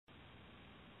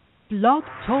Blog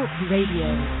Talk Radio.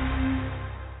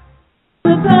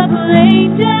 The purple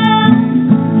angel,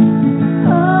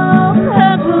 oh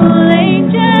purple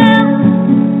angel,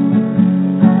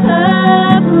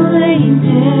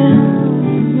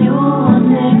 you're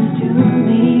next to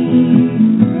me.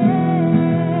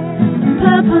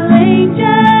 Purple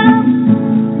angel,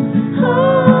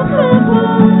 oh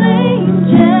purple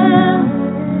angel,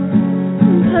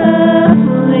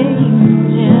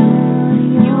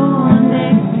 you're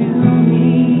next to me.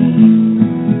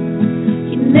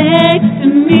 You're next to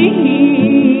me.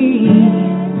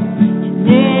 You're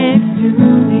next to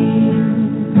me.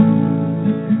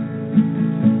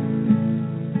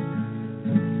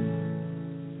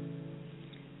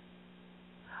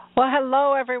 Well,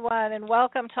 hello, everyone, and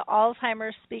welcome to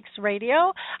Alzheimer Speaks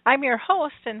Radio. I'm your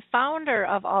host and founder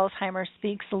of Alzheimer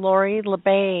Speaks, Lori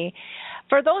LeBay.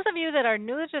 For those of you that are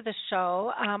new to the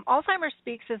show, Alzheimer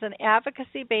Speaks is an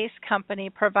advocacy-based company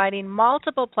providing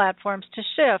multiple platforms to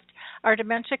shift our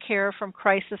dementia care from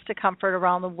crisis to comfort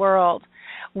around the world.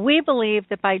 We believe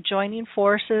that by joining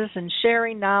forces and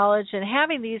sharing knowledge and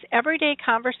having these everyday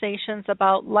conversations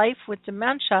about life with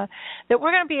dementia, that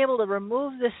we're going to be able to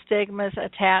remove the stigmas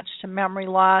attached to memory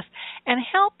loss and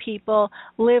help people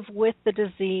live with the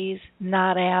disease,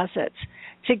 not as it.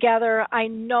 Together, I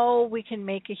know we can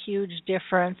make a huge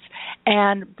difference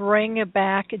and bring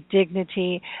back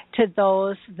dignity to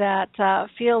those that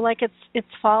feel like it's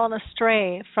fallen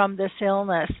astray from this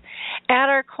illness. At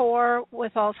our core,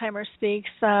 with Alzheimer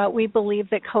Speaks, we believe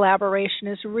that collaboration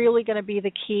is really going to be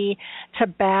the key to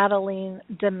battling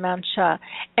dementia.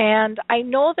 And I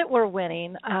know that we're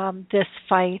winning this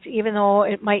fight, even though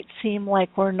it might seem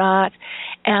like we're not,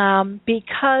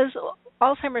 because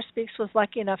Alzheimer Speaks was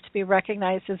lucky enough to be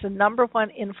recognized as the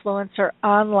 #1 influencer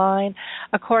online,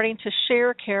 according to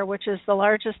ShareCare, which is the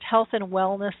largest health and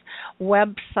wellness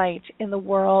website in the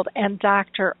world, and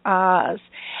Dr. Oz.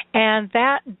 And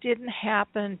that didn't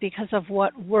happen because of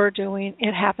what we're doing.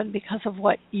 It happened because of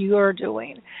what you're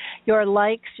doing. Your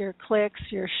likes, your clicks,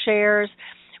 your shares,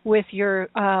 with your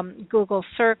Google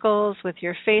circles, with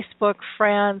your Facebook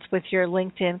friends, with your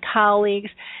LinkedIn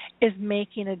colleagues, is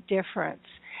making a difference.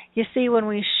 You see, when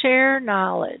we share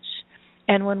knowledge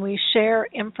and when we share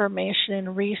information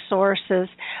and resources,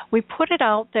 we put it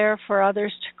out there for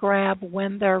others to grab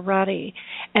when they're ready.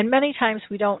 And many times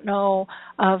we don't know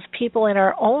of people in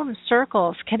our own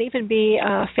circles, can even be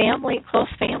family,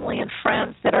 close family and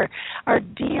friends that are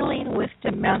dealing with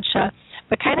dementia,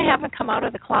 but kind of haven't come out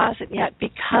of the closet yet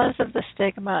because of the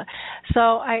stigma.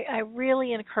 So I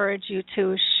really encourage you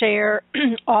to share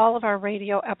all of our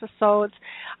radio episodes,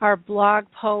 our blog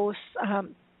posts,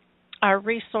 our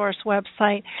resource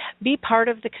website. Be part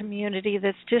of the community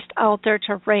that's just out there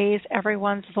to raise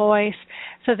everyone's voice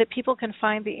so that people can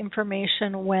find the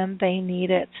information when they need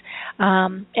it.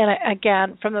 And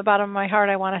again, from the bottom of my heart,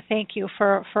 I want to thank you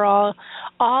for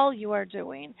all you are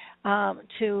doing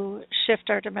to shift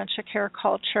our dementia care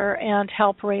culture and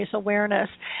help raise awareness.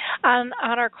 On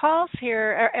our calls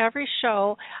here, every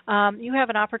show, you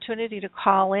have an opportunity to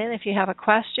call in if you have a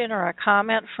question or a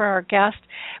comment for our guest.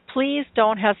 Please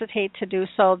don't hesitate to do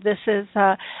so. This is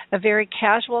a very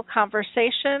casual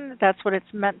conversation. That's what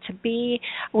it's meant to be.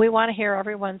 We want to hear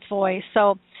everyone's voice.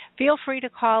 So feel free to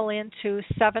call in to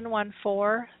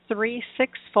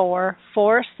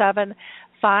 714-364-4757.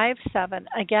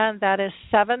 Again, that is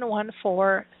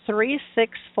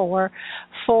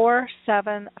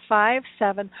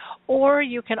 714-364-4757. Or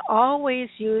you can always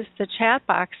use the chat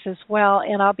box as well,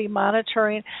 and I'll be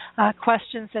monitoring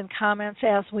questions and comments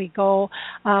as we go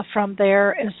from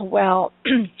there as well.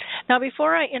 Now,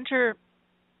 before I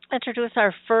introduce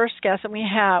our first guest, and we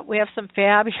have some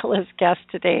fabulous guests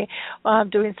today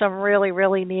doing some really,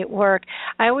 really neat work.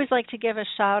 I always like to give a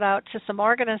shout out to some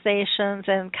organizations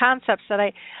and concepts that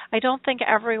I don't think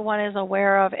everyone is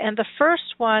aware of, and the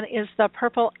first one is the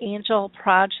Purple Angel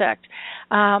Project.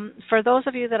 For those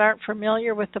of you that aren't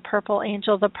familiar with the Purple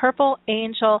Angel with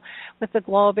the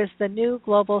globe is the new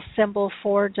global symbol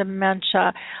for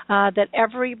dementia that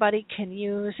everybody can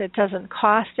use. It doesn't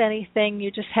cost anything.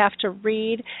 You just have to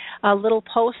read a little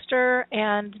poster,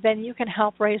 and then you can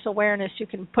help raise awareness. You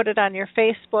can put it on your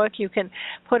Facebook. You can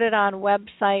put it on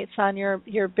websites, on your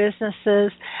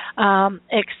businesses,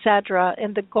 etc.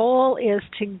 And the goal is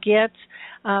to get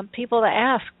people to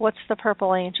ask, what's the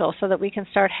Purple Angel, so that we can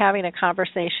start having a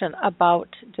conversation about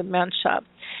dementia.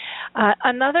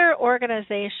 Another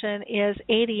organization is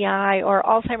ADI, or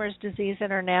Alzheimer's Disease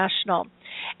International.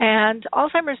 And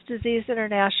Alzheimer's Disease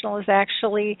International is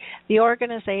actually the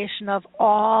organization of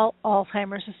all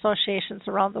Alzheimer's associations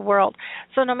around the world.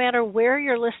 So no matter where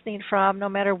you're listening from, no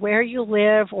matter where you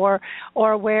live or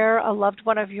where a loved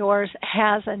one of yours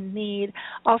has a need,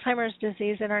 Alzheimer's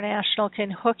Disease International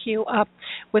can hook you up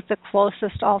with the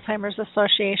closest Alzheimer's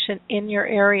association in your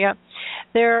area.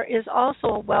 There is also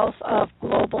a wealth of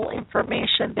global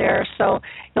information there, so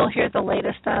you'll hear the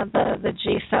latest on the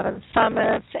G7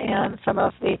 summits and some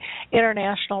of the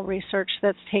international research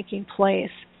that's taking place.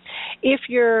 If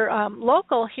you're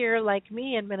local here like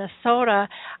me in Minnesota,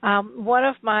 one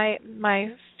of my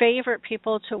favorite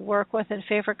people to work with and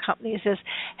favorite companies is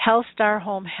HealthStar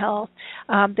Home Health.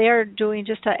 They are doing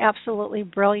just an absolutely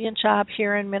brilliant job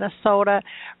here in Minnesota,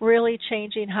 really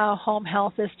changing how home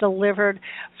health is delivered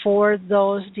for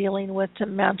those dealing with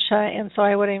dementia. And so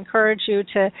I would encourage you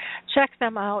to check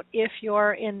them out if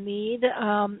you're in need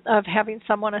of having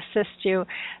someone assist you.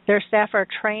 Their staff are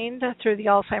trained through the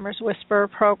Alzheimer's Whisperer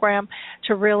program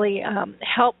to really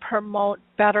help promote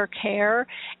better care,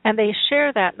 and they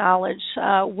share that knowledge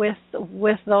with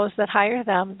those that hire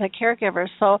them, the caregivers,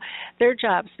 so their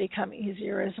jobs become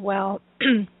easier as well.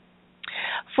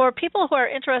 For people who are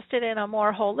interested in a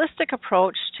more holistic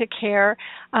approach to care,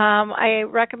 I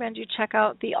recommend you check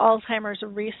out the Alzheimer's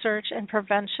Research and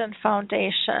Prevention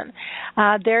Foundation.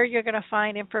 There you're going to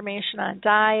find information on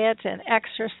diet and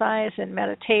exercise and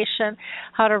meditation,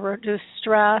 how to reduce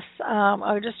stress,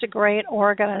 just a great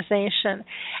organization.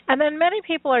 And then many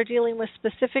people are dealing with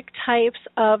specific types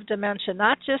of dementia,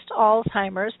 not just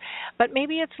Alzheimer's, but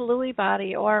maybe it's Lewy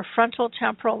body or frontal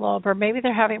temporal lobe, or maybe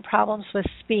they're having problems with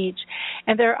speech.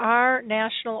 And there are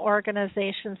national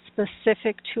organizations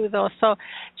specific to those. So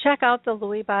check out the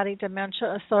Lewy Body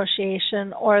Dementia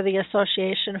Association or the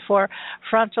Association for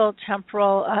Frontal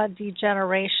Temporal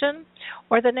Degeneration,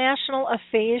 or the National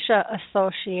Aphasia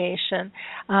Association,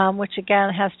 which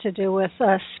again has to do with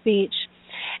speech.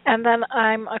 And then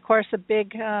I'm, of course, a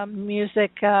big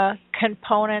music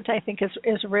component I think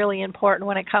is really important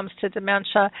when it comes to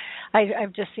dementia.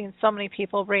 I've just seen so many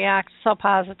people react so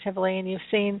positively, and you've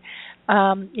seen,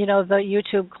 the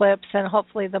YouTube clips and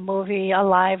hopefully the movie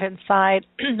Alive Inside,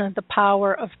 the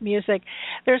power of music.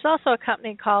 There's also a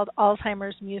company called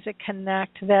Alzheimer's Music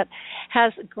Connect that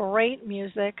has great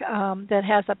music that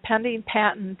has a pending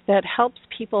patent that helps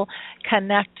people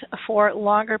connect for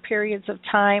longer periods of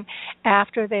time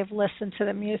after they've listened to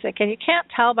the music. And you can't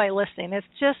tell by listening. It's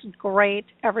just great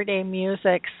everyday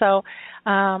music. So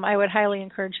I would highly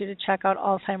encourage you to check out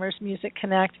Alzheimer's Music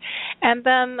Connect. And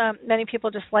then many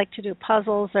people just like to do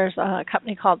puzzles. There's a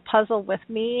company called Puzzle With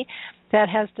Me that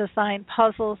has designed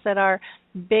puzzles that are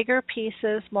bigger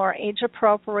pieces, more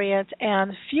age-appropriate,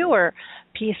 and fewer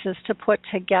pieces to put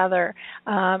together.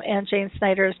 And Jane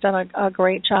Snyder has done a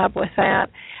great job with that.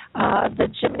 The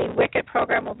Jiminy Wicket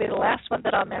program will be the last one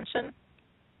that I'll mention.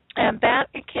 And that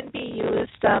it can be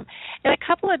used in a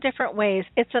couple of different ways.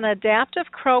 It's an adaptive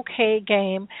croquet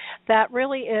game that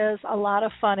really is a lot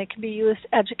of fun. It can be used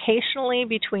educationally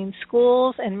between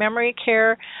schools and memory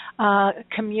care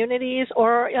communities,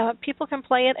 or people can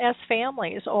play it as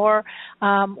families or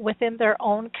within their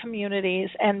own communities.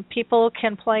 And people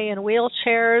can play in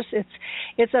wheelchairs.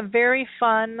 It's a very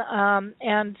fun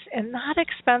and not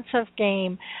expensive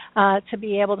game to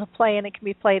be able to play, and it can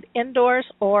be played indoors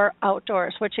or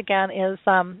outdoors, which again is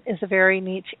a very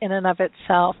neat in and of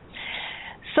itself.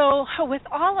 So with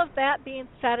all of that being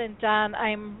said and done,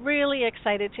 I'm really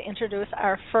excited to introduce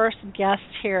our first guest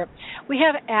here. We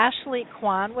have Ashley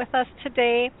Kwan with us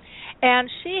today, and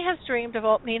she has dreamed of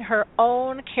opening her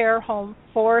own care home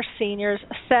for seniors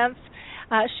since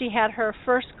she had her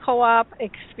first co-op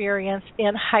experience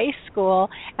in high school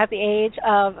at the age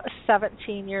of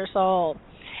 17 years old.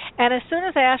 And as soon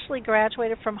as Ashley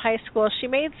graduated from high school, she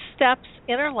made steps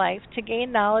in her life to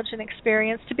gain knowledge and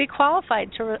experience to be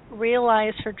qualified to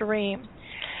realize her dream.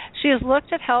 She has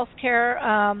looked at healthcare,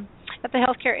 at the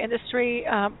healthcare industry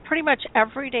pretty much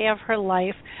every day of her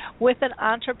life with an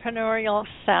entrepreneurial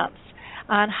sense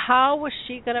on how was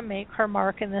she going to make her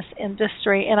mark in this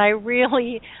industry. And I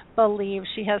really believe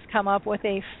she has come up with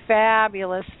a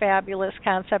fabulous, fabulous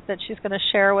concept that she's going to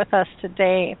share with us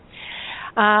today.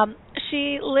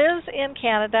 She lives in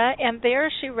Canada, and there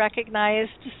she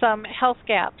recognized some health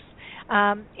gaps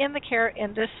in the care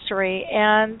industry,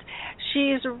 and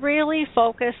she's really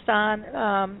focused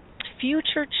on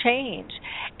future change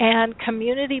and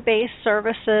community-based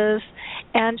services,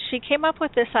 and she came up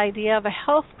with this idea of a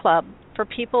health club for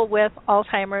people with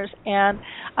Alzheimer's and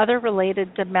other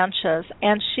related dementias,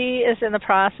 and she is in the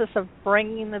process of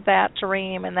bringing that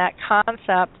dream and that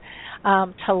concept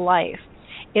to life.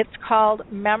 It's called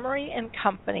Memory and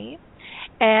Company.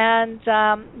 And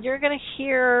you're going to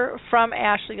hear from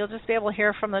Ashley. You'll just be able to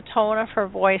hear from the tone of her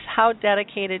voice how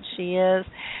dedicated she is.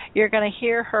 You're going to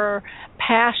hear her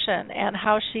passion and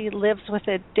how she lives with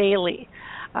it daily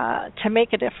to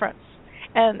make a difference.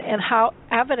 And how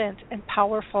evident and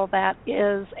powerful that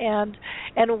is, and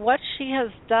what she has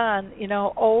done,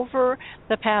 over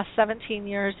the past 17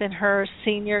 years in her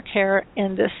senior care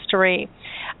industry.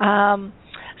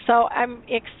 So I'm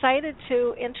excited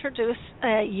to introduce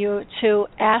you to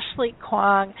Ashley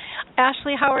Kwong.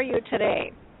 Ashley, how are you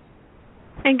today?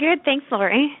 I'm good, thanks,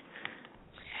 Lori.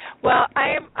 Well,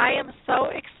 I am so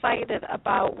excited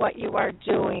about what you are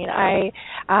doing.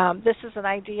 This is an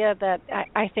idea that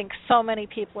I think so many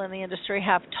people in the industry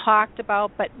have talked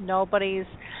about, but nobody's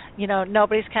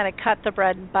kind of cut the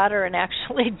bread and butter and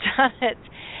actually done it.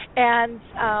 And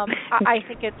I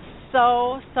think it's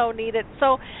so needed.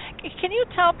 So, can you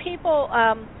tell people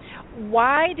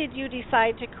why did you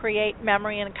decide to create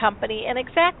Memory and Company, and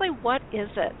exactly what is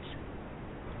it?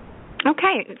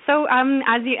 Okay, so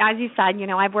as you said,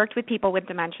 I've worked with people with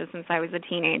dementia since I was a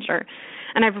teenager,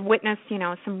 and I've witnessed,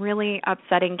 some really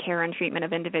upsetting care and treatment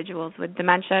of individuals with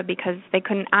dementia because they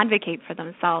couldn't advocate for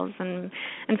themselves and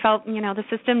felt, the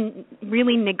system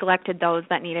really neglected those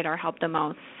that needed our help the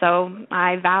most. So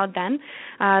I vowed then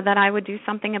that I would do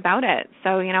something about it.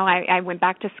 So, I went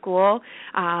back to school,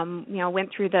 went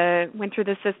through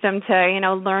the system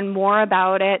to, learn more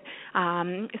about it,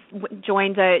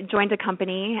 joined a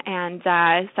company and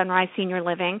Sunrise Senior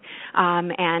Living,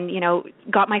 and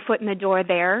got my foot in the door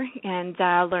there and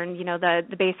learned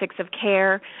the basics of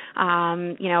care.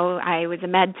 I was a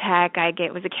med tech. I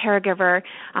was a caregiver.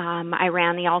 I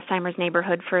ran the Alzheimer's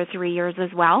neighborhood for 3 years as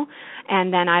well,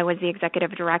 and then I was the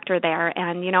executive director there.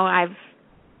 And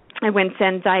I went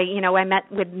and I met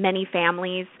with many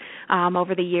families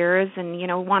over the years, and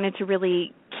wanted to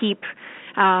really keep.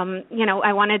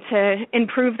 I wanted to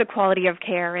improve the quality of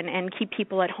care and keep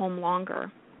people at home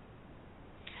longer.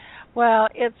 Well,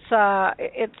 it's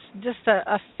just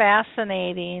a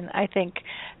fascinating, I think,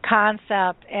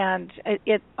 concept, and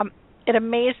it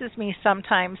amazes me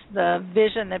sometimes the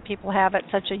vision that people have at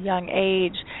such a young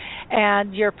age,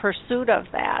 and your pursuit of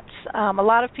that. A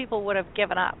lot of people would have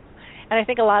given up. And I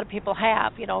think a lot of people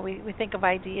have. We think of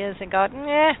ideas and go,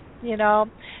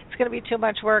 it's going to be too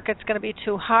much work, it's going to be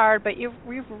too hard. But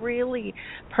we've really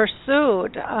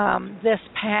pursued this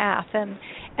path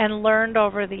and learned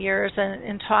over the years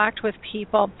and talked with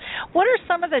people. What are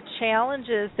some of the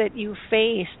challenges that you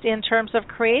faced in terms of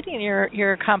creating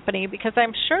your company? Because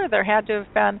I'm sure there had to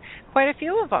have been quite a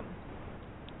few of them.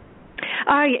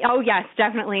 Oh yes,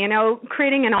 definitely.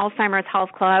 Creating an Alzheimer's health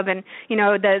club and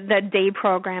the day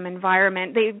program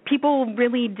environment. People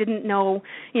really didn't know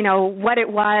what it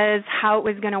was, how it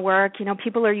was going to work.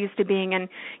 People are used to being in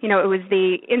it was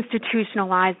the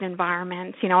institutionalized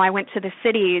environment. I went to the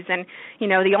cities, and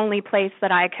the only place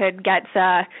that I could get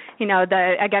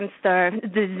against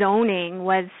the zoning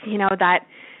was that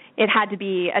it had to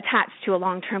be attached to a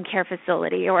long-term care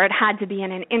facility, or it had to be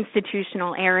in an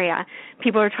institutional area.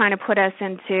 People are trying to put us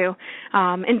into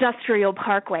industrial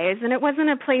parkways, and it wasn't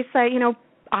a place that,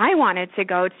 I wanted to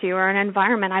go to, or an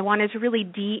environment. I wanted to really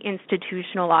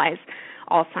de-institutionalize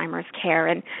Alzheimer's care.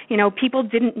 And, people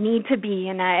didn't need to be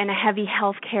in a heavy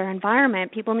healthcare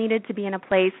environment. People needed to be in a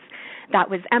place that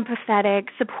was empathetic,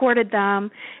 supported them,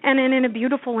 and in a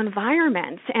beautiful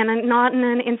environment, and not in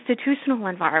an institutional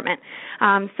environment.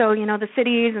 So the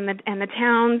cities and the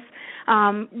towns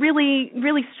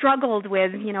really struggled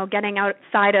with getting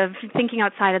thinking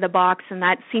outside of the box, and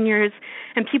that seniors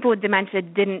and people with dementia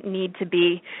didn't need to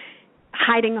be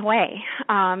hiding away.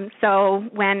 So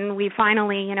when we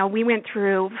finally, we went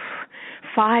through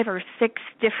 5 or 6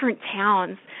 different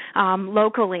towns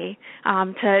locally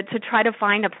to try to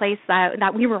find a place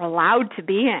that we were allowed to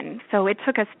be in. So it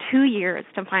took us 2 years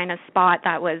to find a spot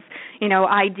that was,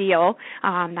 ideal,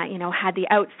 that, had the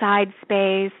outside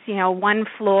space, 1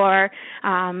 floor,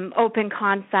 open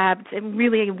concept,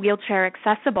 really wheelchair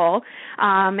accessible,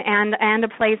 and a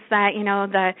place that,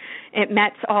 it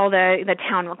met all the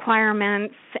town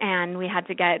requirements, and we had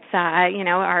to get,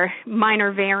 our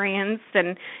minor variants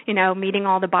and, meeting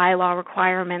all the bylaw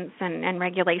requirements and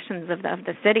regulations of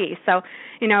the city. So,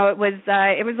 it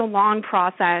was a long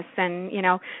process, and,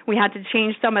 we had to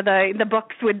change some of the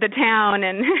books with the town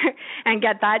and and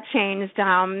get that changed.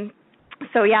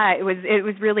 So yeah, it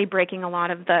was really breaking a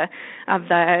lot of the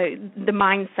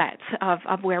mindset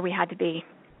of where we had to be.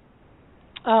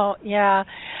 Oh yeah,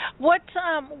 what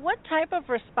type of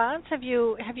response have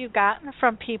you gotten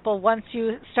from people once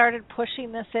you started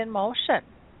pushing this in motion?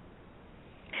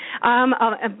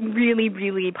 A really,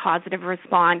 really positive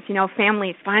response.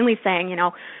 Families finally saying,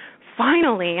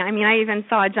 finally. I mean, I even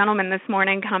saw a gentleman this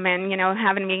morning come in,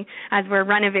 having me as we're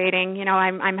renovating.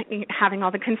 I'm having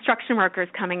all the construction workers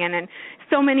coming in, and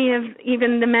so many of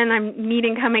even the men I'm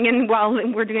meeting coming in while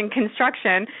we're doing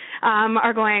construction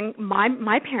are going,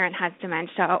 my parent has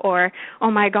dementia, or,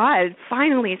 oh my God,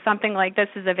 finally something like this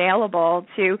is available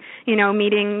to,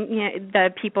 meeting the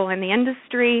people in the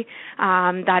industry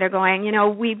that are going,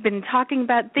 we've been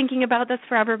thinking about this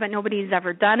forever, but nobody's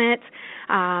ever done it,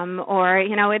 or,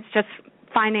 it's just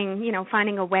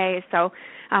finding a way. So,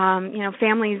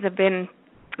 families have been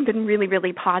really,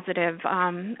 really positive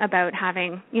about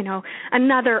having,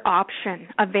 another option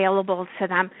available to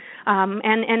them,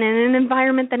 and in an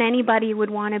environment that anybody would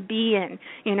want to be in.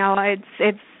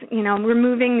 It's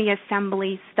removing the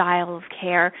assembly style of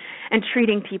care and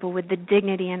treating people with the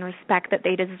dignity and respect that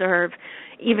they deserve,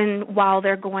 even while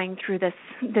they're going through this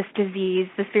disease,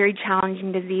 this very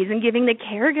challenging disease, and giving the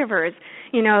caregivers,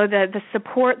 the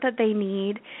support that they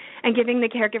need, and giving the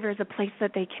caregivers a place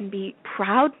that they can be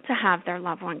proud to have their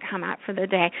loved one come to for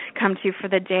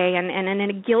the day, and in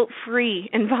a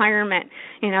guilt-free environment,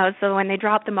 so when they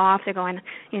drop them off, they're going,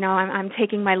 I'm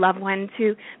taking my loved one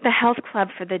to the health club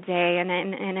for the day, and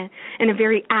in a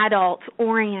very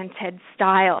adult-oriented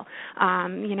style,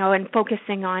 and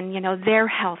focusing on, their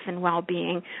health and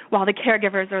well-being, while the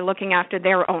caregivers are looking after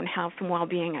their own health and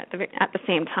well-being at the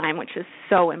same time, which is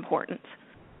so important.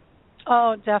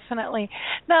 Oh, definitely.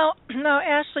 Now,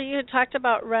 Ashley, you had talked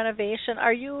about renovation.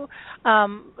 Are you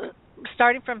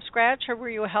starting from scratch, or were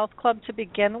you a health club to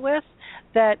begin with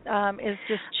that is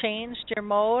just changed your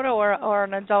mode, or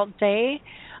an adult day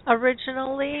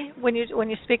originally when you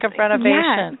speak of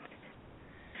renovation?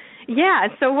 Yeah,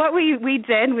 so what we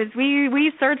did was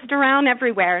we searched around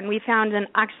everywhere, and we found an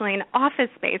office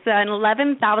space, an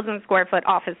 11,000 square foot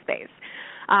office space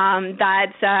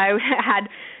that had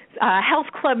health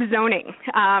club zoning.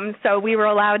 So we were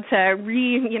allowed to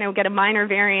get a minor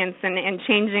variance in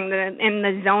changing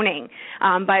the zoning.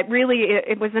 But really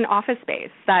it was an office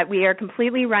space that we are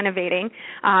completely renovating,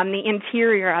 the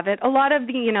interior of it. A lot of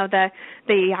the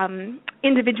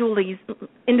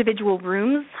individual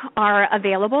rooms are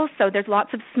available, so there's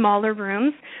lots of smaller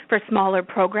rooms for smaller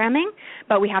programming,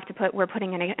 but we're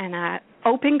putting in an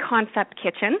open concept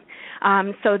kitchen,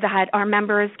 so that our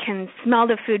members can smell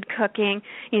the food cooking,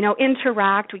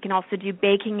 interact. We can also do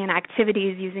baking and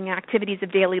activities using activities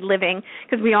of daily living,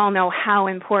 because we all know how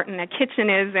important a kitchen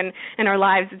is in our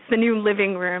lives. It's the new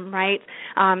living room, right?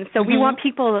 So we want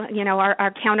people,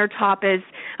 our countertop is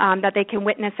that they can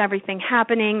witness everything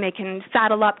happening. They can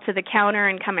saddle up to the counter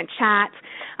and come and chat.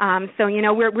 So,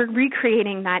 we're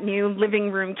recreating that new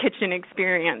living room kitchen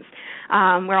experience.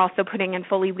 We're also putting in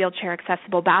fully wheelchair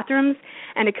accessible bathrooms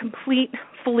and a complete,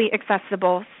 fully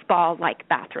accessible spa-like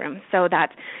bathroom, so that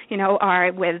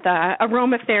are with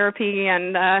aromatherapy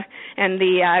and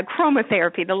the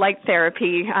chromotherapy, the light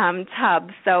therapy tub.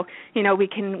 So we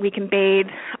can bathe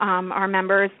our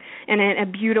members in a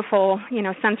beautiful,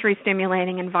 sensory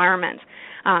stimulating environment.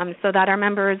 So that our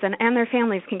members and their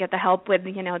families can get the help with,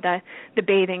 the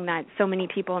bathing that so many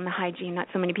people and the hygiene that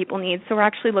so many people need. So we're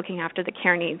actually looking after the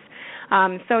care needs.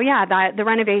 The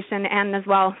renovation and as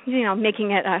well,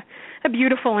 making it a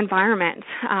beautiful environment.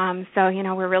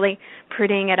 We're really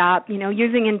prettying it up,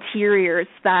 using interiors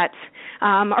that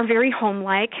are very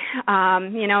home-like.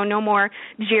 No more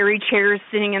jerry chairs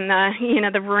sitting in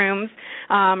the rooms,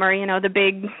 or the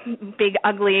big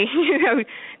ugly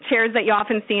chairs that you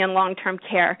often see in long-term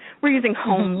care. We're using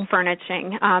home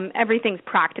furnishing. Everything's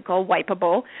practical,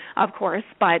 wipeable, of course,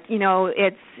 but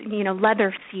it's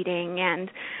leather seating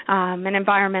and an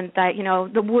environment that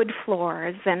the wood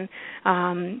floors and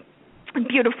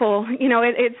beautiful.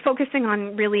 It's focusing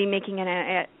on really making it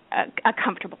a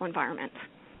comfortable environment.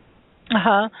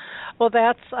 Well,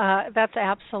 that's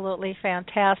absolutely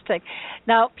fantastic.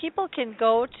 Now, people can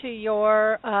go to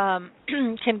your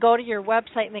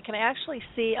website and they can actually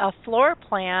see a floor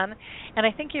plan, and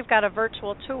I think you've got a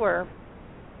virtual tour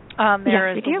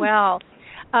there as well.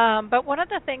 But one of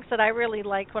the things that I really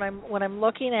like when I'm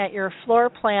looking at your floor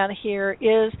plan here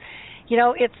is,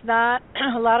 it's not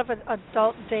a lot of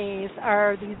adult days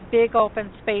are these big open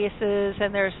spaces,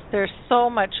 and there's so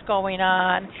much going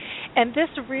on, and this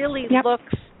really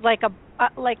looks like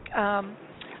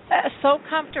so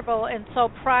comfortable and so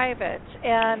private,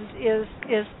 and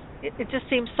it just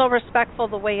seems so respectful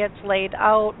the way it's laid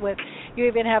out. With you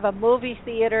even have a movie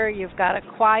theater, you've got a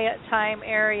quiet time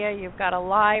area, you've got a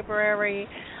library,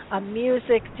 a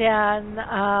music den.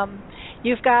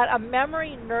 You've got a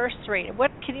memory nursery. What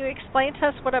can you explain to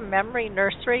us what a memory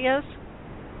nursery is?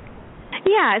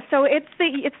 Yeah, so it's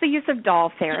the use of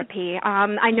doll therapy.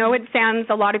 I know it sounds,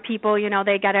 a lot of people,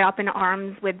 they get up in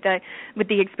arms with the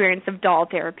experience of doll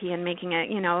therapy and making it,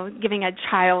 giving a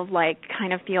childlike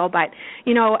kind of feel. But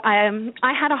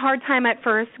I had a hard time at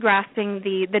first grasping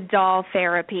the doll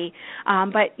therapy.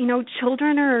 But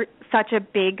children are such a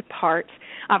big part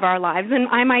of our lives, and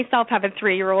I myself have a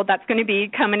 3-year-old that's going to be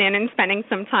coming in and spending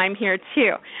some time here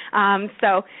too.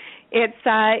 So it's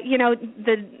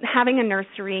the having a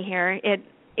nursery here.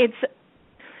 It's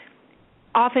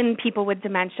often people with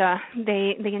dementia,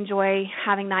 they enjoy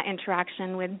having that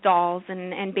interaction with dolls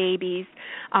and babies,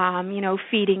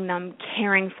 feeding them,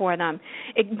 caring for them.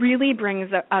 It really brings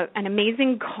an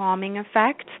amazing calming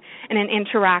effect and an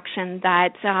interaction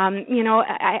that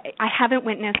I haven't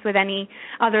witnessed with any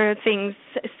other things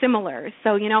similar.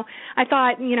 So I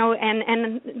thought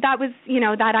and that was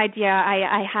that idea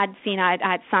I had seen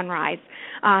at Sunrise,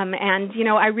 and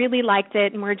I really liked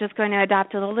it, and we're just going to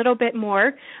adapt it a little bit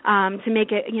more to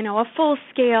make it a full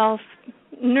scale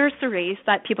nursery so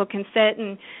that people can sit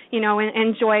and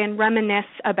enjoy and reminisce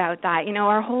about that.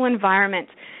 Our whole environment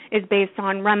is based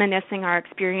on reminiscing our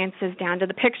experiences down to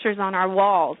the pictures on our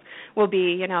walls will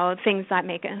be things that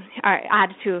add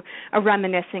to a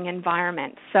reminiscing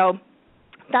environment. So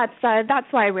that's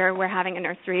why we're having a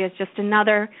nursery. It's just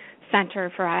another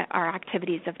center for our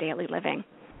activities of daily living.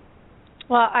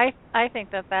 Well, I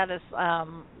think that is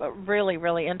really,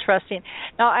 really interesting.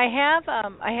 Now I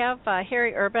have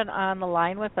Harry Urban on the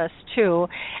line with us too,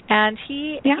 and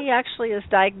he actually is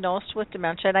diagnosed with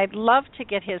dementia, and I'd love to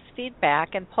get his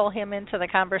feedback and pull him into the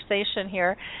conversation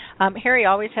here. Harry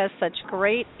always has such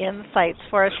great insights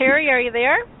for us. Harry, are you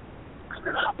there?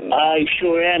 I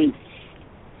sure am.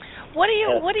 What do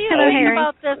you think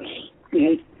about this?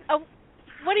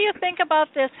 What do you think about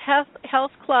this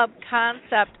health club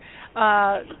concept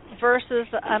versus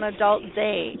an adult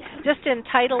day, just in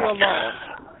title alone?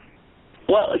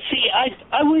 Well, see,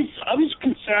 I was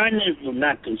concerned, well,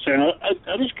 not concerned.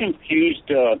 I was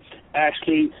confused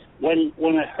actually when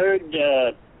I heard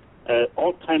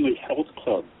Alzheimer's Health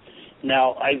Club.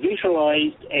 Now I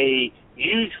visualized a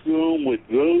huge room with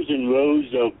rows and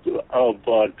rows of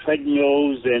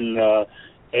treadmills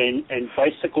and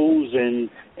bicycles and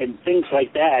things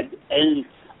like that, and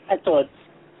I thought,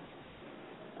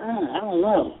 I don't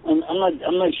know.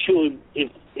 I'm not sure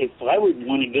if I would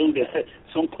want to go to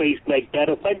some place like that,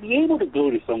 or if I'd be able to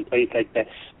go to some place like that.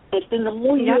 But then the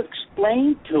more you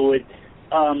explain to it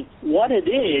what it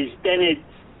is, then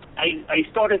I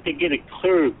started to get a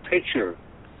clearer picture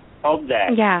of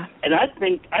that. Yeah. And I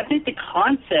think the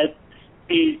concept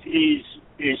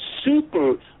is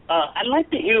super. I'd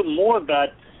like to hear more about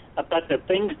the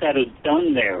things that are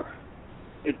done there.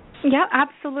 Yeah,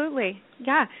 absolutely.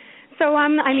 Yeah. So,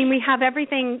 we have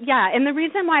everything, and the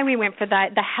reason why we went for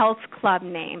the health club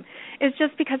name is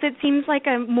just because it seems like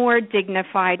a more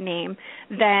dignified name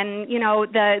than,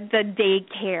 the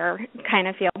daycare kind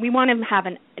of feel. We want to have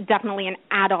definitely an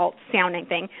adult-sounding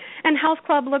thing. And health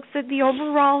club looks at the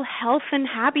overall health and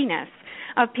happiness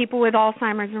of people with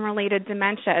Alzheimer's and related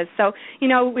dementias. So,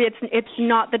 it's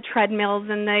not the treadmills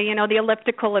and the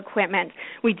elliptical equipment.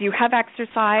 We do have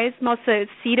exercise, mostly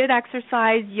seated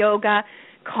exercise, yoga,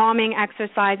 calming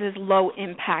exercises,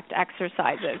 low-impact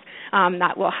exercises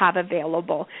that we'll have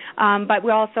available. But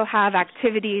we also have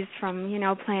activities from,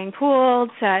 playing pool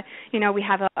to, we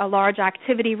have a large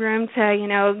activity room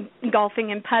to,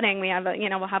 golfing and putting. We have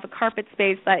we'll have a carpet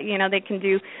space that, they can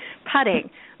do putting.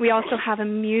 We also have a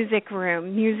music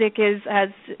room. Music is, as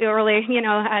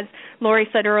Lori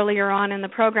said earlier on in the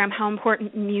program, how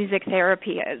important music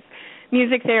therapy is.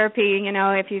 Music therapy,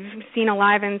 if you've seen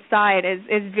Alive Inside,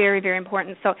 is very, very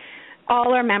important. So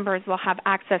all our members will have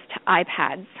access to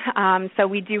iPads. So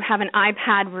we do have an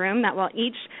iPad room that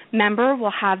each member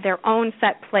will have their own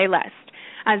set playlist,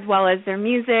 as well as their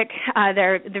music,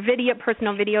 their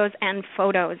personal videos and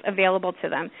photos available to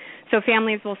them. So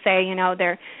families will say,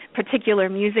 their particular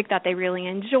music that they really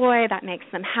enjoy, that makes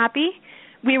them happy.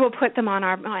 We will put them on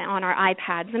our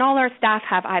iPads, and all our staff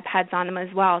have iPads on them as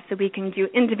well, so we can do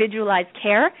individualized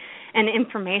care and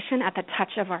information at the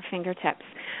touch of our fingertips,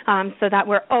 so that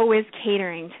we're always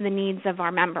catering to the needs of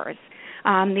our members.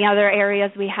 The other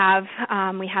areas we have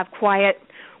quiet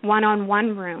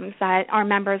one-on-one rooms that our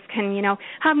members can,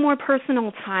 have more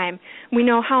personal time. We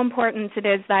know how important it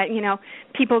is that,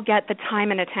 people get the time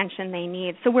and attention they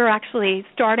need. So we're actually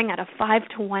starting at a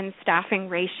 5-to-1 staffing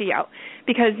ratio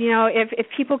because, if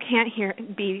people can't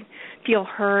feel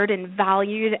heard and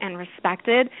valued and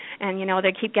respected and,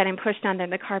 they keep getting pushed under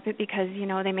the carpet because,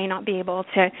 they may not be able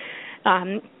to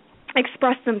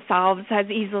express themselves as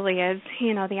easily as,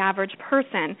 the average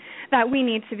person, that we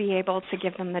need to be able to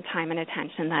give them the time and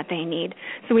attention that they need.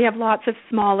 So we have lots of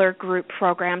smaller group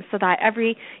programs so that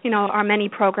our many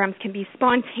programs can be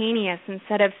spontaneous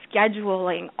instead of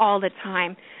scheduling all the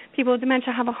time. People with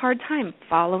dementia have a hard time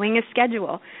following a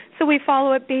schedule. So we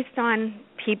follow it based on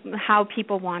how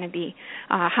people want to be,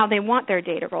 how they want their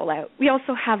day to roll out. We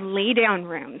also have lay-down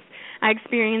rooms. I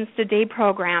experienced a day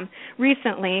program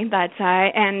recently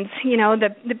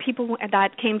the people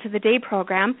that came to the day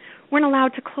program weren't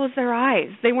allowed to close their eyes.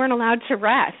 They weren't allowed to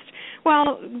rest.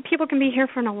 Well, people can be here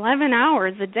for 11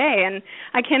 hours a day, and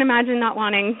I can't imagine not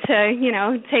wanting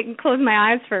to, close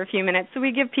my eyes for a few minutes. So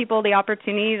we give people the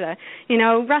opportunity to,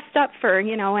 rest up for,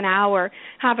 an hour,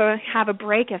 have a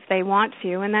break if they want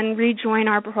to, and then rejoin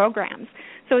our programs.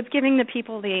 So it's giving the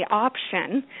people the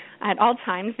option, at all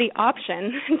times,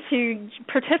 to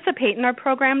participate in our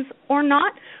programs or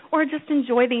not, or just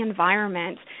enjoy the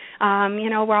environment.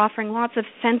 We're offering lots of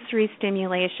sensory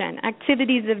stimulation,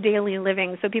 activities of daily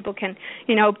living, so people can,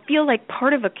 feel like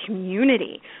part of a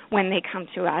community when they come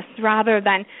to us, rather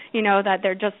than, that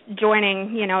they're just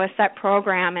joining, a set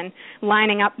program and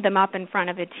lining them up in front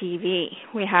of a TV.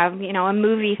 We have, a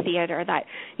movie theater that,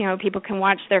 people can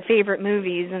watch their favorite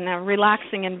movies in a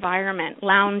relaxing environment,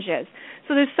 lounges.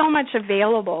 So there's so much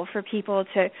available for people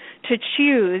to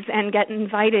choose and get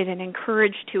invited and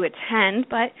encouraged to attend.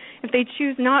 But if they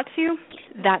choose not to,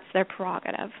 that's their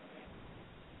prerogative.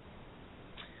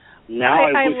 Now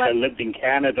I wish I lived in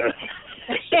Canada.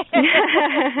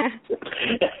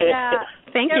 Yeah,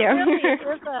 thank you. It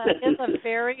really is a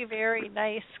very, very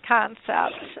nice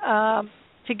concept.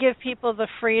 To give people the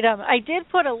freedom. I did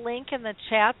put a link in the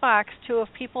chat box, too, if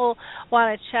people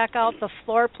want to check out the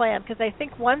floor plan, because I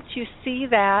think once you see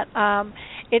that,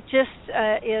 it just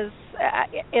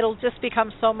it'll just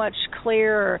become so much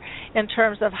clearer in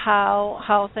terms of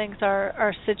how things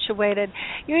are situated.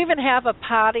 You even have a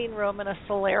potting room and a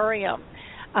solarium,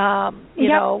 you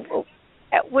know,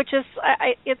 which is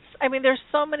there's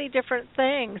so many different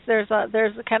things. There's a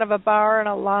kind of a bar and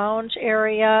a lounge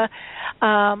area,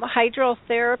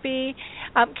 hydrotherapy.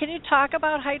 Can you talk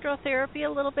about hydrotherapy a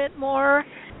little bit more?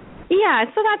 Yeah,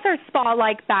 so that's our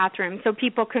spa-like bathroom, so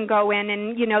people can go in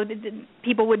and,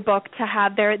 people would book to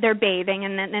have their bathing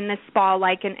in the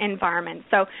spa-like environment.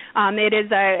 So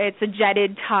it's a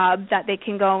jetted tub that they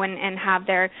can go and have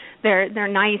their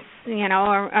nice,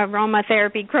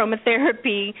 aromatherapy,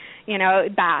 chromotherapy,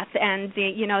 bath, and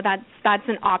that's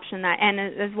an option and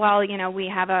as well, we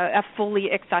have a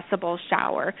fully accessible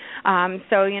shower.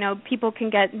 So people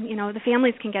can get, the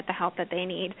families can get the help that they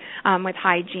need with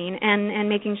hygiene and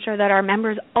making sure that our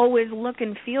members always look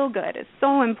and feel good is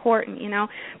so important.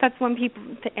 That's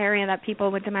the area that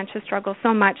people with dementia struggle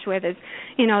so much with is,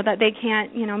 that they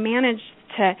can't, manage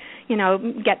to,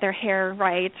 get their hair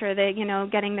right or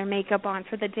getting their makeup on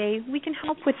for the day. We can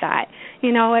help with that.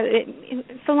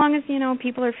 So long as,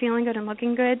 people are feeling good and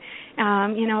looking good,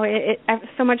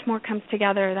 so much more comes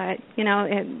together that,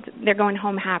 they're going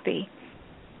home happy.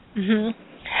 Mm-hmm.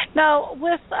 Now,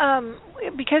 with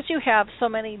because you have so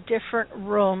many different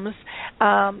rooms,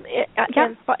 as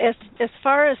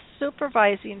far as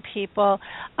supervising people,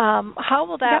 how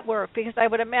will that work? Because I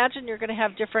would imagine you're going to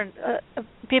have different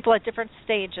people at different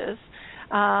stages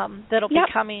that'll be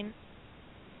coming.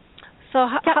 So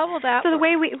how will that work? So the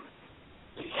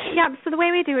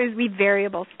way we do is we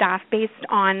variable staff based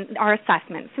on our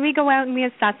assessment. So we go out and we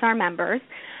assess our members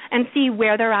and see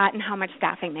where they're at and how much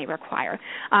staffing they require.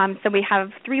 So we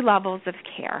have 3 levels of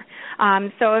care.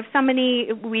 So if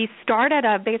we start at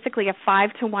basically a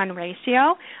 5-to-1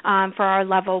 ratio for our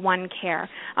level 1 care.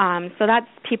 So that's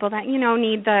people that,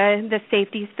 need the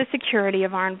safety, the security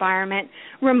of our environment,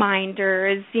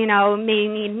 reminders, may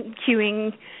need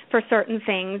queuing for certain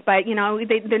things, but,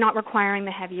 they're not requiring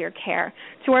the heavier care.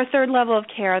 To our 3rd level of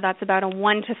care, that's about a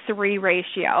 1-to-3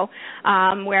 ratio,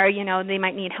 where, they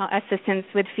might need assistance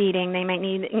with feeding, they might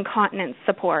need incontinence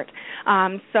support.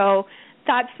 So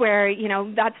that's where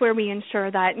we ensure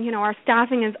that, our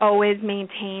staffing is always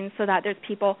maintained so that there's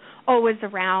people always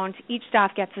around. Each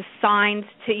staff gets assigned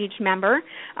to each member,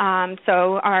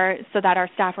 so that our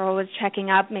staff are always checking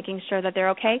up, making sure that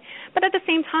they're okay. But at the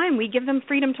same time, we give them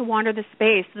freedom to wander the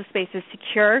space. The space is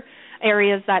secure.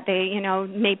 Areas that they,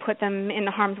 may put them in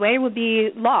harm's way will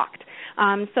be locked.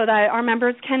 So that our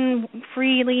members can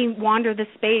freely wander the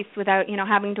space without,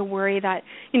 having to worry that,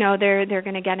 they're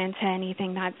going to get into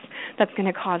anything that's going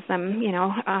to cause them,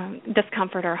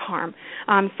 discomfort or harm.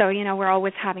 So, we're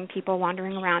always having people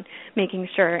wandering around, making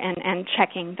sure and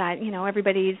checking that,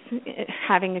 everybody's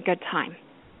having a good time.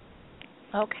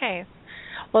 Okay.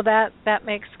 Well, that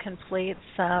makes complete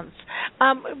sense.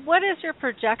 What is your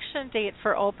projection date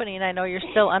for opening? I know you're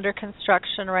still under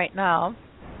construction right now.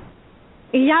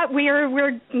 Yeah, we're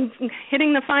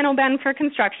hitting the final bend for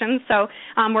construction. So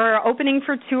we're opening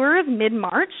for tours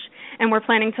mid-March, and we're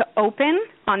planning to open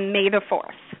on May the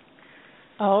 4th.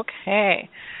 Okay.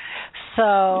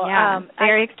 So yeah,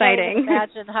 very exciting. I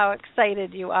can't imagine how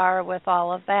excited you are with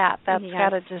all of that. That's got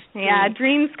to just be,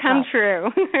 dreams come true.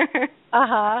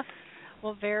 Uh-huh.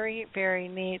 Well, very, very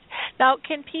neat. Now,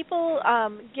 can people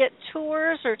get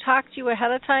tours or talk to you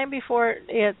ahead of time before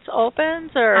it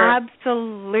opens? Or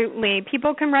Absolutely.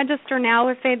 People can register now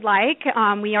if they'd like.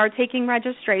 We are taking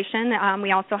registration.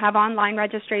 We also have online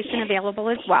registration available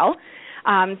as well.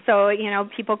 So,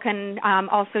 people can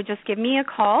also just give me a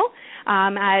call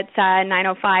at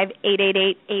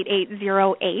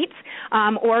 905-888-8808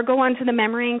 or go onto the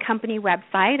Memory & Company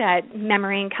website at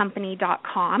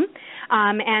memoryandcompany.com.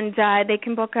 And they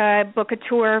can book a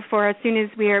tour for as soon as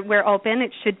we're open.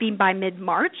 It should be by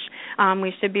mid-March.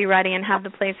 We should be ready and have the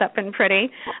place up and pretty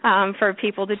for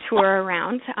people to tour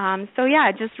around. So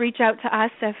just reach out to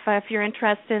us if you're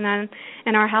interested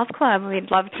in our health club.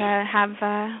 We'd love to have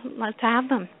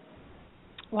them.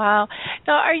 Wow.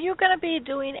 Now, are you going to be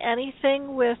doing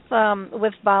anything with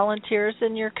volunteers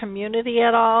in your community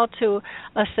at all to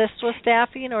assist with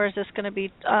staffing, or is this going to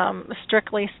be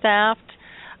strictly staffed?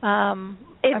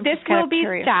 This will be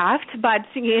staffed, but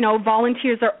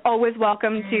volunteers are always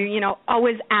welcome to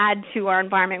always add to our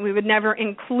environment. We would never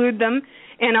include them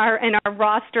in our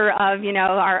roster of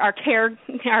our care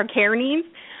needs.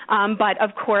 But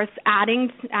of course,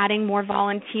 adding more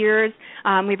volunteers.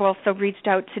 We've also reached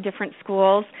out to different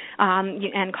schools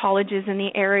and colleges in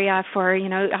the area for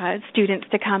students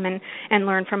to come and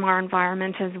learn from our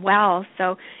environment as well.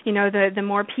 So the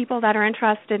more people that are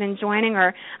interested in joining,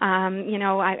 or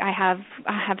I have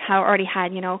already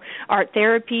had art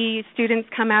therapy students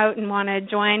come out and want to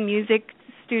join, music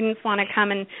students want to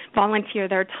come and volunteer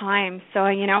their time. So,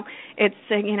 it's,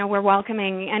 we're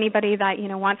welcoming anybody that,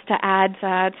 wants to add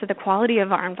to the quality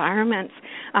of our environments.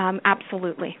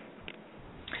 Absolutely.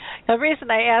 The reason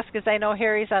I ask is I know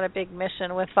Harry's on a big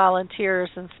mission with volunteers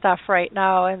and stuff right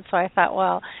now, and so I thought,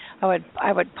 well,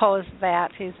 I would pose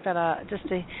that. He's been just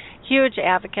a huge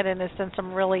advocate and has done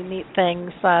some really neat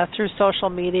things through social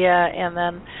media and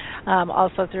then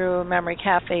also through memory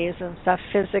cafes and stuff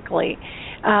physically.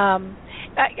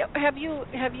 Have you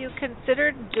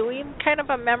considered doing kind of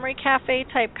a memory cafe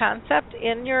type concept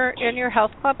in your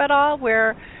health club at all,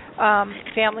 where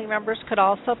family members could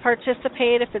also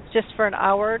participate if it's just for an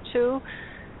hour or two?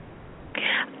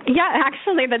 Yeah,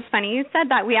 actually, that's funny you said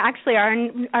that. We actually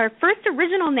our first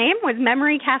original name was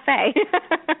Memory Cafe,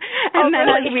 and then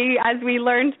really? as we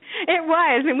learned, it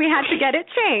was, and we had to get it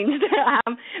changed.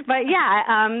 But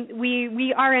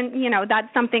we are in.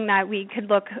 That's something that we could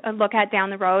look at down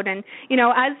the road, and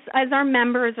as our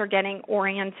members are getting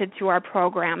oriented to our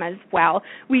program as well,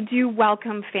 we do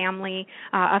welcome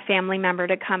a family member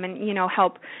to come and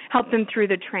help them through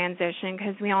the transition,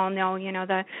 because we all know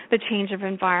the change of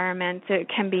environment. It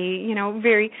can be,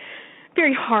 very,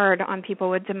 very hard on people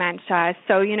with dementia.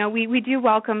 So, we do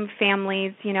welcome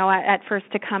families, at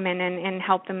first to come in and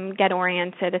help them get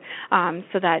oriented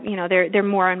so that, they're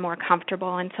more and more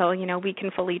comfortable until, we can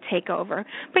fully take over.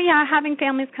 But, having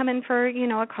families come in for,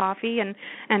 a coffee and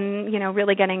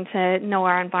really getting to know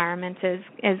our environment is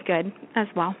good as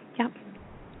well. Yeah.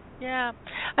 Yeah.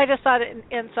 I just thought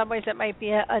in some ways it might be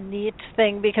a neat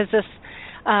thing, because this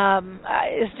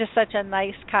is just such a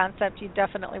nice concept. You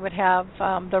definitely would have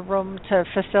the room to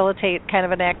facilitate kind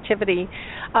of an activity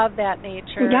of that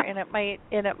nature, and it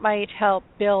might help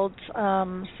build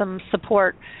some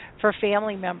support for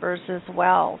family members as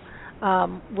well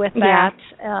with that,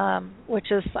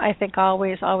 which is, I think,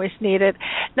 always needed.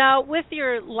 Now, with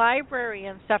your library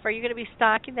and stuff, are you going to be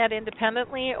stocking that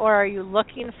independently, or are you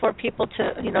looking for people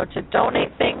to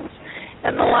donate things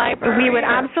in the library? We would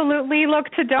absolutely look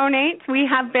to donate. We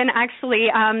have been actually,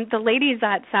 the ladies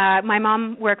at, my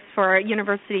mom works for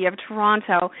University of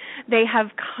Toronto. They have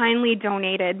kindly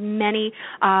donated many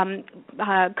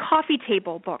coffee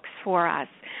table books for us.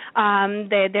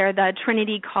 They're the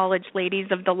Trinity College Ladies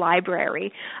of the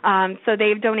Library. So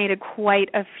they've donated quite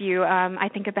a few, I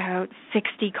think about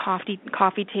 60 coffee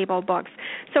table books.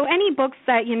 So any books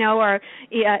that, are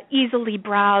easily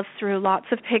browsed through, lots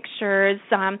of pictures,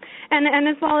 and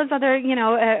as well as other,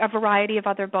 a variety of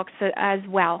other books as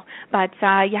well. But,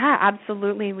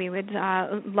 absolutely, we would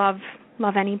love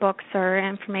love any books or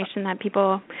information that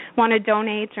people want to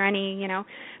donate, or any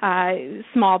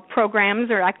small programs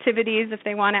or activities if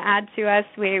they want to add to us.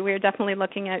 We're definitely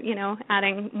looking at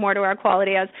adding more to our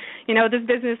quality. As this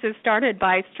business is started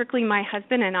by strictly my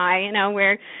husband and I.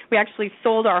 Where we actually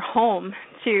sold our home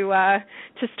to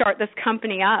start this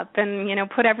company up, and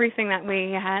put everything that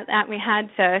we had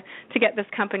to get this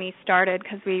company started,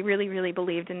 because we really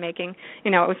believed in making it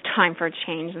was time for a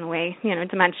change in the way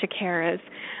dementia care is.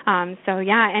 So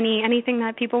yeah, anything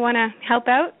that people want to help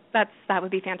out, that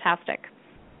would be fantastic.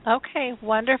 Okay,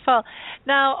 wonderful.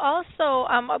 Now, also,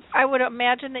 I would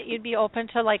imagine that you'd be open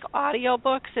to like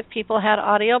audiobooks if people had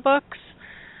audiobooks.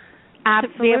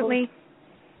 Absolutely.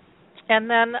 And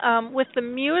then with the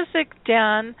music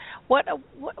den, what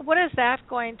is that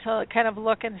going to kind of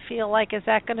look and feel like? Is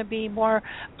that going to be more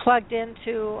plugged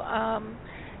into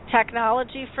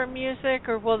technology for music,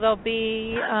 or will there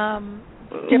be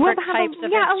different types of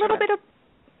instruments? A little bit of.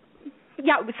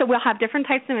 Yeah, so we'll have different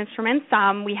types of instruments.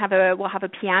 We'll have a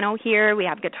piano here. We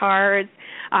have guitars.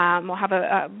 We'll have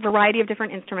a variety of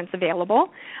different instruments available.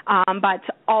 But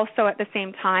also at the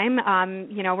same time,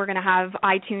 we're going to have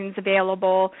iTunes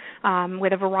available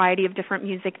with a variety of different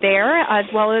music there, as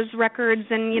well as records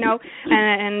and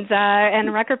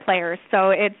and record players. So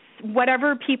it's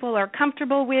whatever people are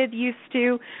comfortable with, used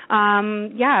to.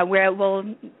 Where we'll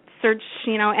search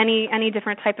any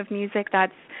different type of music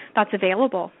that's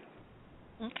available.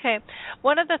 Okay.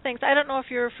 One of the things, I don't know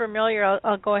if you're familiar,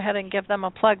 I'll go ahead and give them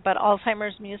a plug, but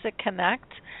Alzheimer's Music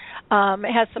Connect.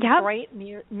 It has some great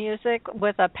music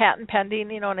with a patent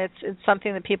pending, and it's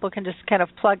something that people can just kind of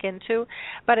plug into,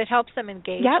 but it helps them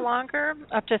engage longer,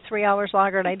 up to 3 hours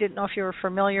longer, and I didn't know if you were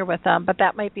familiar with them, but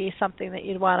that might be something that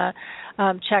you'd want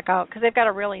to check out, because they've got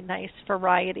a really nice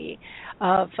variety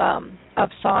of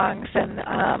songs, and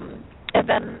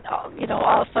then,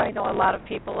 also I know a lot of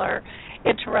people are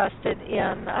interested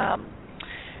in,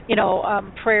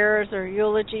 prayers or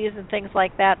eulogies and things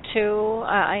like that too.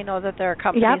 I know that there are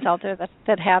companies out there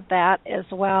that have that as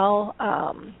well.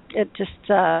 I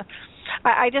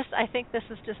think this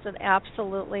is just an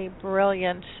absolutely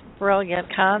brilliant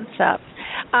concept.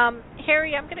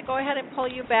 Harry, I'm going to go ahead and pull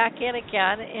you back in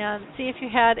again and see if you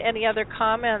had any other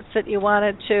comments that you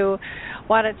wanted to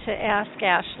ask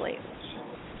Ashley.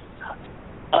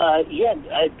 I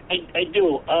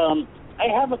do. I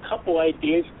have a couple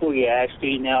ideas for you,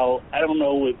 Ashley. Now, I don't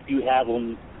know if you have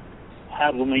them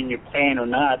in your plan or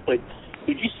not, but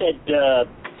you said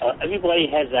everybody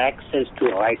has access to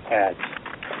iPads.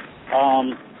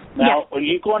 Now, are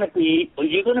you going to be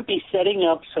setting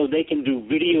up so they can do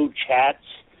video chats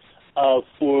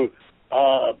for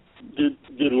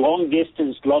the long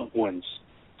distance loved ones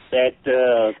we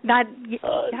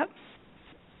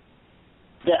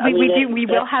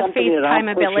will have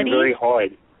FaceTime ability. Very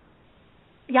hard.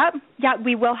 Yep,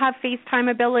 we will have FaceTime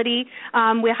ability.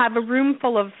 We have a room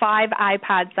full of 5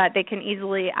 iPads that they can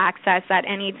easily access at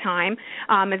any time,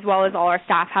 as well as all our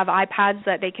staff have iPads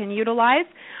that they can utilize.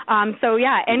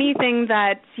 Anything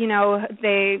that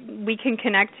we can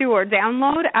connect to or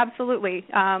download, absolutely.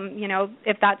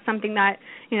 If that's something that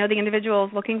the individual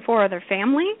is looking for or their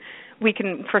family, we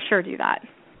can for sure do that.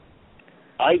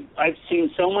 I've seen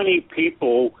so many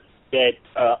people that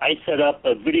I set up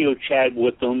a video chat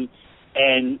with them,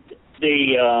 and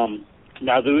they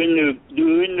now they're in their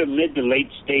mid to late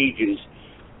stages,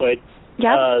 but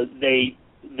they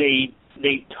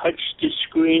touch the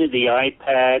screen of the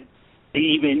iPad. They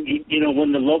even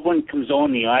when the loved one comes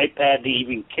on the iPad, they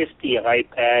even kiss the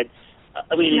iPad.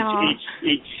 I mean,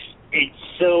 it's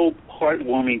so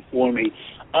heartwarming for me.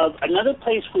 Another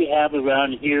place we have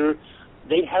around here,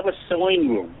 they have a sewing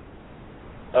room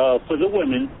for the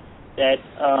women that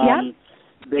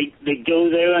they go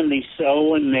there and they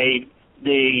sew and they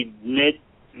knit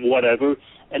whatever,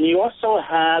 and they also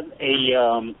have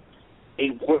a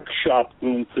workshop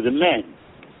room for the men,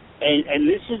 and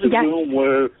this is a room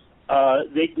where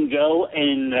they can go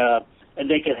and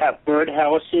they can have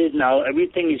birdhouses. Now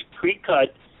everything is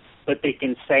pre-cut, but they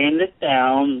can sand it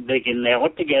down, they can nail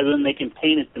it together, and they can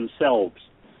paint it themselves.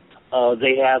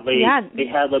 They have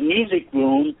a music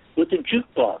room with a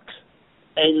jukebox,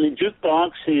 and the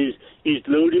jukebox is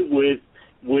loaded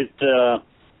with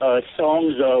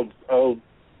songs of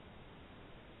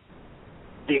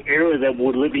the era that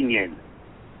we're living in.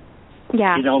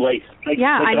 Yeah.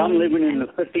 I'm living in the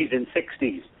 50s and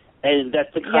 60s, and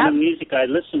that's the kind of music I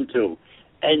listen to,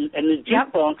 and the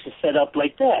jukebox is set up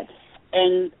like that.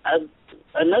 And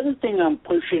another thing I'm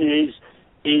pushing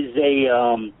is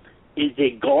a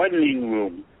gardening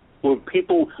room where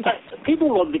people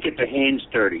love to get their hands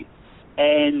dirty,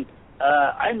 and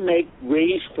I make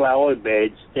raised flower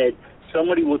beds that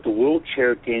somebody with a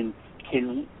wheelchair can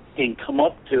come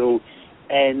up to,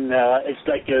 and it's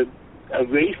like a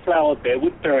raised flower bed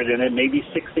with dirt in it, maybe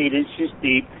 6-8 inches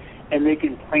deep, and they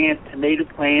can plant tomato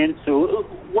plants or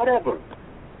whatever,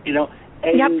 and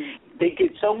yep. they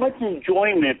get so much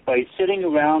enjoyment by sitting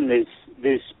around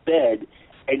this bed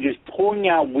and just pulling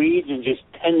out weeds and just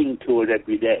tending to it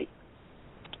every day.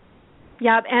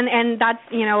 Yeah, and that's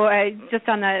just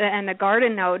on the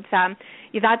garden note.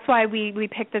 That's why we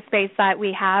picked the space that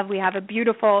we have. We have a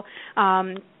beautiful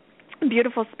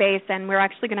space, and we're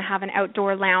actually going to have an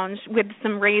outdoor lounge with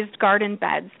some raised garden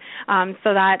beds,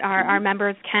 so that our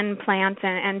members can plant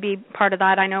and be part of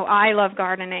that. I know I love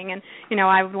gardening, and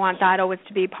I would want that always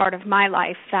to be part of my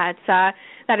life.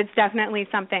 That it's definitely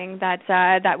something that's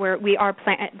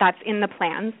in the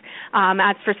plans.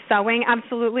 As for sewing,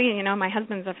 absolutely. My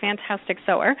husband's a fantastic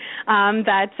sewer.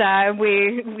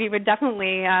 We would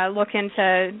definitely look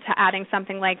into adding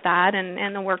something like that,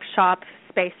 and the workshop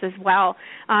space as well.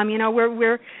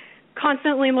 We're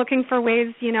constantly looking for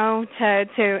ways,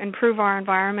 to improve our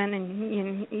environment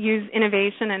and use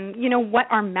innovation, and what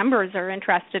our members are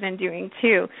interested in doing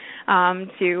too,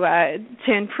 to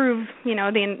improve,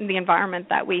 the environment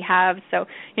that we have. So,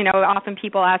 often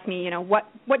people ask me,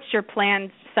 what's your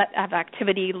planned set of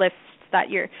activity lists that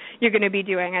you're going to be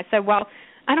doing? I said, well,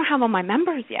 I don't have all my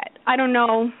members yet. I don't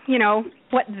know,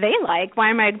 what they like. Why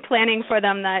am I planning for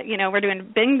them that, we're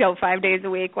doing bingo 5 days a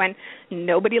week when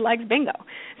nobody likes bingo?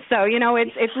 So,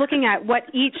 it's looking at what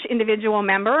each individual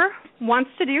member wants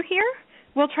to do here.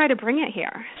 We'll try to bring it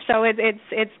here. So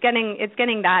it's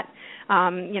getting that,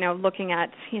 looking at,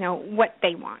 what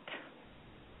they want.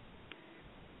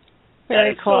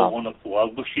 Very cool. That is so wonderful. I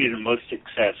wish you the most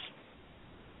success.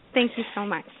 Thank you so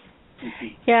much.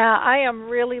 Yeah, I am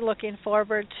really looking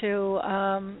forward to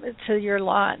your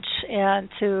launch and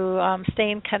to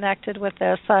staying connected with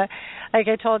this. Like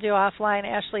I told you offline,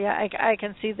 Ashley, I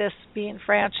can see this being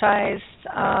franchised.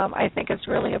 I think it's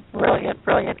really a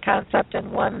brilliant concept,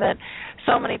 and one that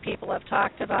so many people have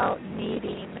talked about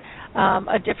needing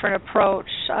a different approach,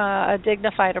 a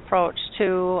dignified approach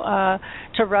to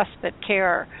respite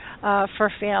care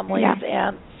for families,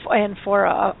 yeah. and for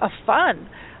a fun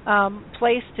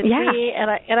place to be,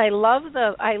 and I love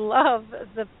the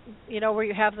where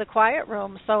you have the quiet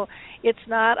room. So it's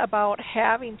not about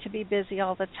having to be busy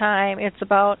all the time. It's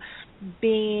about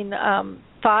being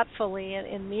thoughtfully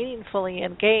and meaningfully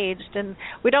engaged, and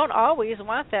we don't always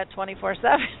want that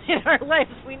 24/7 in our lives.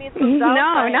 We need some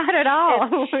downtime. No, not at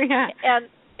all.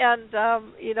 And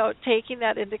taking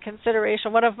that into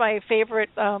consideration. One of my favorite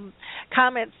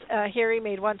comments Harry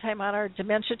made one time on our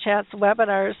Dementia Chats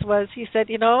webinars was, he said,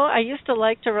 I used to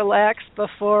like to relax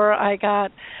before I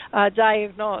got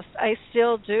diagnosed. I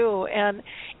still do. And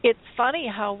it's funny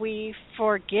how we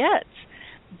forget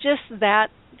just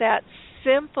that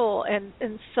simple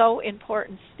and so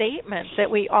important statement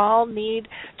that we all need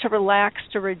to relax,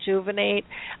 to rejuvenate,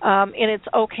 and it's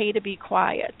okay to be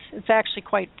quiet. It's actually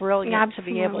quite brilliant to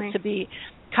be able to be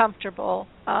comfortable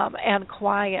and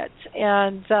quiet.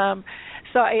 And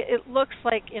so it looks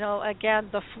like, again,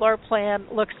 the floor plan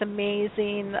looks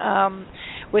amazing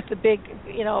with the big,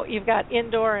 you've got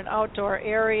indoor and outdoor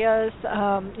areas.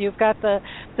 You've got the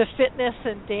fitness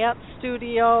and dance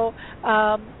studio.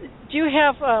 Do you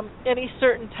have any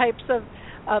certain types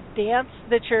of dance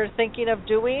that you're thinking of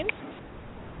doing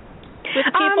with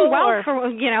people?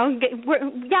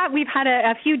 We've had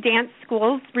a few dance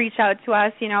schools reach out to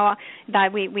us,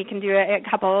 that we can do a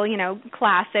couple,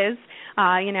 classes,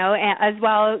 as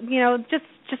well, just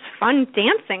fun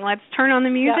dancing. Let's turn on the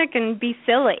music and be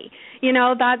silly.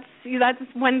 That's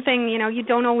one thing, you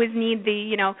don't always need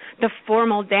the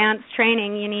formal dance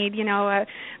training. You need, a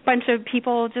bunch of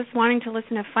people just wanting to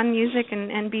listen to fun music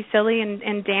and be silly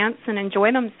and dance and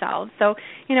enjoy themselves. So,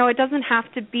 it doesn't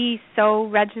have to be so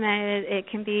regimented. It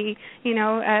can be,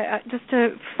 just a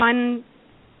fun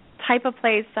type of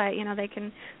place that,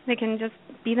 they can just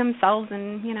be themselves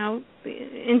and,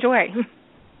 enjoy.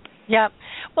 Yeah.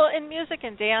 Well, and music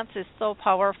and dance is so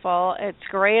powerful. It's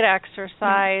great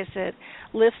exercise. It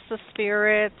lifts the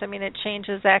spirits. I mean, it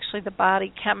changes actually the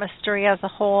body chemistry as a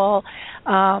whole.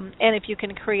 And if you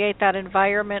can create that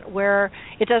environment where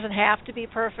it doesn't have to be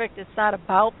perfect, it's not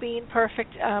about being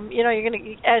perfect. You're going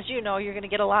to, as you know, you're going to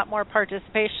get a lot more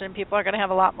participation, and people are going to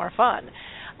have a lot more fun.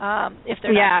 If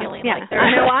they're not feeling like they're...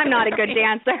 I know I'm not a good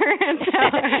dancer,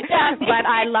 but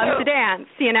I love to dance,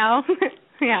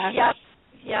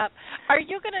 Yeah. Are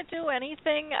you going to do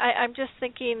anything? I'm just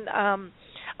thinking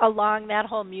along that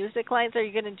whole music lines. Are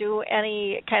you going to do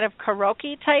any kind of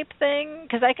karaoke type thing?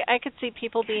 Because I could see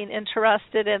people being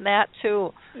interested in that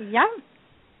too.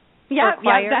 Yeah,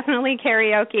 definitely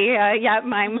karaoke.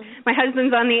 My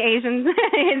husband's on the Asian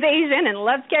is Asian and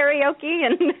loves karaoke,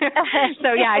 and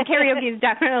so karaoke is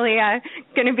definitely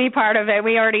going to be part of it.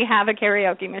 We already have a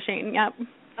karaoke machine. Yep.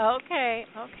 Okay,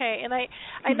 and I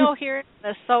know here in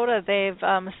Minnesota they've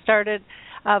started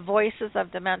Voices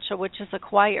of Dementia, which is a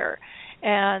choir,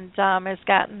 and has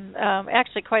gotten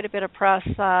actually quite a bit of press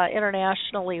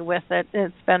internationally with it.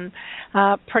 It's been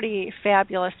pretty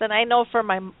fabulous, and I know for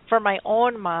my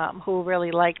own mom, who really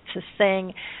liked to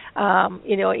sing,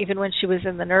 even when she was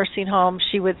in the nursing home,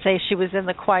 she would say she was in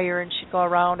the choir and she'd go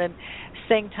around and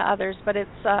sing to others. But it's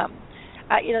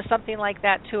something like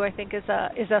that too, I think is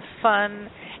a fun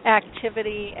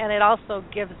activity, and it also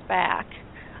gives back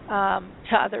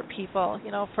to other people,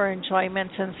 for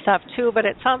enjoyment and stuff too. But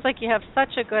it sounds like you have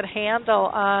such a good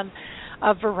handle on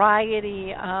a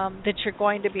variety that you're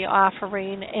going to be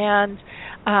offering, and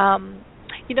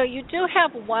you do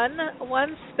have one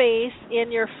space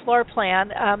in your floor plan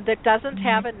that doesn't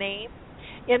have a name,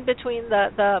 in between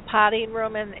the potting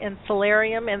room and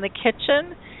solarium and the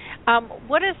kitchen.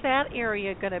 What is that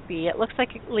area going to be? It looks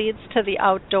like it leads to the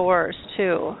outdoors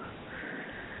too.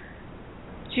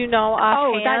 Do you know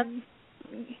offhand?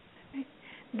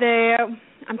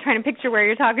 I'm trying to picture where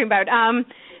you're talking about.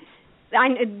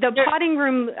 The potting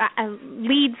room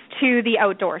leads to the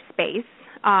outdoor space,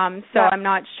 so I'm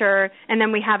not sure. And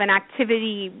then we have an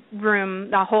activity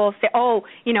room, the whole.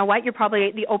 You know what? You're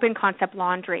probably the open concept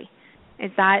laundry.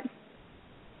 Is that?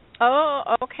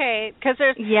 Oh, okay. Because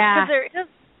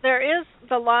there is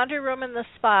the laundry room and the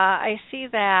spa. I see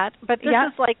that, but this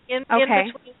is like in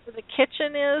between where the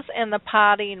kitchen is and the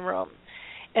potting room,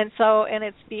 and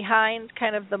it's behind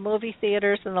kind of the movie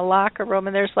theaters and the locker room.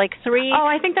 And there's like three. Oh,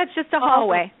 I think that's just a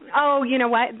hallway. Oh, you know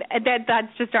what?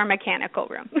 That's just our mechanical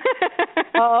room.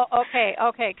 Oh, okay.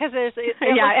 Because there's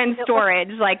and storage.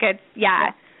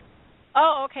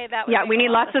 Oh, okay. That would we need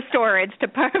lots of storage to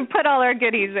put all our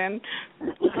goodies in.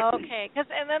 Okay,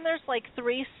 and then there's like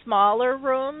three smaller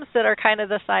rooms that are kind of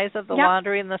the size of the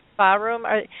laundry and the spa room.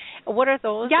 What are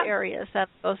those areas?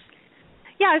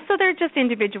 Yeah, so they're just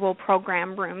individual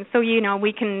program rooms. So,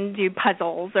 we can do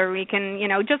puzzles, or we can,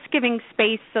 just giving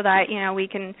space so that, we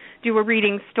can do a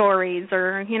reading stories,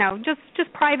 or,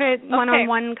 just private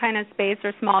one-on-one kind of space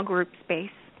or small group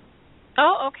space.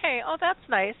 Oh, okay. Oh, that's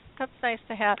nice. That's nice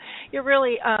to have. You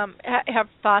really have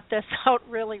thought this out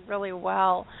really, really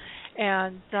well,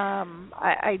 and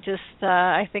I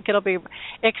think it'll be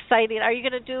exciting. Are you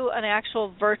going to do an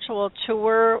actual virtual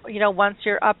tour? Once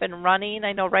you're up and running.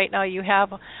 I know right now you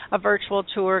have a virtual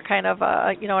tour, kind of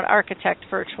an architect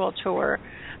virtual tour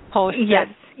posted. Yes.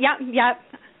 Yeah.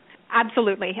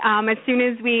 Absolutely. As soon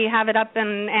as we have it up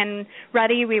and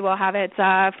ready, we will have it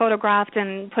photographed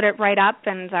and put it right up.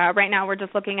 And right now, we're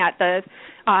just looking at the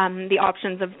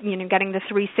options of getting the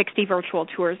 360 virtual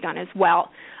tours done as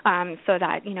well, so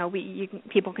that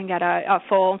people can get a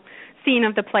full scene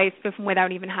of the place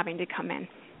without even having to come in.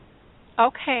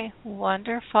 Okay,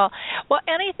 wonderful. Well,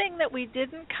 anything that we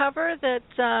didn't cover that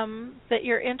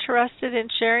you're interested in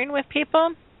sharing with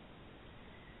people?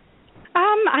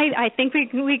 I think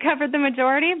we covered the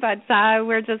majority, but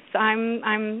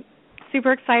I'm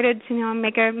super excited to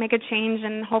make a change,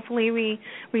 and hopefully we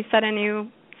set a new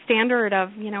standard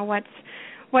of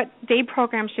what day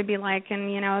programs should be like,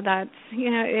 and that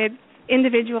it's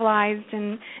individualized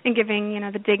and giving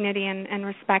the dignity and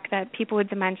respect that people with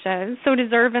dementia so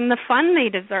deserve, and the fun they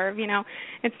deserve.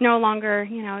 It's no longer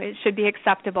it should be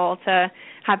acceptable to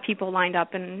have people lined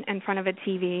up in front of a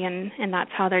TV and that's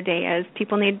how their day is.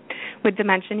 People with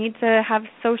dementia need to have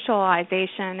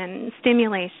socialization and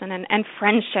stimulation and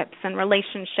friendships and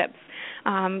relationships.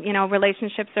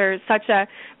 Relationships are such a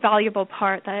valuable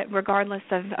part that regardless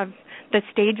of the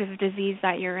stage of disease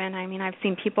that you're in. I mean, I've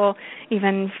seen people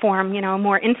even form,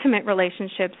 more intimate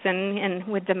relationships and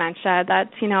with dementia. That,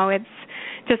 it's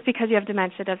just because you have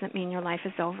dementia doesn't mean your life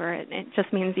is over. It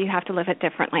just means you have to live it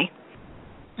differently.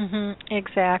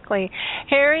 Exactly.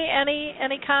 Harry,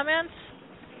 any comments?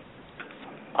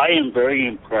 I am very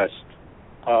impressed.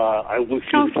 I wish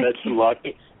you the best of luck,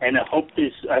 and I hope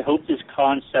this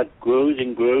concept grows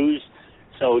and grows,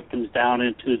 so it comes down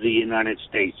into the United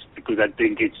States, because I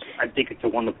think it's a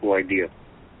wonderful idea.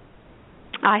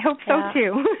 I hope so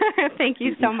too. Thank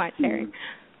you so much, Harry.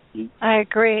 I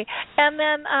agree. And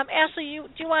then, Ashley,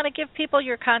 do you want to give people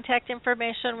your contact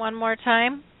information one more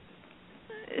time?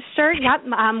 Sure. Yep.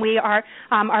 We are.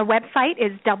 Our website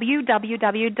is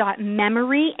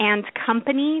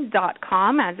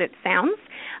www.memoryandcompany.com, as it sounds,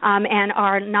 and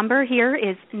our number here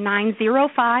is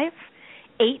 905-888-8808.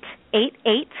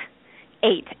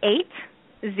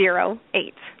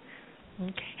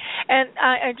 Okay. And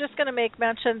I'm just going to make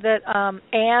mention that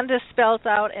and is spelled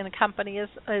out and company is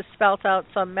spelled out,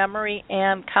 so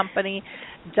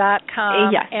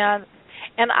memoryandcompany.com. Yes.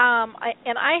 And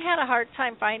I had a hard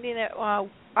time finding it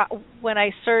when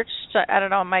I searched. I don't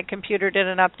know, my computer did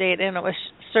an update and it was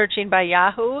searching by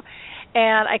Yahoo,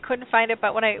 and I couldn't find it.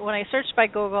 But when I searched by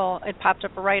Google, it popped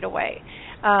up right away,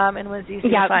 and was easy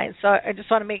to find. So I just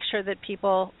want to make sure that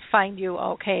people find you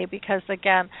okay, because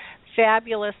again,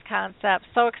 fabulous concept,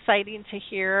 so exciting to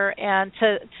hear and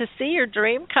to see your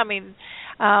dream coming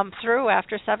through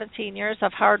after 17 years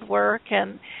of hard work.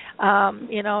 And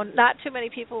not too many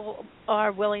people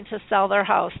are willing to sell their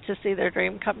house to see their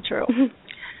dream come true.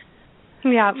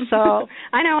 Yeah. So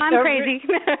I know I'm crazy.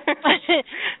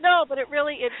 No, but it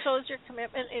shows your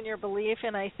commitment and your belief,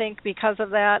 and I think because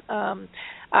of that,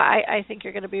 I think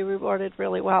you're going to be rewarded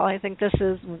really well. I think this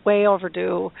is way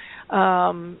overdue,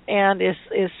 and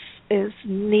is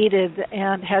needed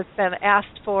and has been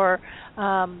asked for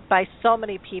by so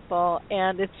many people,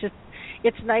 and it's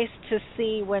nice to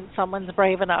see when someone's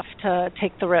brave enough to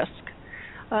take the risk,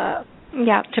 to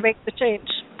make the change.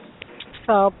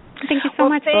 So thank you so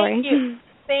much, Lori.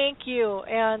 Thank you,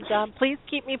 and please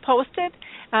keep me posted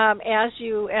as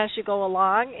you go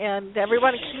along. And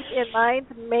everyone, keep in mind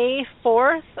May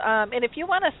 4th. And if you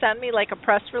want to send me like a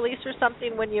press release or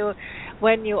something when you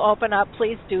open up,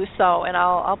 please do so, and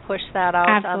I'll push that out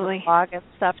Absolutely. on the blog and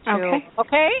stuff too.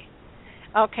 Okay.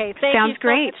 Thank Sounds you so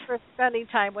great. much for spending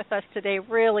time with us today.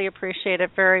 Really appreciate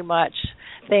it very much.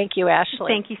 Thank you, Ashley.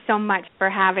 Thank you so much for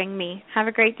having me. Have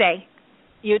a great day.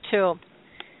 You too.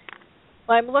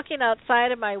 Well, I'm looking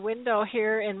outside of my window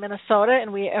here in Minnesota,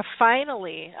 and we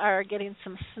finally are getting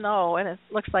some snow, and it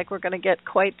looks like we're going to get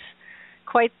quite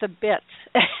the bit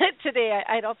today.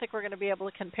 I don't think we're going to be able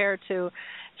to compare to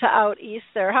out east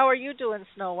there. How are you doing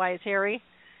snow-wise, Harry?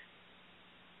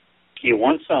 You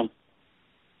want some?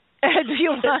 Do you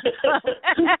want some?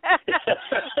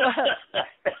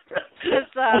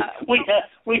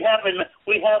 we have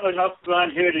enough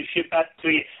around here to ship out to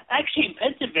you. Actually, in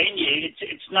Pennsylvania,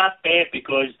 it's not bad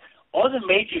because all the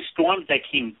major storms that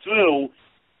came through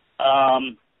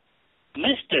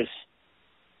missed us,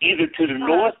 either to the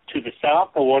north, to the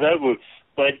south, or whatever.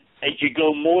 But as you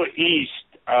go more east,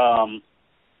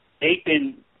 they've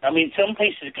been. I mean, some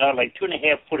places got like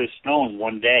 2.5 foot of snow in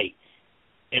one day.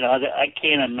 I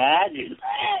can't imagine.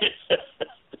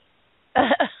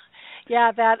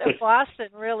 Yeah, that of Boston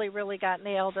really, really got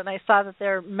nailed, and I saw that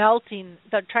they're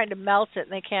trying to melt it,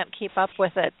 and they can't keep up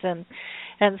with it and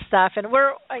stuff. And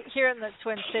we're here in the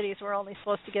Twin Cities, we're only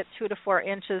supposed to get 2 to 4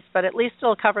 inches, but at least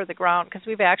it'll cover the ground because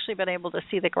we've actually been able to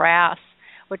see the grass,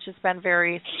 which has been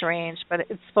very strange. But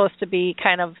it's supposed to be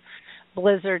kind of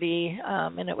blizzardy,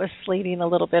 and it was sleeting a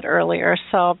little bit earlier.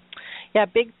 So, yeah,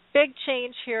 big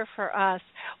change here for us.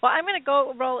 Well, I'm going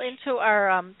to roll into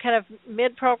our kind of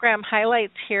mid-program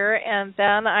highlights here, and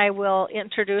then I will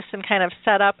introduce and kind of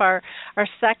set up our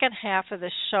second half of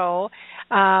the show,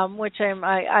 which I'm,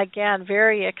 again,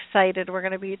 very excited. We're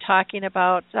going to be talking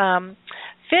about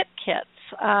fit kits.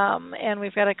 And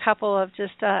we've got a couple of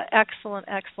just excellent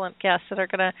guests that are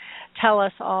going to tell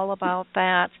us all about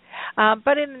that.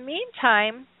 But in the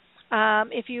meantime,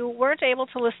 if you weren't able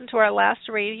to listen to our last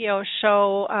radio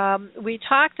show, we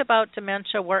talked about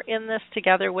dementia. We're in this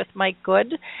together with Mike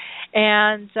Good,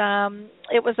 and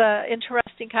it was an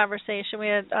interesting conversation. We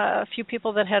had a few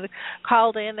people that had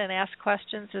called in and asked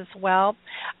questions as well.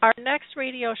 Our next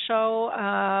radio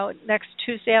show, next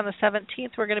Tuesday on the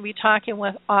 17th, we're going to be talking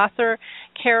with author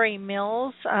Carrie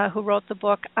Mills, who wrote the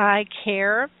book I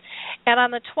Care. And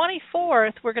on the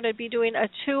 24th, we're going to be doing a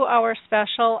 2-hour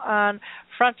special on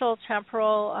frontal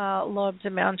temporal lobe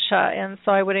dementia. And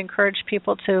so I would encourage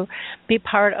people to be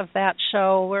part of that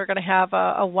show. We're going to have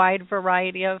a wide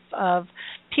variety of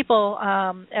people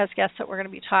as guests that we're going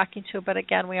to be talking to. But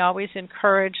again, we always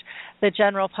encourage the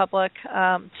general public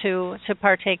to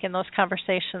partake in those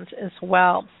conversations as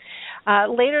well.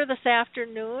 Later this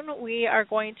afternoon, we are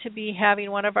going to be having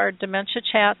one of our Dementia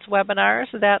Chats webinars.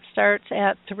 That starts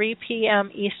at 3 p.m.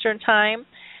 Eastern Time.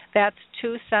 That's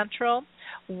 2 Central,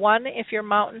 1 if you're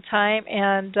Mountain Time,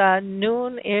 and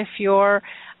noon if you're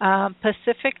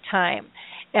Pacific Time.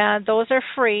 And those are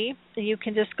free. You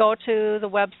can just go to the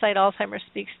website,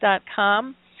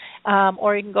 alzheimerspeaks.com.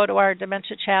 Or you can go to our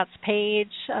Dementia Chats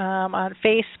page on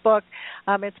Facebook.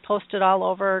 It's posted all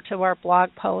over to our blog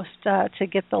post to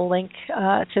get the link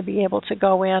to be able to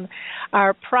go in.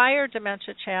 Our prior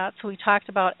Dementia Chats, we talked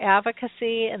about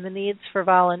advocacy and the needs for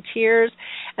volunteers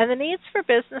and the needs for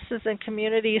businesses and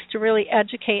communities to really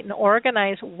educate and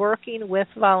organize working with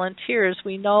volunteers.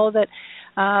 We know that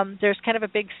there's kind of a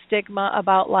big stigma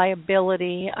about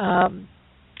liability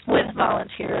with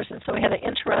volunteers, and so we had an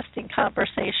interesting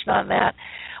conversation on that.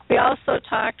 We also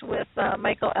talked with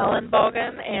Michael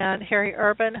Ellenbogen and Harry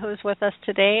Urban, who's with us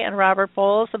today, and Robert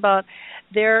Bowles about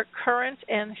their current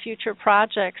and future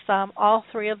projects. All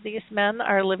three of these men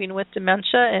are living with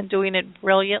dementia and doing it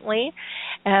brilliantly,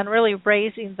 and really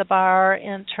raising the bar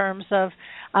in terms of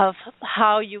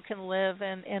how you can live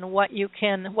and what you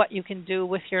can do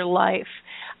with your life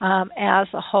as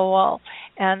a whole.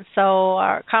 And so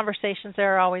our conversations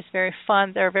there are always very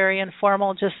fun. They're very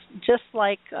informal, just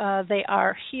like they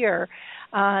are here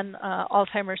on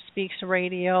Alzheimer Speaks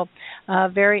Radio.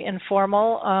 Very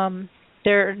informal.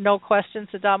 There are no questions,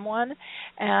 a dumb one,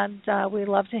 and we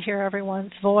love to hear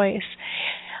everyone's voice.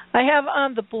 I have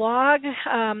on the blog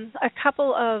a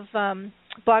couple of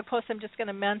blog posts I'm just going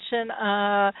to mention.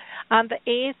 On the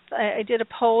 8th, I did a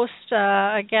post.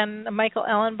 Again, Michael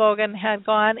Ellenbogen had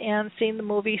gone and seen the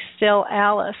movie Still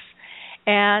Alice,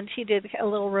 and he did a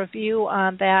little review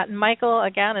on that. And Michael,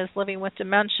 again, is living with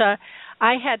dementia.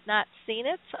 I had not seen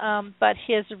it, but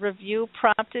his review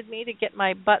prompted me to get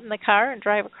my butt in the car and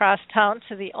drive across town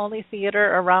to the only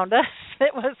theater around us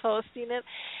that was hosting it.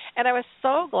 And I was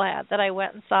so glad that I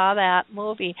went and saw that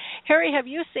movie. Harry, have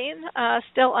you seen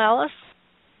Still Alice?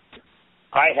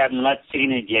 I have not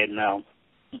seen it yet, no.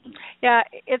 Yeah,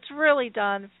 it's really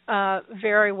done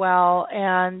very well,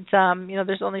 and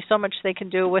there's only so much they can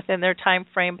do within their time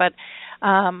frame, but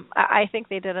I think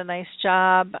they did a nice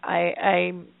job.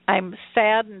 I'm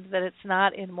saddened that it's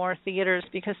not in more theaters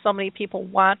because so many people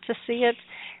want to see it,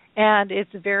 and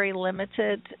it's very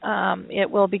limited. It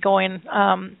will be going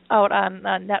out on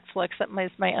Netflix, that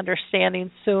is my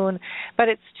understanding, soon, but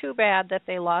it's too bad that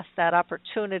they lost that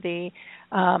opportunity,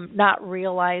 not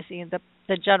realizing the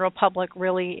general public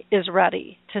really is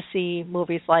ready to see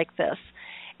movies like this.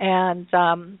 And,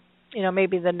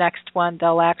 maybe the next one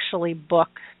they'll actually book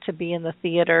to be in the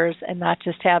theaters and not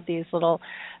just have these little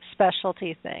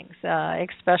specialty things,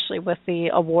 especially with the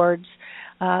awards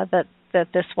that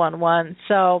this one won.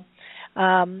 So,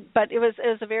 but it was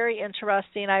a very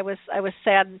interesting. I was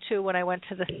saddened too when I went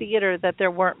to the theater that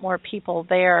there weren't more people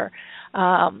there,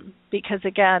 because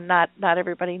again, not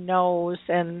everybody knows,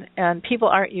 and people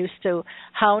aren't used to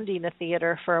hounding a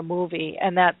theater for a movie,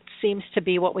 and that seems to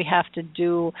be what we have to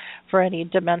do for any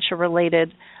dementia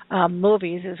related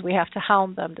movies, is we have to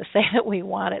hound them to say that we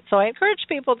want it. So I encourage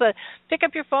people to pick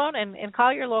up your phone and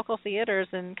call your local theaters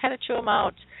and kind of chew them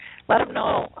out. Let them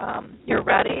know you're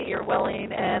ready, you're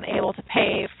willing, and able to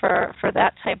pay for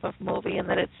that type of movie, and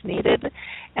that it's needed,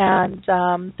 and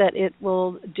that it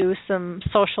will do some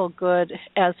social good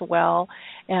as well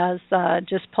as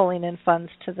just pulling in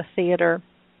funds to the theater.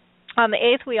 On the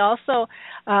 8th, we also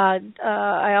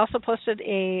I also posted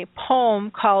a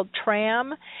poem called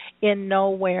Tram in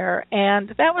Nowhere, and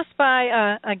that was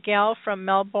by a gal from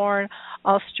Melbourne,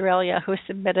 Australia, who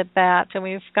submitted that, and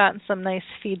we've gotten some nice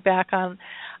feedback on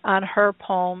her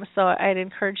poem, so I'd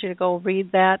encourage you to go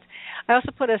read that. I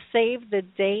also put a save the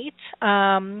date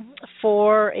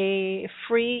for a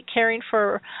free Caring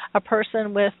for a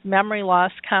Person with Memory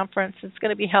Loss conference. It's going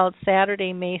to be held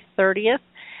Saturday, May 30th.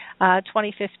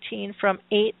 2015, from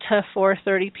 8 to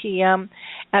 4:30 p.m.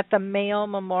 at the Mayo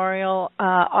Memorial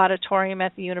Auditorium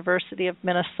at the University of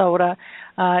Minnesota.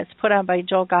 It's put on by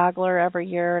Joe Gogler every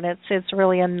year, and it's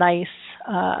really a nice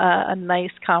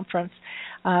conference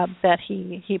that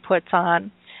he puts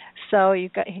on. So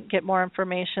you can get more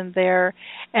information there.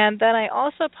 And then I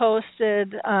also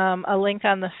posted a link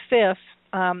on the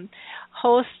 5th.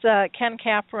 Host Ken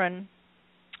Capron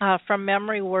from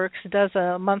Memory Works does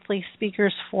a monthly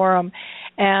speakers forum,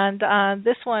 and on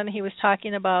this one he was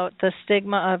talking about the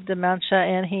stigma of dementia,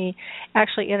 and he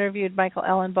actually interviewed Michael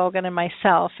Ellenbogen and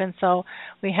myself, and so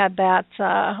we had that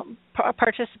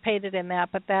participated in that,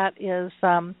 but that is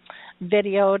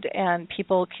videoed, and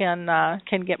people can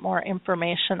get more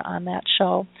information on that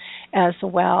show as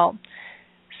well.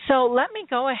 So let me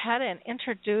go ahead and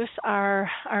introduce our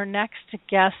next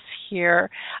guest here.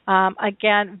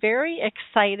 Again, very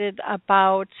excited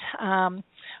about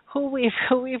who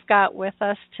we've got with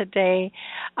us today.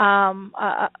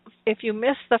 If you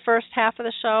missed the first half of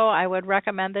the show, I would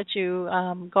recommend that you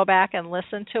go back and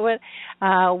listen to it.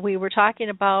 We were talking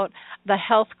about the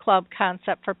health club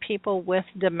concept for people with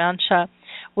dementia,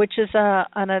 which is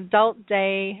an adult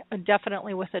day,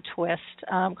 definitely with a twist,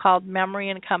 called Memory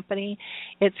and Company.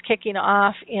 It's kicking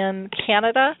off in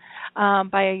Canada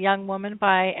by a young woman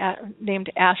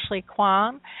named Ashley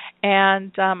Kwan,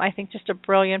 and I think just a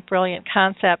brilliant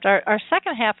concept. Our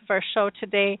second half of our show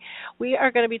today, we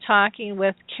are going to be talking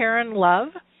with Karen Love,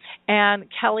 and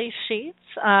Kelly Sheets,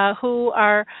 who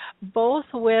are both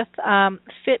with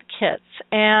Fit Kits.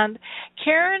 And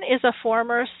Karen is a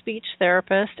former speech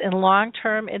therapist and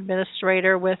long-term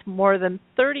administrator with more than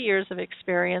 30 years of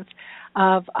experience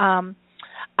of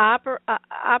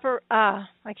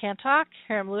I can't talk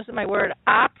here. I'm losing my word.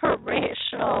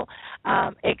 Operational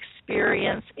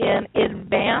experience in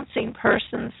advancing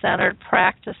person-centered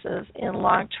practices in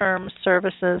long-term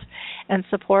services and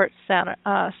support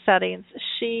settings.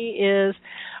 She is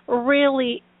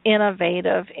really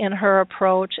innovative in her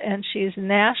approach, and she's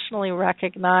nationally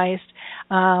recognized,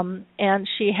 and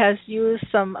she has used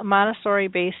some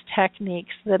Montessori-based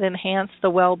techniques that enhance the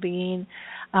well-being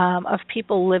of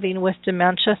people living with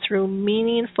dementia through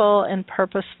meaningful and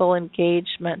purposeful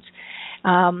engagement.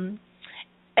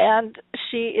 And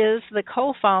she is the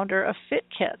co-founder of Fit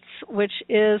Kits, which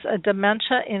is a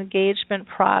dementia engagement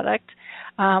product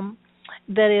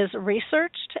that is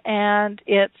researched and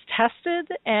it's tested,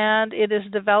 and it is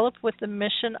developed with the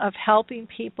mission of helping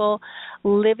people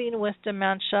living with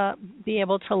dementia be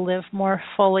able to live more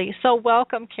fully. So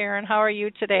welcome, Karen. How are you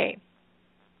today?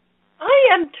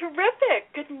 I am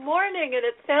terrific. Good morning, and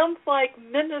it sounds like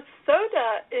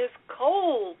Minnesota is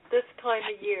cold this time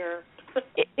of year.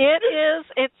 It is.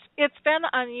 It's been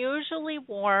unusually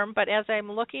warm, but as I'm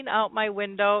looking out my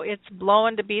window, it's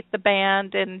blowing to beat the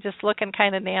band and just looking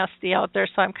kind of nasty out there.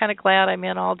 So I'm kind of glad I'm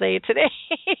in all day today.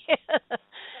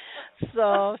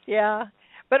 So yeah,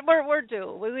 but we're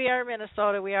due. We are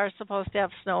Minnesota. We are supposed to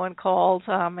have snow and cold,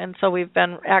 and so we've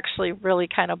been actually really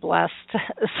kind of blessed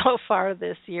so far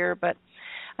this year. But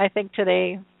I think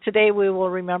today we will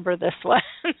remember this one.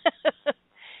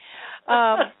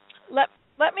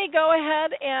 Let me go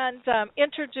ahead and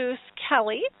introduce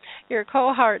Kelly, your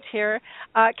cohort here.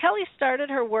 Kelly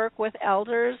started her work with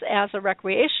elders as a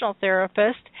recreational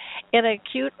therapist in an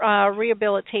acute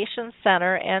rehabilitation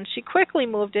center, and she quickly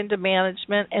moved into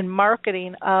management and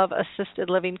marketing of assisted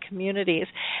living communities.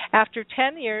 After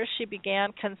 10 years, she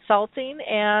began consulting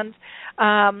and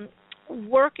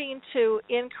working to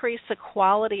increase the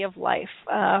quality of life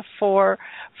for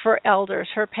elders.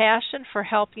 Her passion for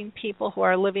helping people who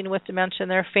are living with dementia and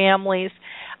their families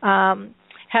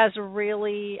has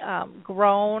really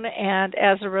grown, and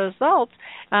as a result,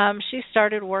 she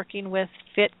started working with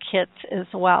Fit Kits as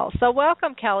well. So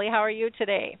welcome, Kelly. How are you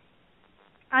today?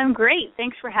 I'm great.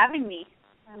 Thanks for having me.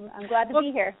 I'm glad to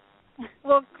be here.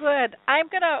 Well, good.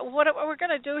 What we're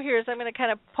gonna do here is I'm gonna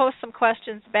kind of post some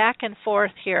questions back and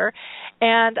forth here,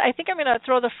 and I think I'm gonna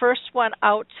throw the first one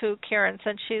out to Karen,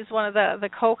 since she's one of the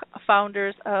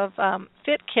co-founders of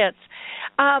Fit Kits.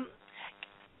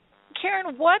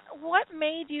 Karen, what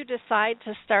made you decide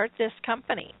to start this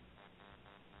company?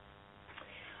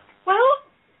 Well,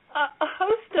 a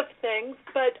host of things,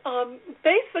 but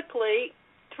basically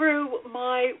through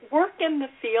my work in the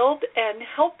field and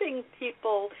helping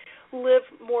people live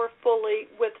more fully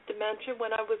with dementia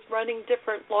when I was running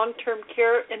different long-term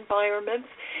care environments,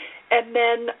 and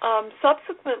then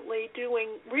subsequently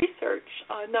doing research,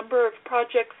 a number of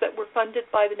projects that were funded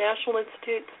by the National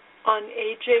Institute on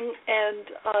Aging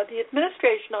and the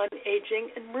Administration on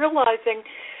Aging, and realizing,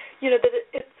 that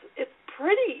it's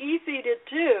pretty easy to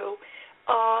do,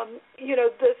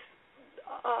 this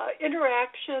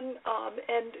interaction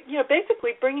and,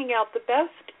 basically bringing out the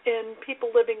best in people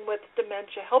living with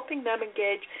dementia, helping them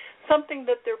engage something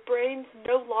that their brains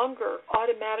no longer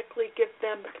automatically give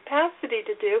them the capacity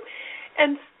to do.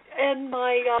 And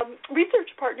my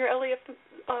research partner, Elia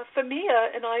Famia,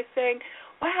 and I saying,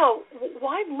 wow,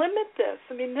 why limit this?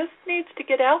 I mean, this needs to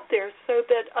get out there so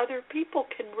that other people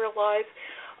can realize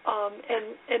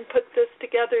and put this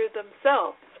together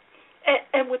themselves.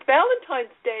 And with Valentine's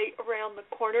Day around the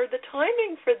corner, the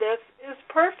timing for this is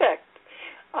perfect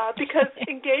because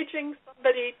engaging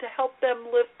somebody to help them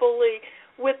live fully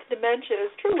with dementia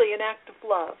is truly an act of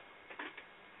love.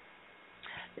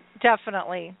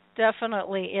 Definitely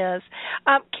is.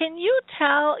 Can you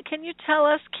tell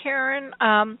us, Karen,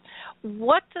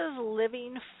 what does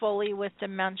living fully with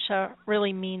dementia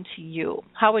really mean to you?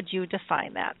 How would you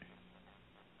define that?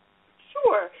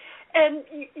 Sure. And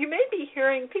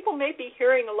people may be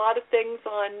hearing a lot of things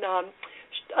on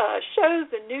shows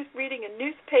and reading in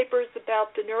newspapers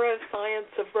about the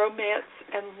neuroscience of romance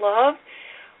and love.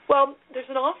 Well, there's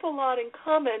an awful lot in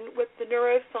common with the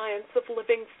neuroscience of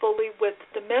living fully with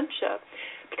dementia,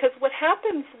 because what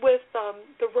happens with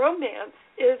the romance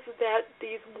is that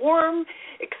these warm,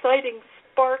 exciting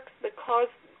sparks that cause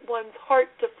one's heart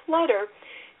to flutter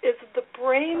is the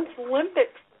brain's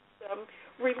limbic system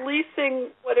releasing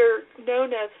what are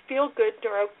known as feel-good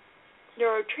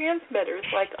neurotransmitters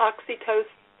like oxytocin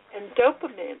and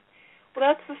dopamine. Well,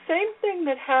 that's the same thing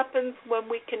that happens when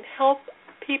we can help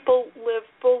people live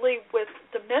fully with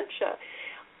dementia.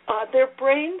 Their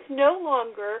brains no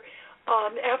longer,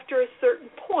 after a certain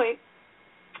point,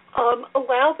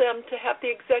 allow them to have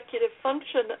the executive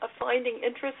function of finding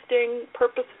interesting,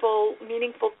 purposeful,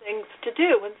 meaningful things to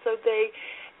do. And so they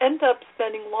end up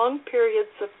spending long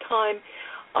periods of time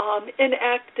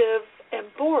inactive and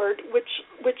bored, which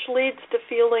leads to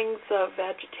feelings of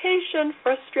agitation,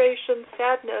 frustration,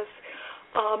 sadness.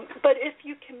 But if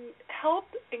you can help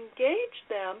engage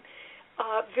them,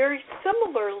 very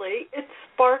similarly, it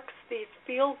sparks these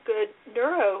feel-good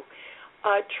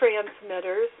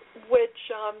neurotransmitters,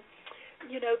 which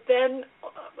then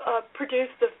produce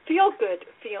the feel-good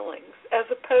feelings, as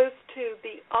opposed to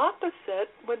the opposite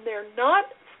when they're not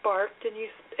sparked and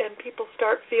people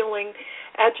start feeling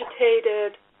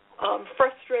agitated,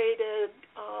 frustrated,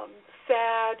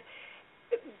 sad.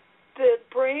 The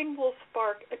brain will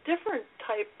spark a different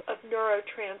type of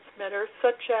neurotransmitter,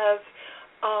 such as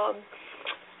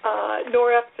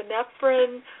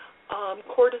norepinephrine,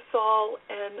 cortisol,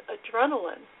 and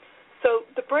adrenaline. So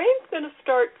the brain's going to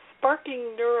start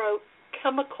sparking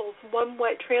neurochemicals one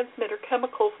way, transmitter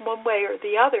chemicals one way or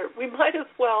the other. We might as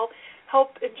well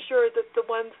help ensure that the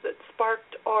ones that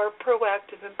sparked are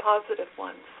proactive and positive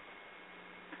ones.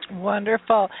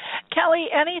 Wonderful. Kelly,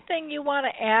 anything you want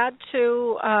to add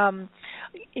to,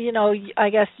 I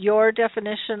guess your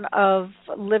definition of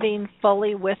living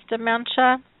fully with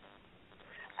dementia?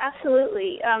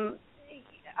 Absolutely.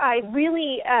 I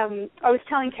was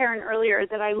telling Karen earlier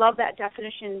that I love that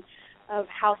definition of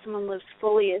how someone lives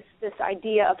fully, is this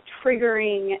idea of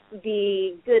triggering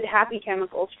the good, happy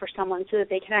chemicals for someone so that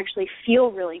they can actually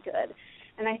feel really good.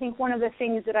 And I think one of the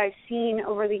things that I've seen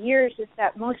over the years is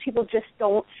that most people just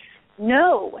don't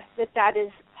know that that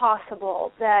is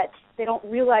possible, that they don't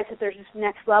realize that there's this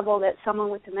next level that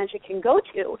someone with dementia can go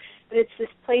to. But it's this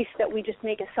place that we just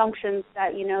make assumptions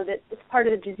that, that it's part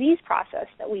of the disease process,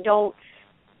 that we don't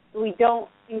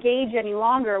engage any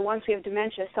longer once we have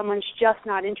dementia. Someone's just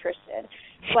not interested.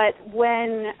 But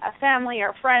when a family or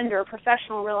a friend or a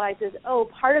professional realizes, oh,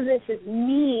 part of this is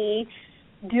me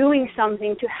doing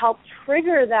something to help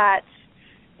trigger that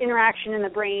interaction in the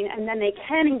brain, and then they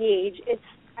can engage,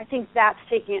 I think that's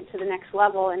taking it to the next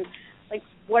level. And like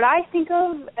what I think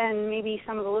of, and maybe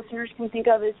some of the listeners can think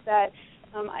of, is that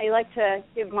I like to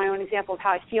give my own example of how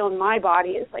I feel in my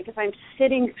body. Is like if I'm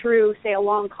sitting through, say, a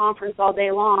long conference all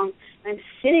day long, and I'm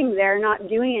sitting there not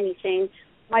doing anything,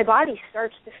 my body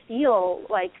starts to feel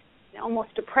like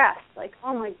almost depressed, like,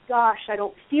 oh my gosh, I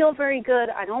don't feel very good,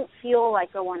 I don't feel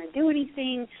like I want to do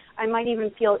anything, I might even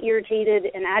feel irritated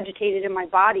and agitated in my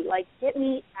body, like, get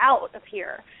me out of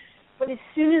here. But as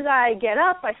soon as I get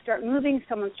up, I start moving,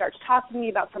 someone starts talking to me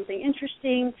about something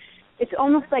interesting, it's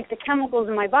almost like the chemicals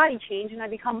in my body change and I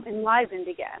become enlivened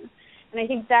again. And I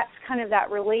think that's kind of that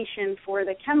relation for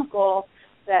the chemical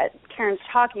that Karen's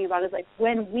talking about, is like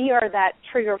when we are that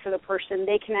trigger for the person,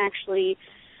 they can actually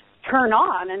turn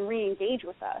on and re-engage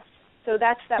with us. So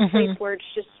that's that place where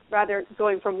it's just rather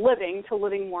going from living to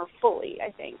living more fully, I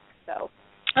think. So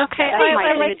okay, that's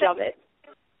my image of it.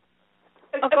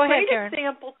 Go ahead, Karen. A great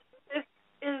example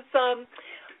is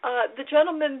the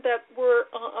gentleman that were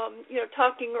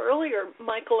talking earlier,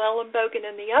 Michael Ellenbogen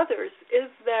and the others,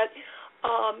 is that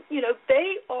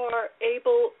they are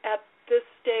able at this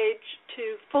stage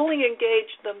to fully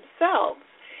engage themselves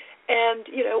and,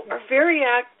 are very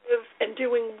active and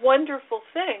doing wonderful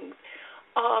things.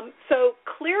 So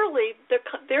clearly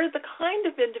they're the kind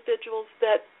of individuals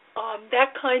that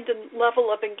that kind of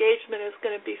level of engagement is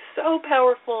going to be so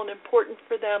powerful and important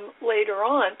for them later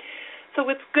on. So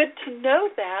it's good to know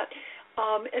that.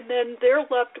 And then their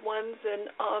loved ones and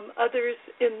others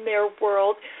in their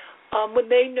world, when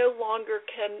they no longer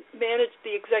can manage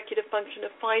the executive function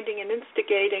of finding and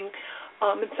instigating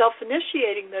and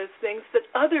self-initiating those things, that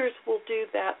others will do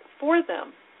that for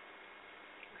them.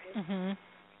 Mm-hmm.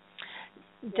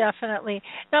 Definitely.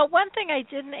 Now, one thing I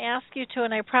didn't ask you to,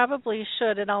 and I probably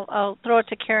should, and I'll throw it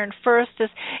to Karen first,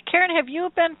 is, Karen, have you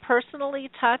been personally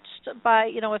touched by,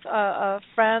 with a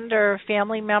friend or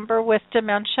family member with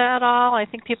dementia at all? I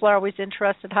think people are always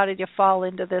interested, how did you fall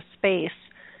into this space?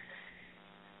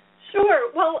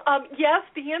 Sure. Well, yes,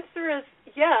 the answer is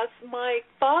yes. My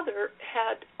father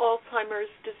had Alzheimer's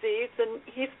disease, and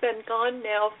he's been gone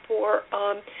now for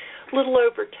a little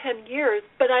over 10 years.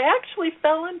 But I actually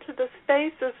fell into the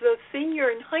space as a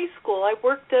senior in high school. I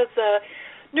worked as a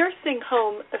nursing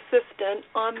home assistant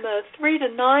on the 3 to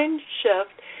 9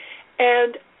 shift,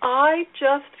 and I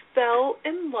just fell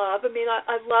in love. I mean,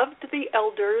 I loved the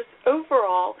elders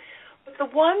overall, But the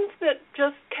ones that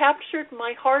just captured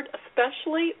my heart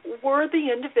especially were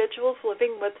the individuals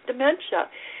living with dementia.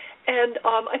 And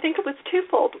I think it was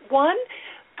twofold. One,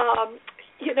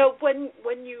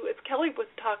 when you, as Kelly was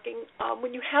talking,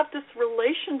 when you have this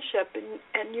relationship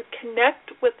and you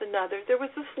connect with another, there was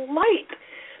this light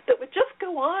that would just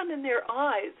go on in their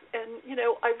eyes. And,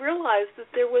 I realized that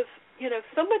there was,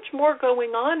 so much more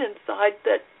going on inside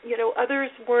that,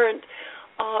 others weren't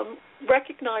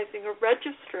recognizing or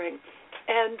registering.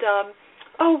 And,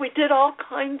 we did all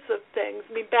kinds of things.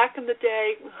 I mean, back in the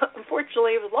day,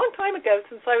 unfortunately, it was a long time ago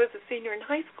since I was a senior in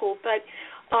high school, but,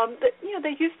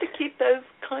 they used to keep those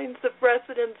kinds of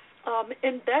residents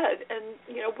in bed and,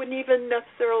 wouldn't even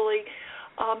necessarily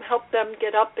help them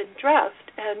get up and dressed.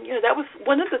 And, that was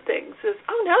one of the things is,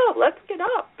 oh, no, let's get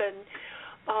up. And,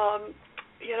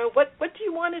 what do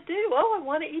you want to do? Oh, I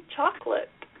want to eat chocolate.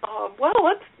 Well,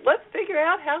 let's figure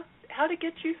out how to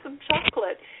get you some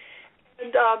chocolate.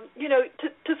 And,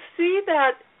 to see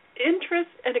that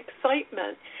interest and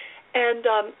excitement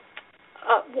and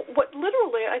what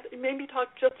literally, I maybe talk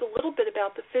just a little bit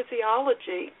about the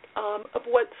physiology of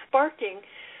what's sparking.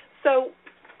 So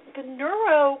the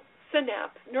neural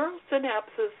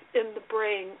synapses in the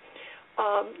brain,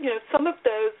 some of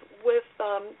those with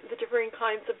the differing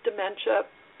kinds of dementia,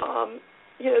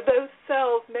 those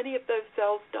cells, many of those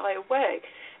cells die away.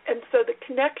 And so the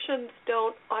connections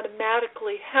don't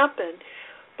automatically happen.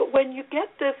 But when you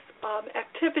get this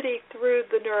activity through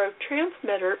the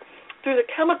neurotransmitter, through the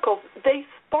chemicals, they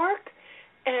spark,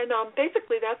 and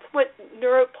basically that's what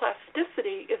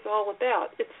neuroplasticity is all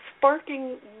about. It's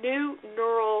sparking new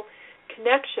neural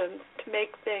connections to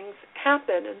make things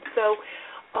happen. And so,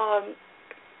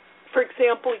 for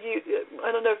example, I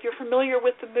don't know if you're familiar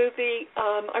with the movie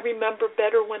I Remember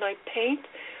Better When I Paint.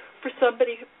 For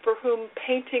somebody for whom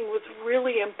painting was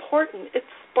really important, it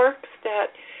sparks that,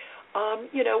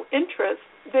 interest.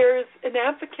 There's an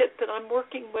advocate that I'm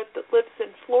working with that lives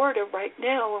in Florida right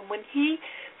now, and when he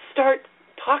starts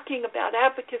talking about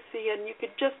advocacy, and you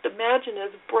could just imagine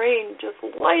his brain just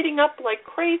lighting up like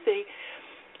crazy,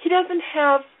 he doesn't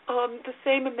have the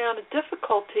same amount of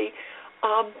difficulty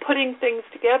putting things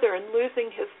together and losing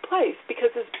his place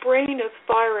because his brain is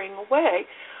firing away,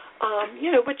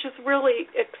 which is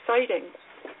really exciting.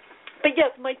 But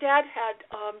yes, my dad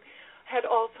had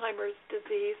Alzheimer's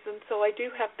disease, and so I do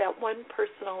have that one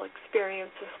personal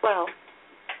experience as well.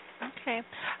 Okay.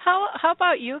 How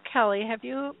about you, Kelly? Have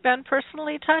you been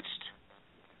personally touched?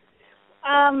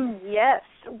 Yes.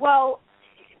 Well,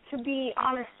 to be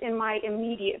honest, in my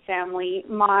immediate family,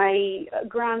 my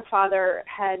grandfather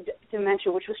had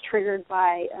dementia, which was triggered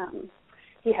by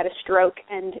he had a stroke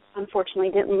and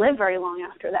unfortunately didn't live very long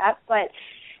after that. But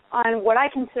on what I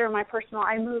consider my personal,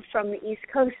 I moved from the East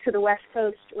Coast to the West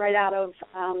Coast right out of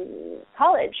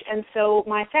college. And so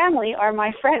my family are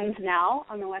my friends now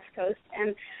on the West Coast.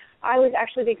 And I was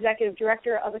actually the executive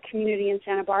director of a community in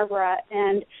Santa Barbara.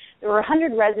 And there were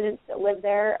 100 residents that lived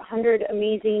there, 100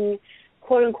 amazing,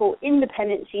 quote-unquote,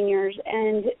 independent seniors.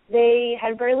 And they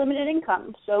had very limited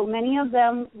income. So many of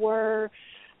them were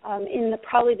in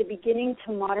probably the beginning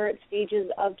to moderate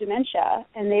stages of dementia,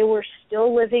 and they were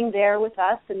still living there with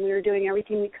us, and we were doing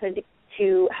everything we could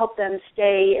to help them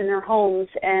stay in their homes,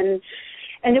 and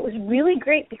it was really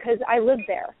great because I lived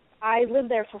there. I lived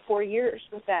there for 4 years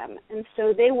with them, and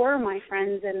so they were my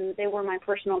friends, and they were my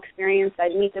personal experience.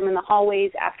 I'd meet them in the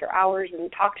hallways after hours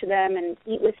and talk to them and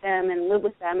eat with them and live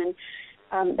with them,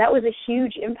 and that was a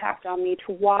huge impact on me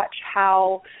to watch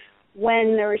how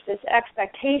when there was this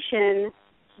expectation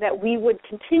that we would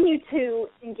continue to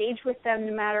engage with them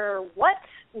no matter what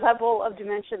level of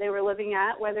dementia they were living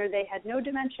at, whether they had no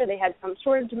dementia, they had some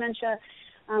sort of dementia,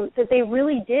 that they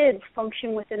really did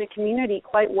function within a community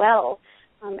quite well.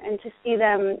 And to see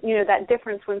them, that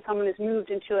difference when someone is moved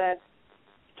into a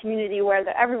community where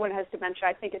everyone has dementia,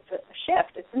 I think it's a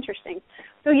shift. It's interesting.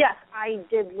 So, yes, I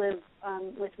did live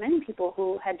with many people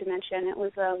who had dementia, and it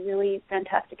was a really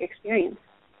fantastic experience.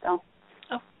 So.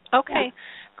 Okay, yeah.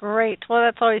 Great. Well,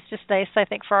 that's always just nice, I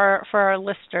think, for our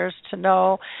listeners to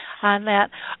know on that.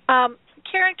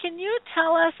 Karen, can you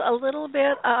tell us a little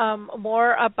bit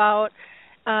more about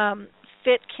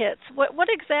fit kits? What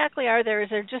exactly are there? Is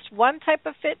there just one type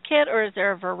of fit kit, or is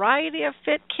there a variety of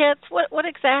fit kits? What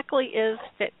exactly is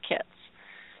fit kits?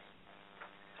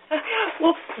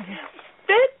 Well,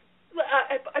 fit,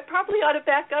 I probably ought to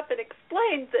back up and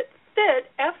explain that fit,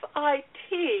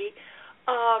 F-I-T,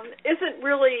 isn't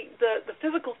really the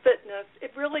physical fitness.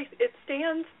 It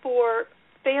stands for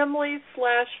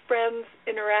family/friends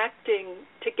interacting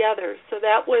together. So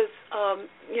that was,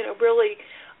 really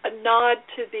a nod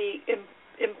to the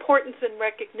importance and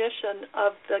recognition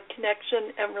of the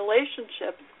connection and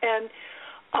relationships. And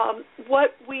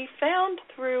what we found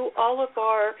through all of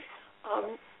our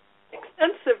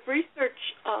extensive research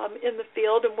in the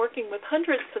field and working with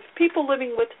hundreds of people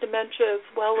living with dementia as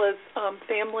well as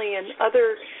family and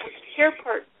other care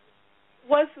partners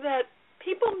was that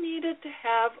people needed to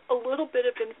have a little bit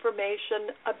of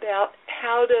information about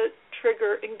how to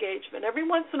trigger engagement. Every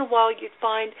once in a while you'd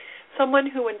find someone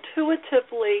who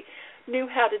intuitively knew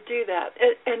how to do that.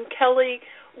 And Kelly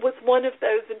was one of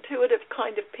those intuitive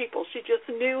kind of people. She just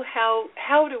knew how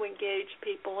to engage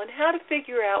people and how to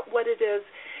figure out what it is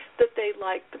that they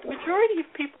like. But the majority of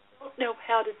people don't know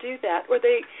how to do that, or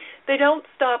they don't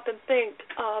stop and think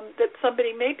that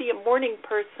somebody may be a morning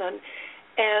person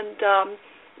and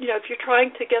if you're trying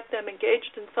to get them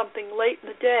engaged in something late in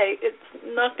the day, it's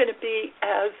not going to be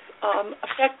as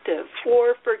effective.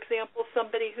 Or, for example,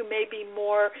 somebody who may be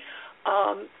more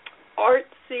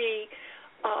artsy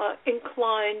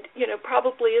inclined,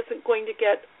 probably isn't going to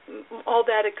get all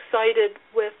that excited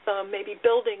with maybe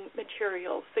building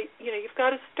materials. So, you've got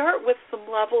to start with some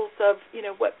levels of,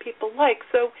 what people like.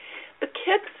 So the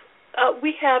kits,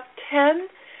 we have 10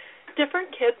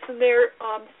 different kits, and they're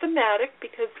thematic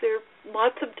because there are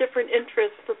lots of different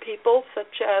interests for people,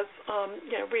 such as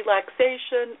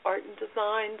relaxation, art and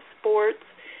design, sports,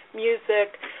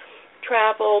 music,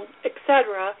 travel,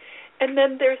 etc. And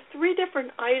then there's 3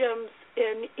 different items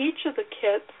in each of the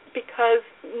kits because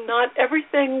not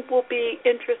everything will be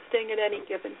interesting at any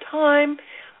given time.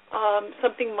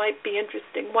 Something might be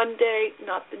interesting one day,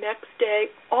 not the next day.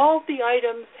 All the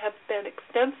items have been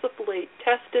extensively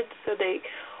tested, so they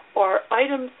are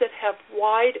items that have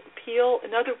wide appeal.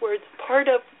 In other words, part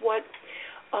of what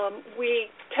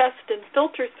we test and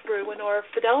filter through in our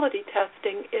fidelity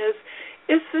testing is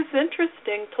this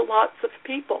interesting to lots of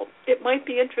people? It might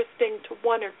be interesting to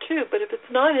 1 or 2, but if it's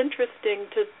not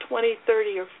interesting to 20,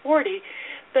 30, or 40,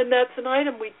 then that's an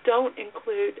item we don't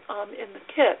include in the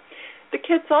kit. The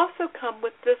kits also come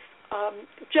with this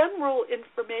general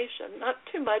information, not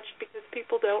too much because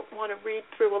people don't want to read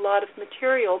through a lot of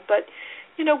material, but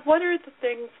what are the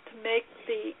things to make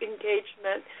the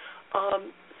engagement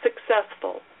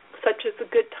successful, such as a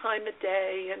good time of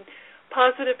day and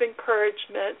positive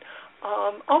encouragement.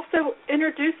 Also,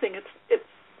 introducing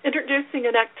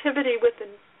an activity with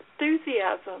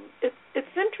enthusiasm.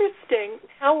 It's interesting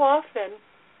how often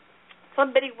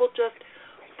somebody will just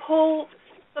pull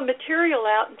some material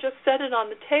out and just set it on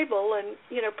the table and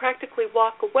practically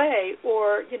walk away,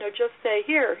 or just say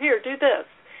here, do this,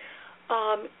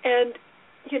 and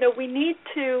we need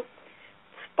to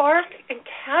spark and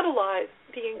catalyze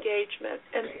the engagement.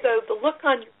 And so the look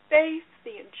on your face,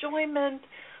 the enjoyment,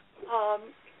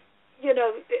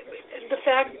 the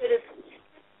fact that it's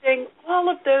interesting, all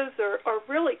of those are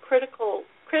really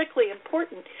critically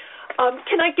important.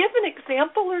 Can I give an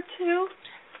example or two?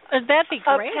 That'd be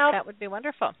great. That would be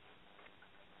wonderful.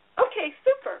 Okay,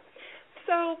 super.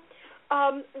 So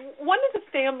one of the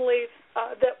families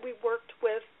that we worked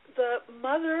with, the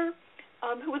mother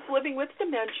who was living with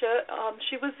dementia,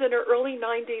 she was in her early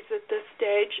 90s at this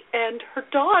stage, and her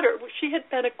daughter, she had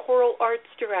been a choral arts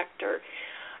director,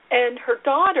 and her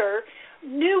daughter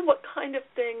knew what kind of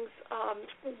things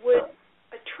would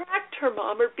attract her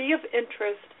mom or be of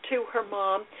interest to her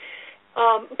mom,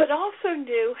 but also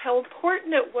knew how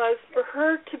important it was for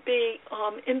her to be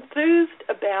enthused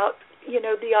about,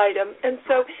 the item. And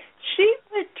so she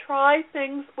would try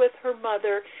things with her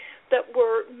mother that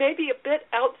were maybe a bit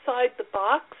outside the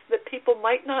box, that people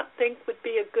might not think would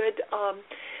be a good,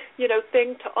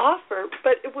 thing to offer.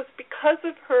 But it was because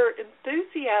of her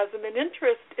enthusiasm and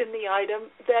interest in the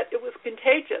item that it was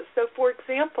contagious. So, for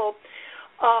example,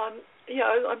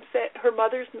 I'm saying her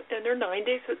mother's in her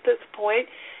 90s at this point,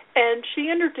 and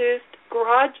she introduced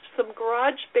some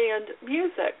garage band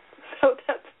music. So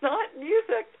that's not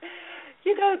music,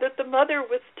 that the mother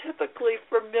was typically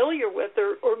familiar with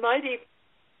or might even.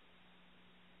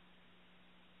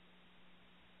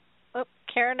 Oh,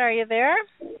 Karen, are you there?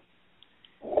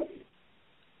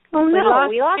 Oh, no,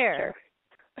 we lost her.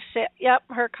 Yep,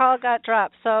 her call got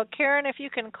dropped. So, Karen, if you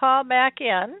can call back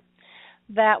in,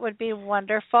 that would be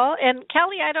wonderful. And,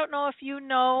 Kelly, I don't know if you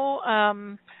know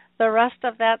the rest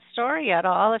of that story at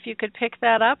all, if you could pick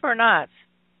that up or not.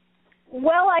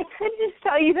 Well, I could just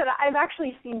tell you that I've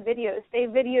actually seen videos. They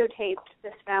videotaped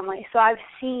this family. So I've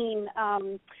seen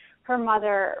her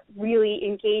mother really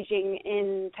engaging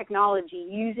in technology,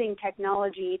 using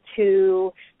technology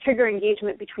to trigger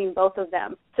engagement between both of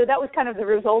them. So that was kind of the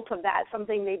result of that,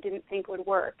 something they didn't think would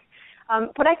work.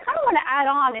 What I kind of want to add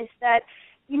on is that,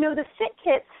 the sit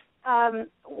kits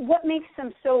what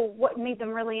made them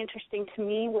really interesting to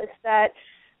me was that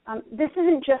this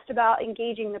isn't just about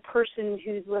engaging the person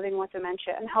who's living with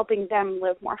dementia and helping them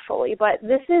live more fully, but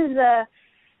this is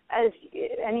as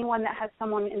anyone that has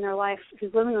someone in their life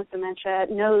who's living with dementia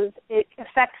knows, it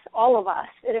affects all of us.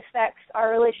 It affects our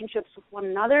relationships with one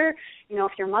another. You know,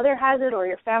 if your mother has it or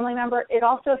your family member, it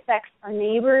also affects our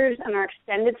neighbors and our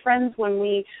extended friends when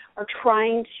we are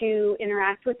trying to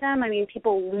interact with them. I mean,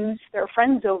 people lose their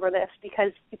friends over this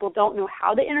because people don't know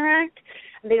how to interact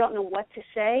and they don't know what to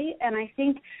say. And I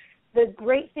think the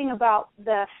great thing about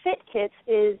the FIT kits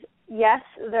is, yes,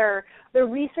 they're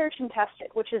research and tested,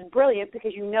 which is brilliant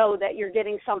because you know that you're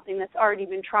getting something that's already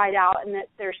been tried out and that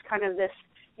there's kind of this,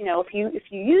 you know, if you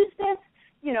use this,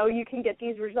 you know, you can get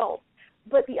these results.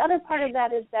 But the other part of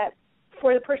that is that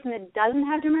for the person that doesn't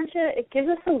have dementia, it gives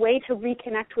us a way to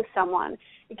reconnect with someone.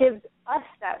 It gives us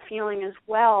that feeling as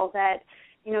well that,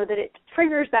 you know, that it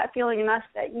triggers that feeling in us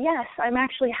that, yes,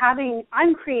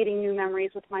 I'm creating new memories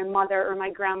with my mother or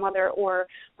my grandmother or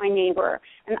my neighbor,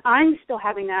 and I'm still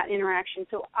having that interaction.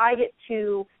 So I get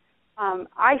to,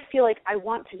 I feel like I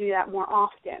want to do that more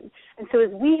often. And so as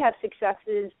we have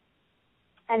successes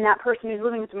and that person who's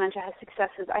living with dementia has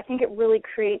successes, I think it really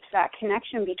creates that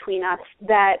connection between us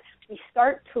that we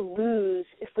start to lose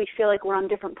if we feel like we're on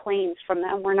different planes from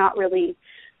them. We're not really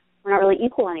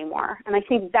equal anymore. And I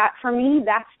think that, for me,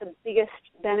 that's the biggest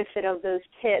benefit of those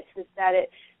kits is that it,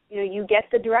 you know, you get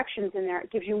the directions in there.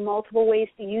 It gives you multiple ways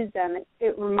to use them.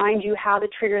 It reminds you how to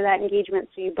trigger that engagement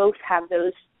so you both have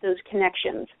those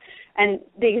connections. And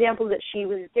the example that she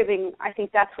was giving, I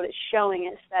think that's what it's showing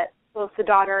is that both the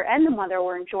daughter and the mother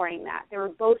were enjoying that. They were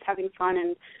both having fun,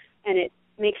 and it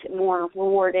makes it more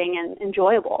rewarding and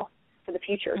enjoyable for the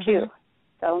future, too.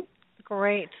 So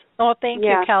great. Oh, thank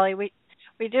you, Kelly. We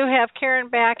do have Karen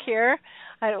back here.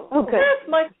 Good. Yes,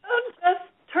 my phone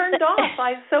just turned off.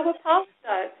 I so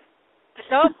apologize.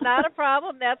 Nope, not a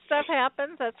problem. That stuff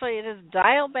happens. That's why you just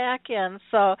dial back in.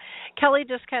 So Kelly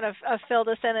just kind of filled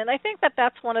us in. And I think that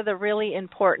that's one of the really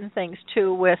important things,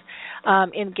 too, with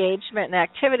engagement and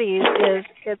activities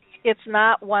is it's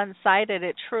not one-sided.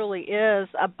 It truly is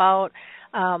about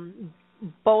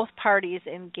both parties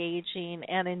engaging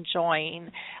and enjoying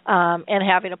and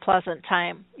having a pleasant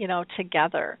time, you know,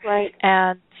 together. Right.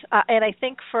 And I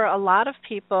think for a lot of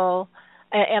people,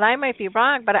 and I might be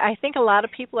wrong, but I think a lot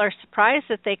of people are surprised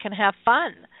that they can have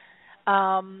fun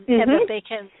and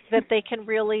that they can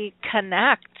really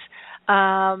connect.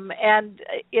 And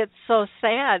it's so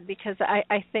sad because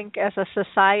I think as a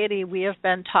society we have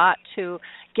been taught to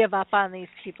give up on these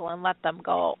people and let them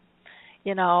go,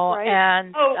 you know,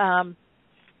 and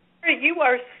you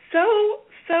are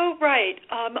so right.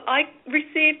 I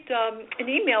received an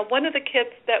email. One of the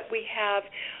kits that we have,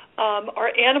 our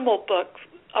animal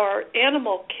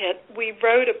kit, we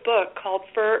wrote a book called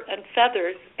Fur and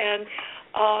Feathers, and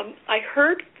I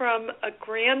heard from a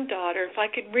granddaughter, if I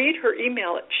could read her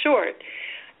email, it's short.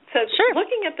 It says,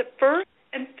 looking at the Fur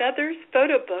and Feathers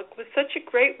photo book was such a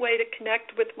great way to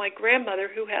connect with my grandmother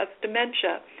who has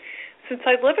dementia. Since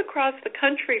I live across the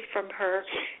country from her,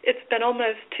 it's been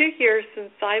almost 2 years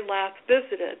since I last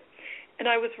visited, and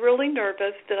I was really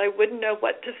nervous that I wouldn't know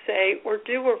what to say or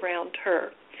do around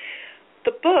her.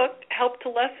 The book helped to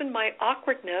lessen my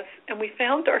awkwardness, and we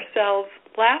found ourselves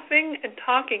laughing and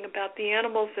talking about the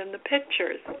animals in the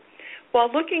pictures.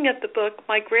 While looking at the book,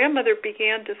 my grandmother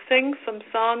began to sing some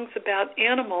songs about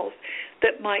animals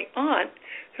that my aunt,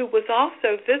 who was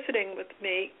also visiting with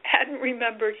me, hadn't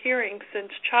remembered hearing since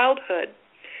childhood.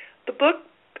 The book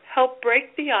helped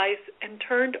break the ice and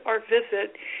turned our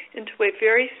visit into a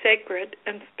very sacred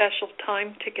and special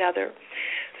time together.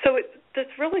 So this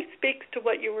really speaks to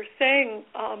what you were saying,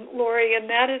 Lori, and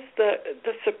that is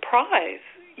the surprise,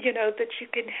 you know, that you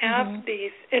can have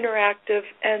these interactive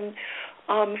and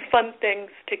fun things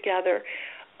together.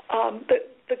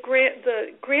 The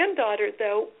granddaughter,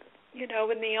 though, you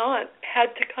know, and the aunt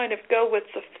had to kind of go with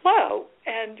the flow,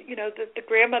 and, you know, the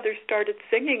grandmother started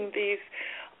singing these,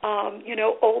 you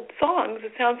know, old songs.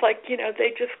 It sounds like, you know,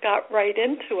 they just got right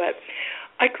into it.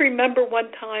 I can remember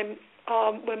one time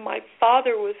when my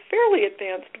father was fairly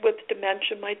advanced with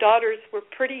dementia. My daughters were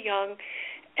pretty young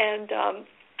and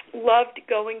loved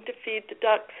going to feed the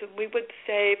ducks, and we would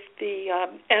save the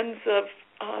ends of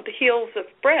the heels of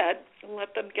bread and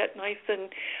let them get nice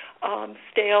and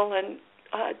stale and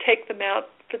take them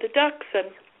out for the ducks.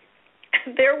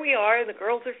 And there we are, and the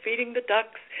girls are feeding the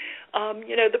ducks,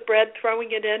 you know, the bread,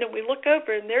 throwing it in, and we look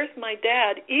over, and there's my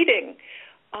dad eating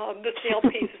the stale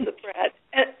pieces of bread.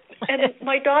 And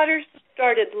my daughters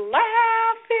started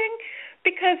laughing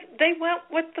because they went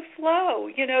with the flow.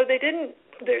 You know, they didn't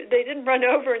they didn't run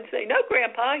over and say, "No,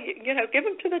 Grandpa, give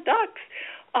him to the ducks."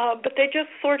 But they just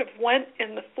sort of went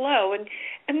in the flow, and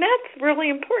that's really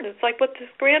important. It's like what this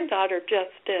granddaughter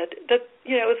just did. That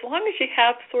as long as you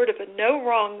have sort of a no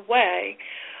wrong way,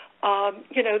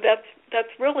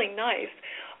 that's really nice.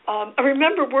 I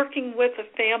remember working with a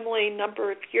family a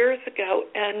number of years ago,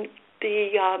 and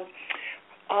the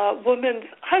woman's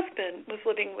husband was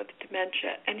living with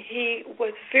dementia, and he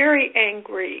was very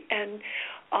angry, and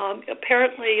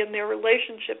apparently in their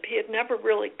relationship he had never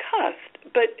really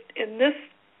cussed, but in this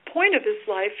point of his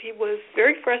life he was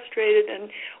very frustrated and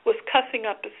was cussing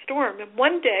up a storm. And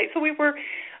one day, so we were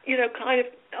kind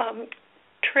of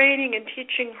training and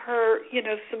teaching her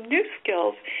some new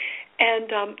skills,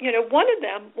 and one of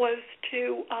them was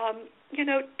to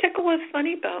tickle his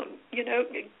funny bone,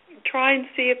 try and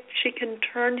see if she can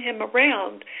turn him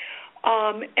around.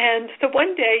 And so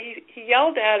one day he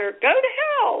yelled at her, "Go to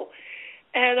hell!"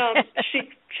 And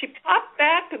she popped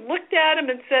back and looked at him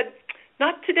and said,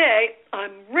 "Not today.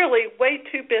 I'm really way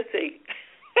too busy."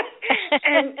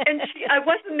 and I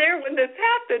wasn't there when this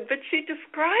happened, but she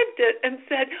described it and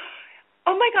said,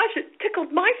 "Oh my gosh, it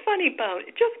tickled my funny bone.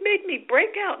 It just made me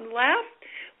break out in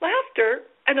laughter."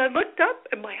 And I looked up,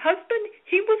 and my husband,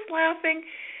 he was laughing,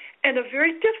 and a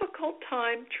very difficult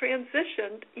time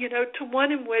transitioned, to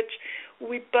one in which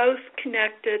we both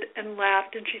connected and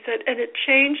laughed. And she said, and it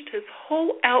changed his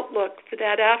whole outlook for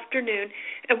that afternoon.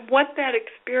 And what that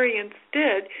experience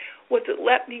did was it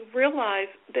let me realize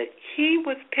that he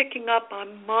was picking up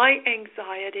on my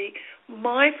anxiety,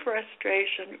 my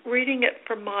frustration, reading it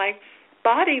from my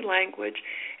body language,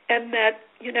 and that,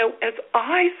 as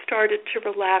I started to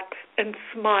relax and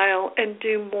smile and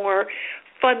do more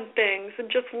fun things and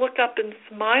just look up and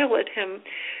smile at him,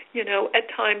 at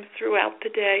times throughout the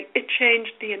day, it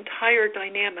changed the entire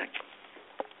dynamic.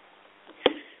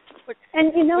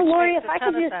 And Lori, if I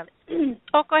could just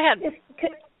go ahead.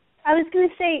 I was going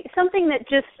to say something that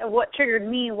just what triggered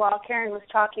me while Karen was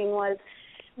talking was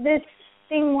this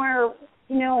thing where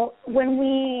when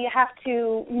we have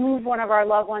to move one of our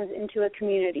loved ones into a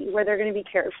community where they're going to be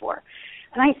cared for.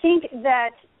 And I think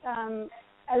that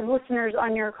as listeners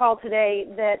on your call today,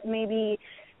 that maybe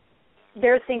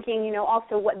they're thinking,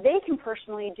 also what they can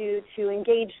personally do to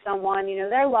engage someone,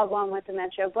 their loved one with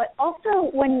dementia. But also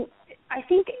when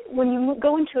you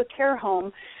go into a care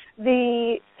home,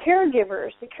 the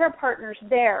caregivers, the care partners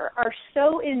there are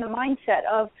so in the mindset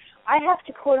of, I have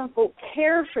to, quote unquote,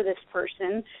 care for this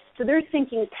person. So they're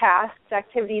thinking tasks,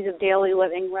 activities of daily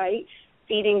living, right?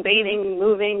 Feeding, bathing,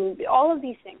 moving, all of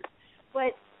these things.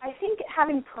 But I think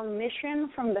having permission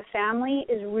from the family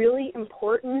is really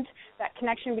important, that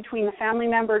connection between the family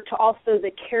member to also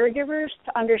the caregivers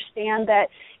to understand that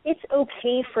it's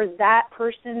okay for that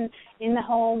person in the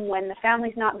home when the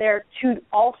family's not there to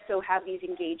also have these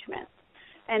engagements.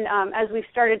 And as we've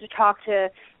started to talk to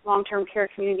long-term care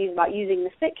communities about using the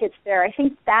fit kits there, I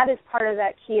think that is part of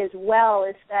that key as well,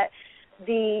 is that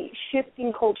the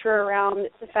shifting culture around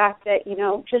the fact that,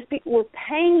 we're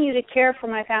paying you to care for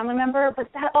my family member, but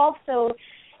that also,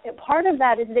 part of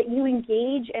that is that you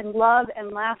engage and love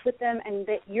and laugh with them, and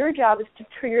that your job is to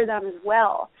trigger them as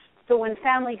well. So when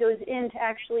family goes in to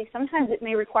actually, sometimes it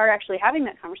may require actually having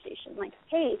that conversation, like,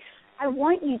 hey, I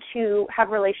want you to have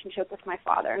a relationship with my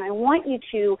father, and I want you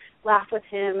to laugh with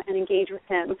him and engage with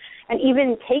him, and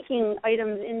even taking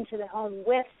items into the home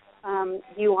with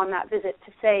you on that visit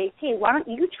to say, hey, why don't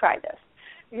you try this?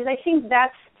 Because I think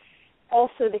that's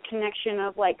also the connection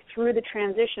of, like, through the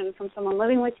transition from someone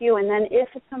living with you, and then if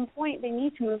at some point they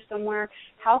need to move somewhere,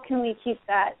 how can we keep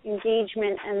that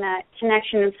engagement and that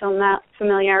connection and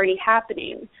familiarity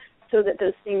happening so that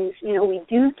those things, we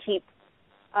do keep,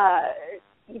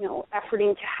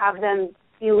 efforting to have them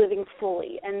be living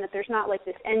fully, and that there's not like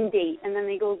this end date and then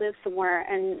they go live somewhere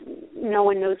and no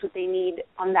one knows what they need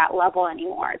on that level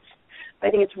anymore. I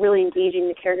think it's really engaging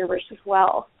the caregivers as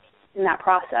well in that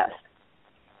process.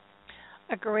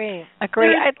 Agree.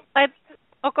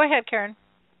 Go ahead, Karen.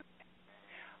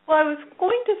 Well, I was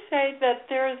going to say that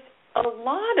there's a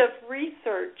lot of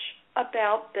research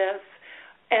about this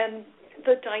and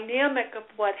the dynamic of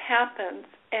what happens.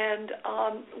 And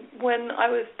when I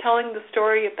was telling the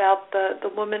story about the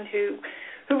woman who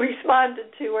responded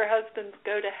to her husband's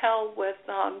 "go to hell" with,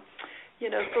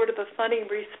 sort of a funny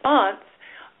response,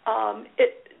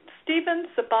 Stephen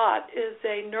Sabat is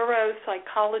a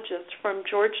neuropsychologist from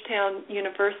Georgetown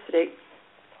University,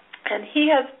 and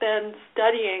he has been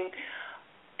studying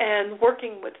and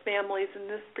working with families in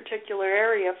this particular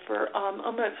area for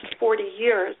almost 40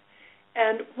 years.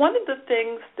 And one of the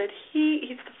things that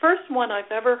he's the first one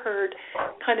I've ever heard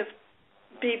kind of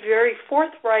be very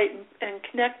forthright and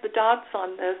connect the dots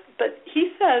on this, but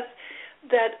he says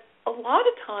that a lot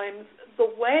of times the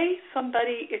way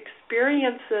somebody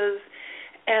experiences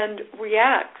and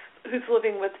reacts who's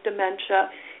living with dementia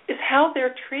is how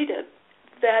they're treated,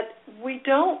 that we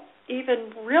don't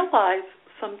even realize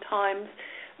sometimes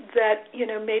that,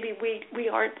 maybe we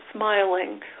aren't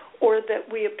smiling or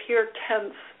that we appear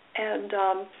tense and,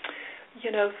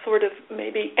 sort of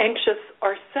maybe anxious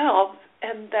ourselves,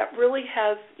 and that really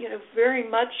has, very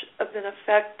much of an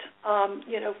effect,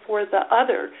 for the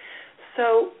other.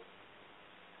 So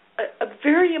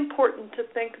very important to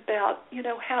think about,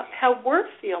 how we're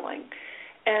feeling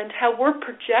and how we're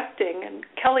projecting. And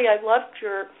Kelly, I loved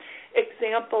your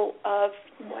example of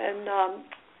when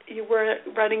you were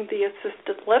running the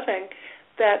assisted living,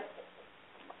 that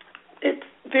it's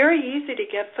very easy to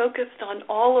get focused on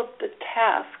all of the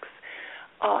tasks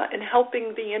and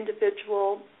helping the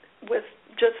individual with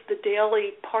just the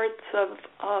daily parts of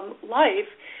life.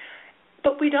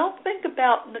 But we don't think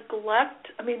about neglect.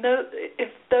 I mean, if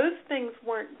those things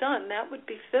weren't done, that would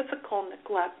be physical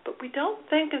neglect. But we don't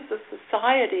think as a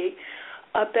society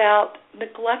about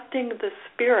neglecting the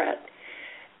spirit.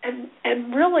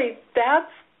 And really,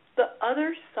 that's the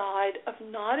other side of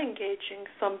not engaging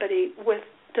somebody with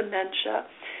dementia,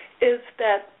 is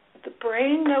that the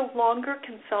brain no longer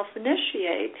can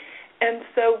self-initiate. And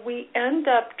so we end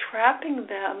up trapping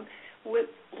them with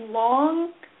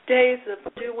long days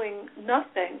of doing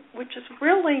nothing, which is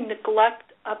really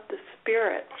neglect of the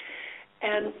spirit.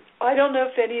 And I don't know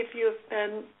if any of you have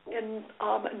been in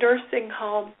a nursing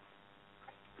home,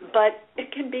 but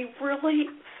it can be really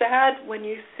sad when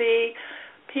you see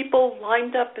people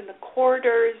lined up in the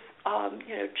corridors,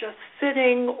 just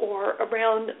sitting or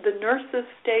around the nurses'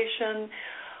 station.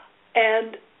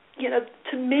 And,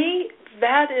 to me,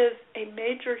 that is a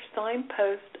major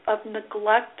signpost of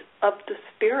neglect of the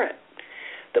spirit.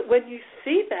 That when you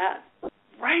see that,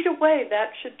 right away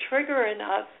that should trigger in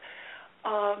us,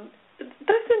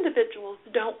 those individuals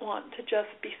don't want to just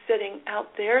be sitting out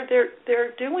there.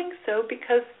 They're doing so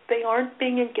because they aren't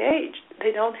being engaged.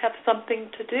 They don't have something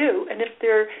to do. And if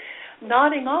they're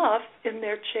nodding off in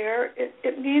their chair,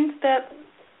 it means that,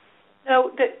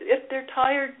 that if they're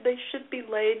tired, they should be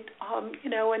laid,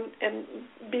 and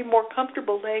be more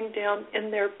comfortable laying down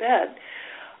in their bed.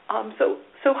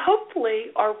 So hopefully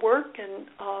our work and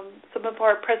some of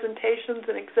our presentations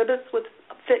and exhibits with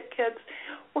Fit Kids,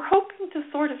 we're hoping to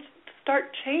sort of start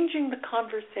changing the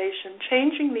conversation,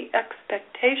 changing the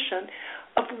expectation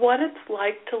of what it's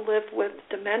like to live with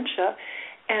dementia.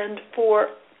 And for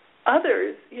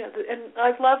others, and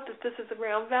I love that this is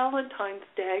around Valentine's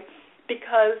Day,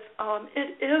 because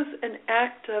it is an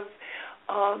act of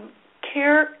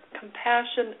care,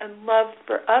 compassion, and love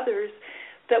for others,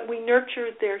 that we nurture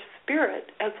their spirit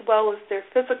as well as their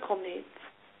physical needs.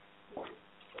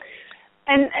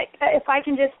 And if I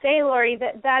can just say, Lori,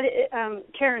 that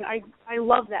Karen, I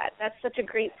love that. That's such a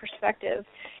great perspective.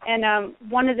 And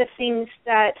one of the things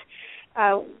that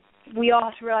we all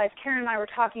have to realize, Karen and I were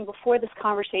talking before this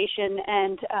conversation,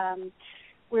 and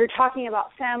we were talking about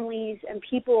families and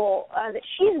people that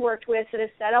she's worked with that have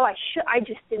said, I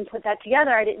just didn't put that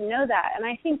together. I didn't know that. And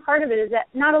I think part of it is that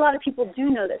not a lot of people do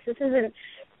know this. This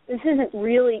isn't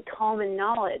really common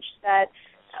knowledge that,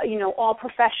 all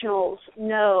professionals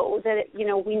know that,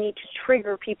 we need to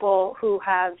trigger people who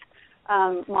have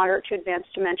moderate to advanced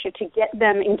dementia to get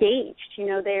them engaged.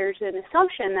 There's an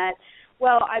assumption that,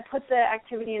 I put the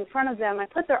activity in front of them, I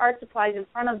put their art supplies in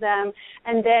front of them,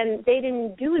 and then they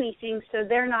didn't do anything, so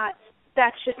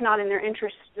that's just not in their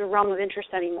interest, the realm of interest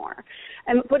anymore.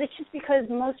 But it's just because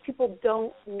most people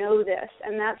don't know this,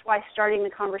 and that's why starting the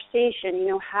conversation,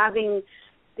 having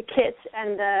the kits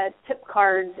and the tip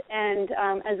cards, and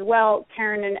as well,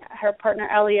 Karen and her partner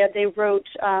Elia, they wrote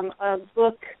a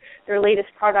book. Their latest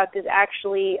product is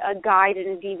actually a guide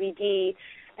and a DVD,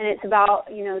 and it's about,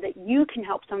 that you can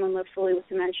help someone live fully with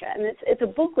dementia. And it's a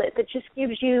booklet that just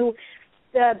gives you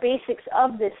the basics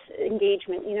of this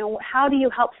engagement. How do you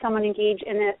help someone engage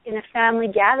in a family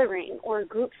gathering or a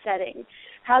group setting?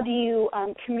 How do you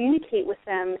communicate with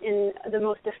them in the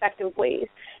most effective ways,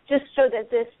 just so that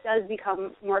this does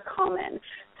become more common,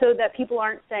 so that people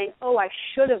aren't saying, I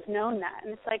should have known that.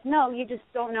 And it's like, no, you just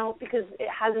don't know because it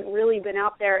hasn't really been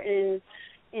out there in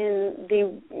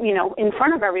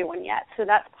front of everyone yet. So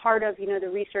that's part of, the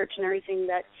research and everything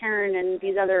that Karen and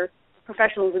these other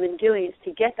professionals have been doing, is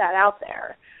to get that out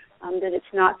there, that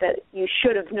it's not that you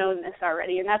should have known this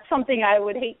already. And that's something I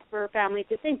would hate for a family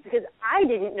to think, because I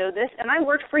didn't know this, and I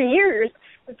worked for years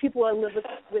with people who live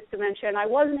with dementia, and I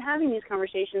wasn't having these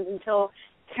conversations until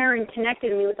Karen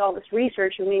connected me with all this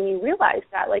research and made me realize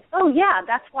that, like, oh, yeah,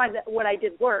 that's why what I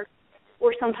did worked,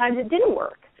 or sometimes it didn't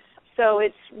work. So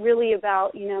it's really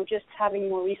about, just having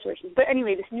more resources. But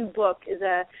anyway, this new book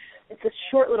it's a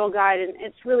short little guide, and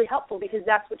it's really helpful because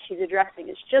that's what she's addressing.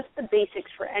 It's just the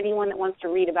basics for anyone that wants to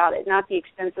read about it, not the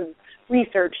extensive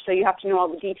research, so you have to know all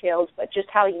the details, but just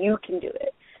how you can do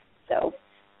it. So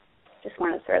just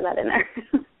wanted to throw that in there.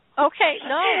 Okay,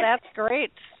 no, that's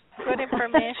great. Good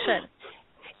information.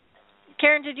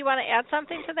 Karen, did you want to add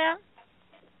something to that?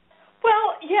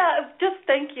 Well, yeah, just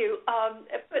thank you.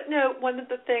 But no, one of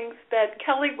the things that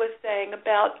Kelly was saying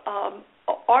about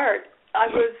art, I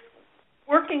was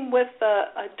working with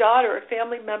a daughter, a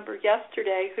family member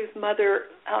yesterday whose mother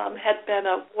had been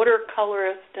a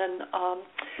watercolorist and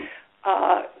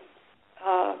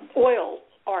oil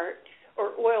art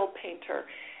or oil painter.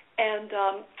 And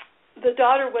the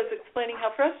daughter was explaining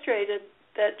how frustrated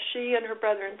that she and her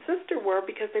brother and sister were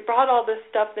because they brought all this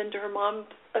stuff into her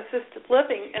mom's assisted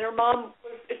living and her mom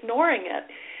was ignoring it.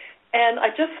 And I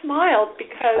just smiled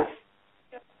because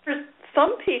for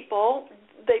some people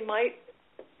they might,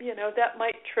 that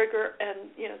might trigger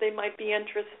and, they might be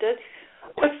interested.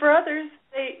 But for others,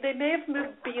 they may have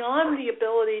moved beyond the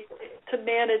ability to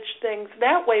manage things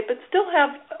that way but still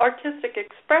have artistic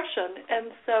expression. And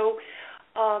so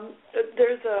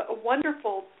there's a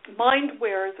wonderful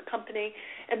Mindware is a company,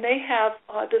 and they have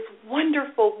this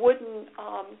wonderful wooden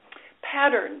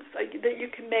patterns that you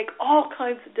can make all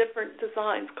kinds of different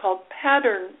designs called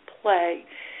pattern play.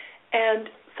 And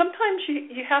sometimes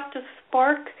you have to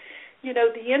spark,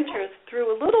 the interest through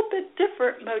a little bit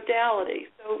different modality.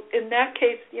 So in that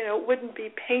case, it wouldn't be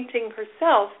painting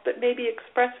herself, but maybe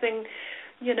expressing,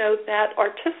 that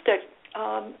artistic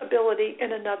ability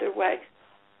in another way.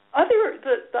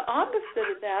 The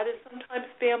opposite of that is sometimes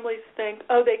families think,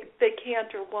 oh, they can't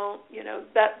or won't,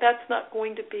 that's not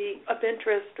going to be of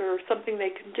interest or something they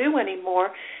can do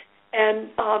anymore, and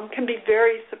can be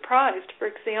very surprised. For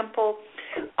example,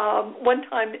 one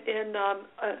time in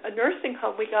a nursing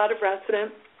home, we got a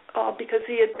resident because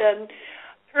he had been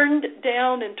turned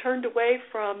down and turned away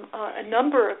from a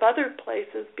number of other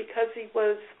places because he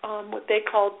was what they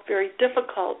called very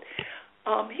difficult.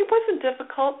 He wasn't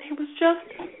difficult. He was just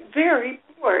very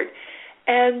bored.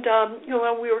 And,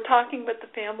 we were talking with the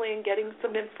family and getting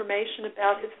some information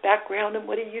about his background and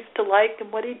what he used to like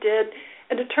and what he did.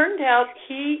 And it turned out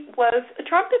he was a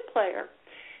trumpet player.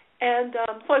 And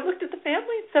so I looked at the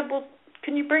family and said, well,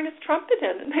 can you bring his trumpet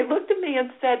in? And they looked at me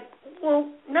and said, well,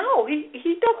 no, he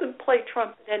doesn't play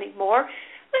trumpet anymore.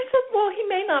 And I said, well, he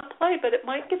may not play, but it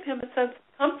might give him a sense of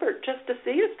comfort just to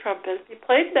see his trumpet. If he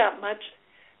played that much,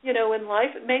 in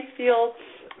life, it may feel,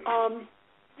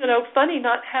 funny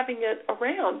not having it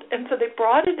around. And so they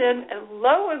brought it in, and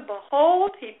lo and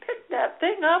behold, he picked that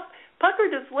thing up,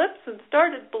 puckered his lips, and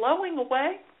started blowing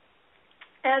away.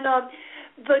 And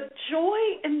the joy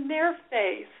in their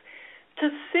face to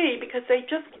see, because they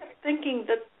just kept thinking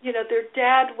that, their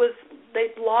dad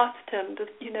they'd lost him, that,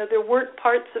 there weren't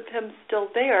parts of him still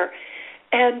there.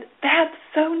 And that's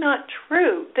so not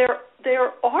true.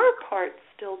 There are parts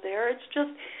still there. It's just,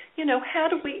 how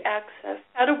do we access?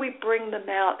 How do we bring them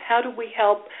out? How do we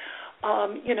help,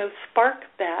 spark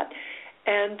that?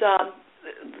 And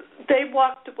they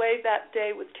walked away that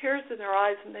day with tears in their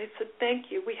eyes, and they said, thank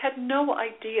you. We had no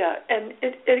idea. And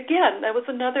again, that was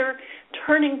another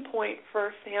turning point for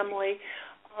our family,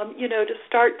 to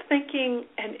start thinking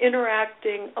and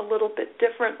interacting a little bit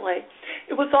differently.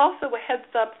 It was also a heads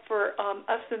up for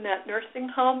us in that nursing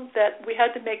home that we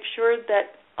had to make sure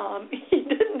that he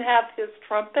didn't have his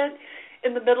trumpet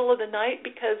in the middle of the night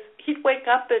because he'd wake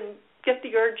up and get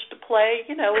the urge to play,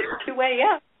 at 2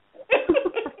 a.m.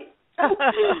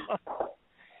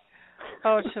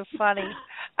 Oh, too funny.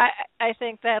 I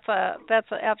think that's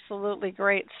an absolutely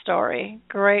great story.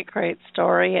 Great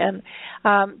story. And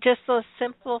just those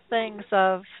simple things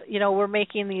of, we're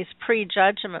making these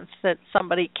prejudgments that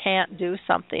somebody can't do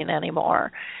something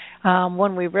anymore.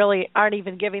 When we really aren't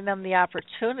even giving them the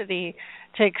opportunity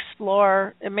to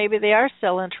explore, and maybe they are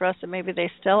still interested, maybe they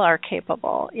still are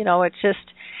capable.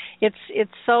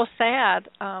 It's so sad,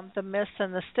 the myths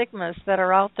and the stigmas that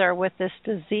are out there with this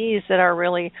disease that are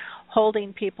really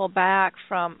holding people back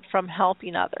from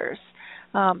helping others.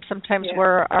 Sometimes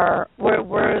we're our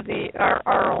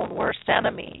own worst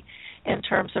enemy in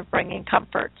terms of bringing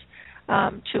comfort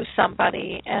to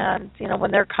somebody, and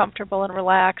when they're comfortable and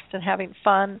relaxed and having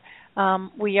fun,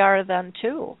 we are then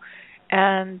too.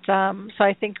 And so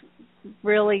I think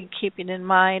really keeping in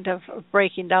mind of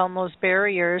breaking down those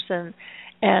barriers and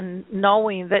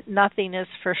knowing that nothing is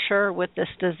for sure with this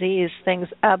disease. Things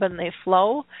ebb and they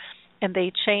flow, and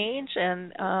they change.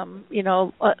 And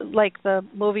like the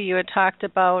movie you had talked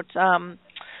about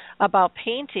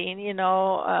painting.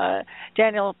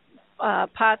 Daniel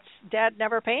Potts' dad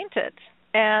never painted,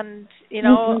 and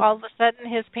all of a sudden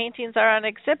his paintings are on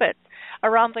exhibit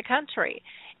around the country.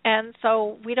 And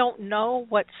so we don't know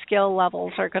what skill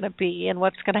levels are going to be and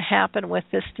what's going to happen with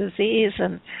this disease,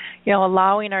 and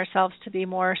allowing ourselves to be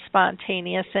more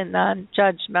spontaneous and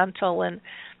non-judgmental, and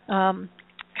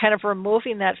kind of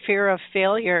removing that fear of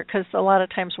failure, because a lot of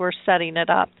times we're setting it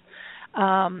up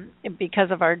because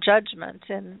of our judgment.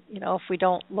 And if we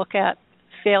don't look at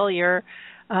failure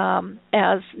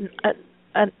as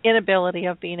an inability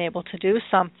of being able to do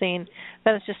something,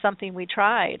 then it's just something we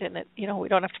tried, and we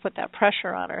don't have to put that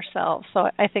pressure on ourselves. So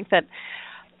I think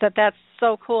that's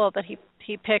so cool that he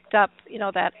picked up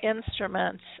that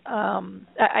instrument.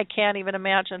 I can't even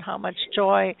imagine how much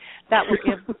joy that will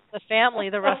give the family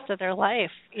the rest of their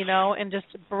life, and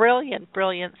just a brilliant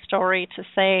story to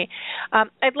say.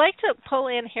 I'd like to pull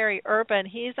in Harry Urban.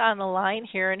 He's on the line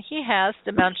here, and he has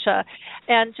dementia,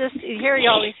 and Harry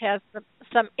always has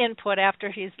some input after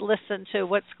he's listened to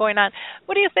what's going on.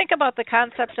 What do you think about the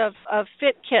concept of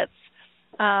fit kits,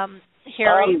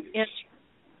 Harry?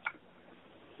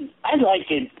 I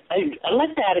like it. I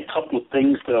like to add a couple of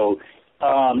things, though.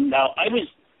 Now, I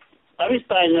was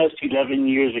diagnosed 11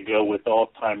 years ago with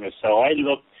Alzheimer's, so I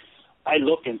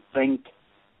look and think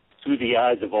through the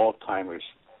eyes of Alzheimer's.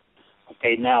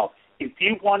 Okay, now, if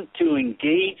you want to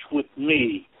engage with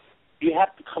me, you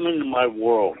have to come into my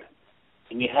world,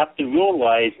 and you have to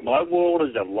realize my world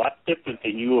is a lot different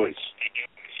than yours.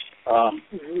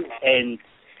 And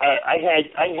I had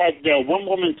one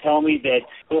woman tell me that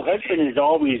her husband is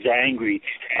always angry.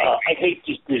 I hate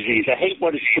this disease. I hate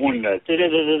what it's doing.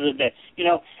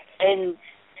 And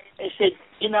I said,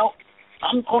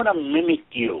 I'm going to mimic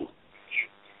you.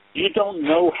 You don't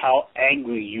know how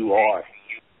angry you are,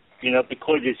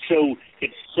 because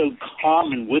it's so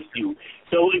common with you.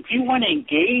 So if you want to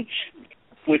engage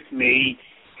with me,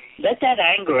 let that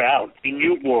anger out in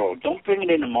your world. Don't bring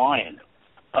it into mine.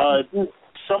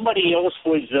 Somebody else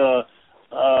was,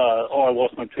 I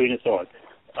lost my train of thought.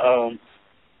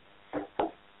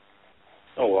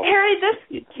 Harry, this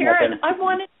is Karen. I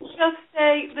wanted to just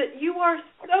say that you are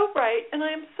so right, and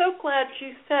I am so glad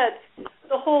you said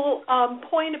the whole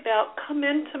point about come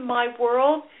into my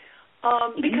world,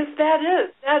 because that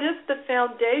is the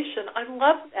foundation. I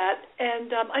love that,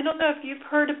 and I don't know if you've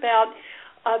heard about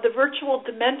the virtual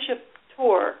dementia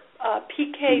tour,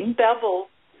 PK Bevel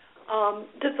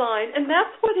design, and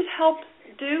that's what it helps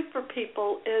do for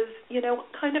people is,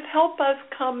 kind of help us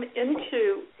come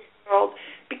into the world,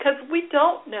 because we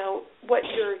don't know what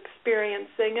you're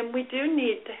experiencing, and we do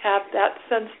need to have that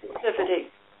sensitivity.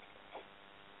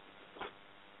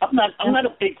 I'm not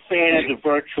a big fan of the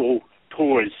virtual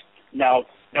tours. Now,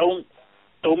 don't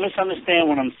misunderstand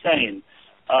what I'm saying,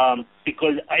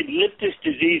 because I lived this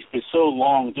disease for so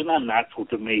long. They're not natural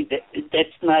to me.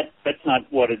 That's not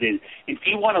what it is. If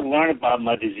you want to learn about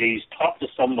my disease, talk to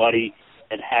somebody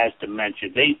that has dementia.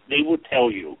 They will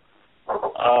tell you.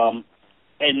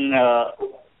 And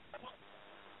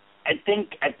I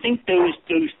think those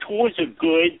tours are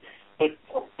good, but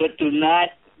they're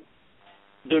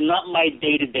not my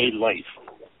day-to-day life.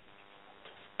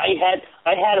 I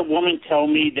had a woman tell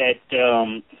me that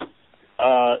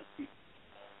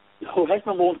her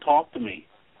husband won't talk to me,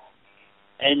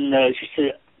 and she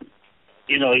said,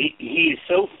 he is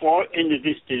so far into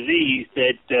this disease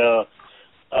that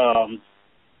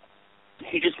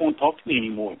he just won't talk to me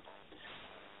anymore.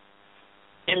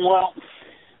 And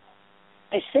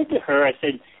I said to her,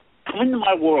 come into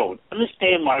my world,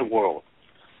 understand my world.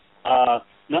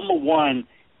 Number one,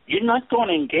 you're not going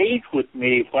to engage with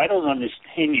me if I don't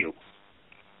understand you.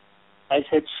 I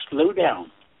said, slow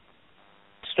down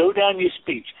your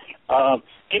speech.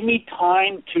 Give me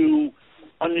time to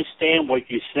understand what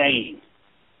you're saying.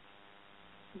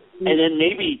 And then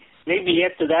maybe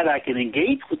after that I can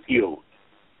engage with you.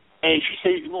 And she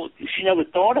said, well, she never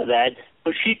thought of that,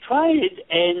 but she tried it,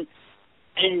 and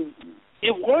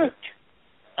it worked.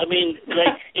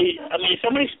 If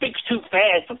somebody speaks too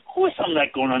fast, of course I'm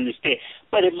not going to understand.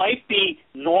 But it might be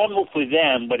normal for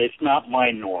them, but it's not my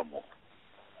normal.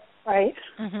 Right.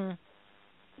 Mm-hmm.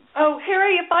 Oh,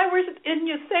 Harry, if I were in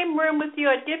the same room with you,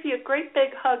 I'd give you a great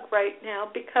big hug right now,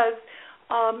 because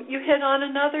you hit on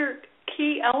another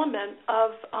key element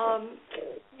of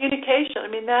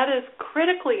communication. That is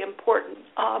critically important.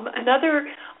 Another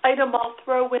item I'll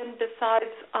throw in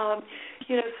besides,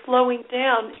 slowing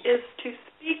down is to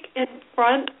speak in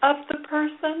front of the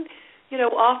person.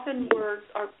 Often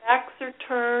our backs are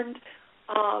turned,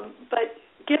 but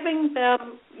giving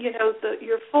them,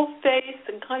 your full face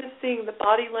and kind of seeing the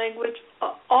body language,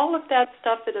 all of that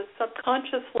stuff at a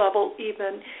subconscious level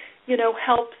even,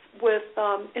 helps with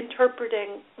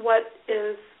interpreting what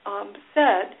is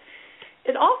said.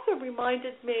 It also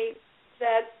reminded me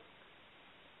that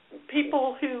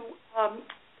people who,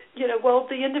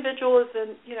 the individual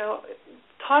isn't,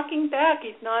 talking back,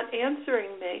 he's not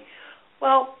answering me.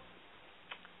 Well,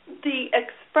 the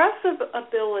expressive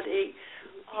ability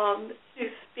to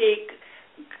speak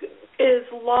is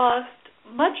lost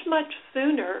much, much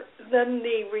sooner than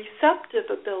the receptive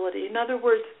ability. In other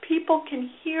words, people can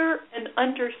hear and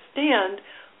understand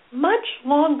much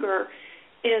longer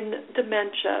in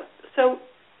dementia. So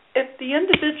if the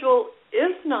individual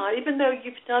is not, even though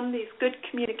you've done these good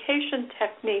communication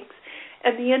techniques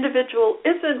and the individual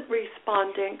isn't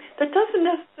responding, that doesn't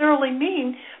necessarily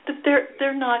mean that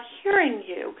they're not hearing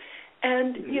you.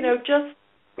 And,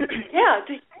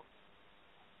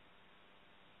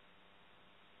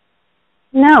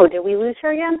 No, did we lose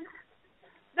her again?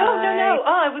 No.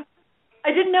 I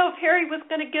didn't know if Harry was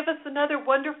going to give us another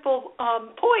wonderful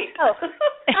point. Oh.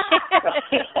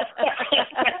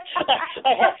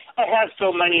 I have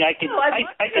so many. I can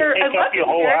take up your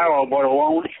whole hour, but I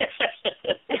won't.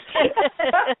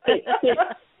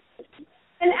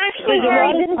 And actually,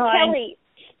 Harry, this is Kelly.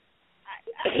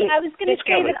 I was going to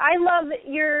say that I love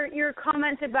your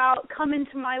comment about come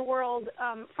into my world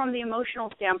from the emotional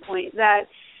standpoint, that,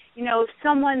 if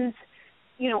someone's,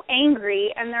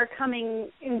 angry and they're coming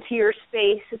into your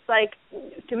space, it's like,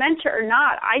 dementia or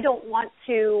not,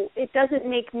 it doesn't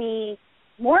make me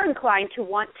more inclined to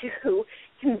want to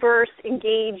converse,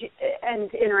 engage,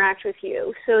 and interact with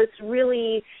you. So it's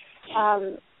really,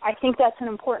 I think that's an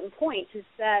important point, is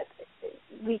that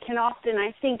we can often,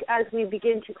 I think, as we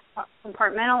begin to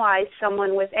compartmentalize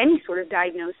someone with any sort of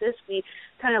diagnosis, we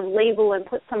kind of label and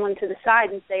put someone to the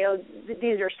side and say,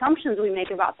 these are assumptions we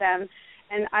make about them.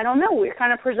 And I don't know, we're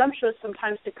kind of presumptuous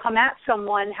sometimes to come at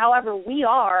someone however we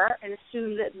are and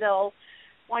assume that they'll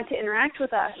want to interact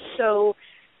with us. So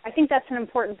I think that's an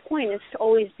important point, is to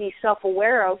always be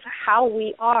self-aware of how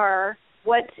we are,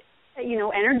 what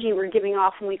energy we're giving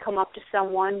off when we come up to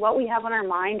someone, what we have on our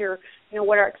mind, or,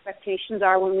 what our expectations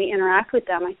are when we interact with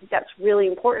them. I think that's really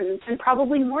important, and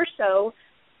probably more so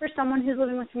for someone who's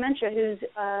living with dementia, who's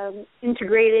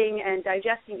integrating and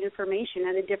digesting information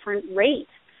at a different rate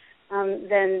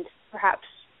than perhaps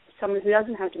someone who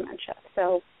doesn't have dementia.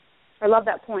 So I love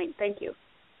that point. Thank you.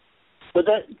 But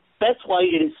that's why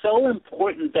it is so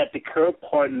important that the care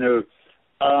partner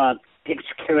takes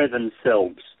care of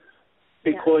themselves,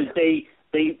 because they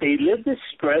live the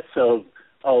stress of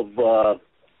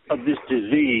this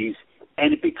disease,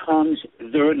 and it becomes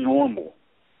their normal.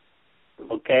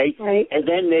 Okay? Right. And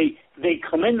then they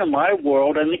come into my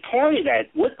world and they carry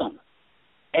that with them.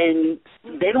 And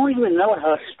they don't even know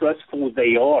how stressful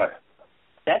they are.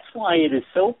 That's why it is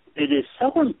so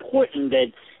important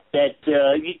that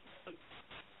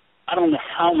I don't know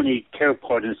how many care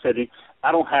partners said,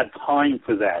 I don't have time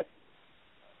for that.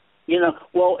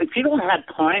 Well, if you don't have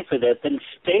time for that, then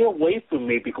stay away from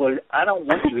me, because I don't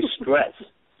want you to stress.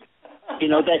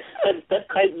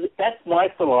 That's my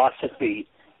philosophy.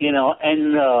 And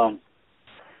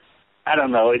I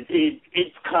don't know.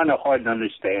 It's kind of hard to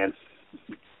understand.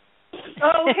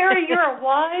 Oh, Harry, you're a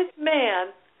wise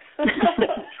man. But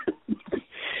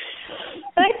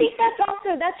I think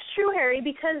that's true, Harry,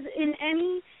 because in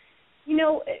any,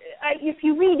 if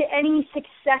you read any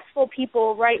successful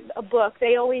people write a book,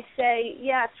 they always say,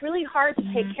 it's really hard to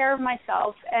take care of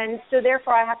myself, and so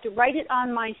therefore I have to write it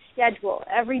on my schedule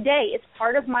every day. It's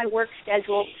part of my work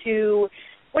schedule to,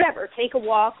 whatever, take a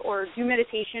walk or do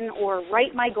meditation or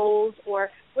write my goals or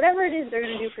whatever it is they're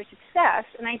going to do for success.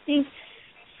 And I think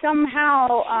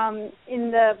somehow in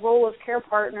the role of care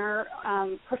partner,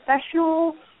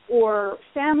 professional or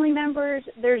family members,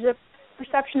 there's a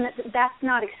perception that that's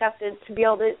not accepted, to be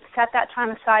able to set that time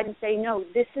aside and say, no,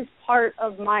 this is part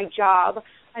of my job.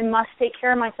 I must take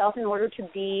care of myself in order to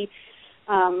be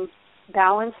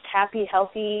balanced, happy,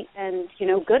 healthy, and,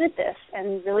 good at this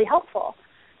and really helpful.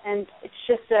 And it's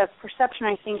just a perception,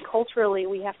 I think, culturally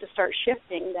we have to start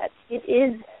shifting, that it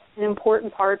is an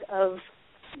important part of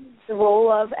the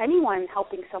role of anyone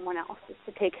helping someone else, is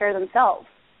to take care of themselves.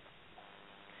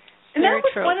 And that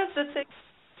was one of the things.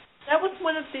 That was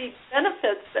one of the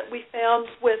benefits that we found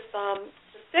with the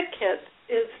sick kids,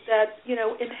 is that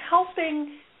in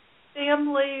helping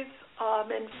families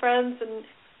and friends and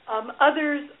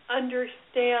others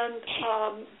understand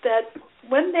that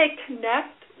when they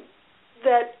connect,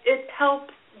 that it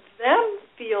helps them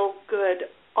feel good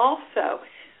also.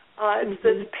 It's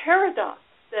this paradox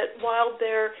that while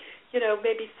they're,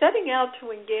 maybe setting out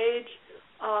to engage,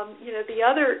 the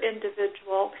other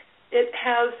individual, it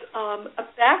has a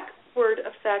backward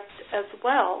effect as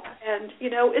well. And,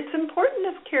 it's important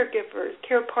as caregivers,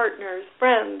 care partners,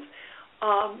 friends,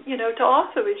 to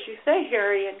also, as you say,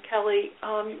 Harry and Kelly,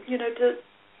 to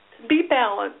be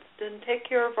balanced and take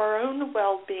care of our own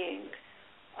well-being.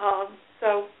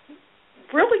 So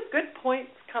really good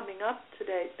points coming up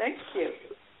today. Thank you.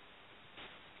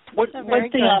 One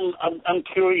thing I'm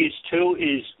curious too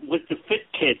is with the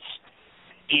fit kits.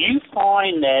 Do you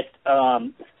find that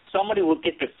somebody will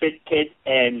get the fit kit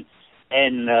and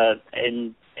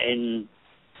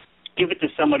give it to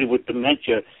somebody with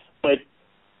dementia, but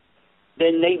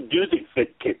then they do the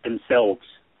fit kit themselves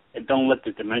and don't let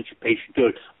the dementia patient do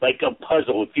it? Like a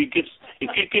puzzle. If you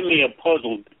give me a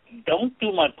puzzle, don't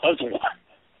do my puzzle one.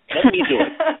 Let me do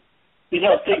it.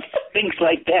 Things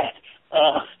like that.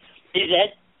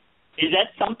 Is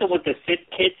that something with the fit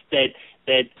kits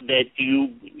that you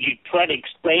try to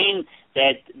explain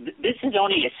that this is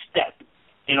only a step?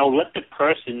 Let the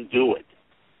person do it.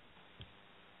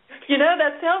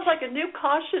 That sounds like a new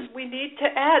caution we need to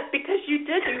add, because you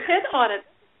hit on it.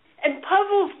 And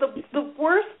puzzles, the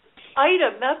worst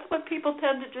item. That's what people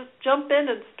tend to just jump in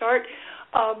and start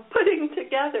putting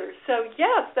together. So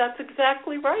yes, that's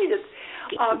exactly right. It's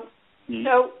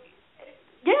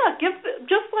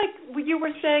just like you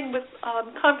were saying with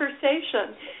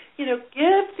conversation,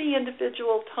 give the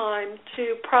individual time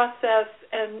to process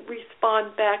and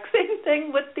respond back. Same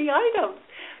thing with the items.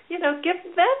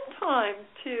 Give them time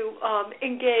to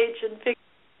engage and figure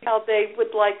out how they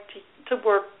would like to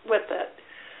work with it.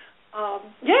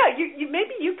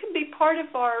 Maybe you can be part of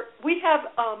we have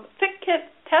Fit Kit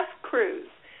test crews,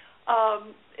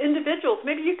 individuals.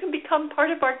 Maybe you can become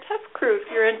part of our test crew if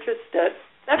you're interested.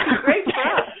 That'd be great for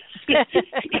us.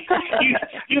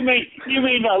 you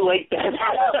may not like that.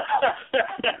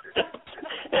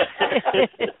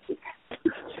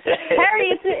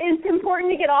 Harry, it's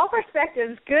important to get all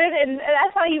perspectives. Good, and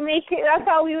that's how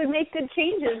we would make good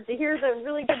changes. To hear the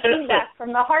really good feedback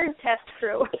from the hard test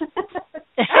crew.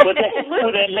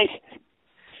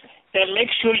 Then make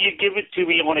sure you give it to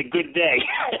me on a good day.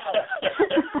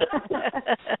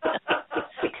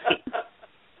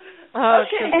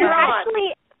 And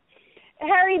actually,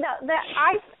 Harry, that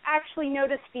I've actually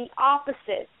noticed the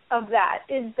opposite of that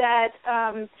is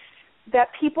that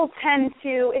people tend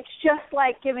to. It's just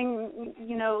like giving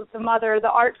the mother the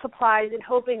art supplies and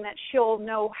hoping that she'll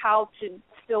know how to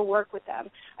still work with them.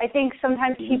 I think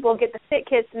sometimes people get the fit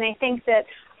kits and they think that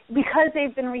because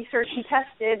they've been researched and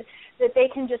tested, that they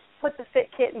can just put the fit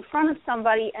kit in front of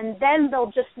somebody and then they'll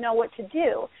just know what to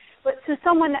do. But to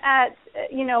someone at,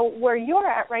 where you're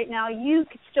at right now, you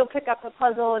could still pick up the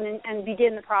puzzle and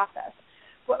begin the process.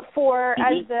 But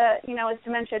as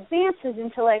dementia advances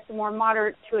into like the more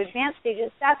moderate to advanced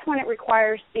stages, that's when it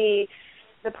requires the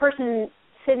person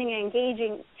sitting and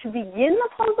engaging to begin the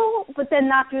puzzle, but then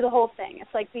not do the whole thing.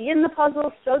 It's like begin the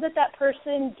puzzle so that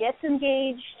person gets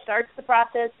engaged, starts the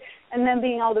process, and then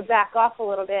being able to back off a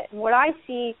little bit. And what I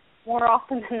see more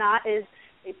often than not is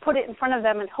they put it in front of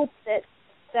them and hope that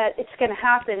it's going to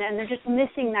happen, and they're just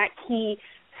missing that key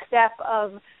step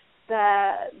of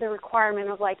the requirement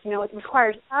of it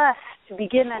requires us to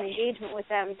begin that engagement with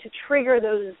them to trigger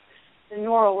the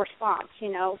neural response,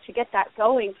 to get that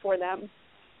going for them.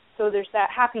 So there's that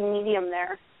happy medium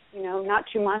there, not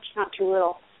too much, not too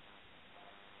little.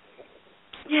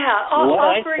 Yeah.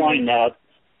 I find out.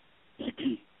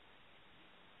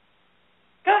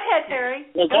 Go ahead, Harry.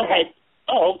 Well, go ahead.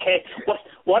 Oh, okay.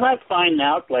 What I find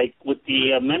out, like with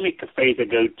the memory cafes I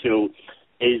go to,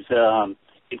 is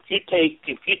if you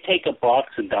take a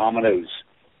box of dominoes,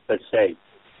 let's say,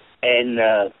 and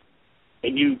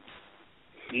you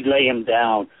lay them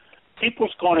down,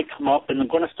 people's going to come up and they're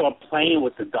going to start playing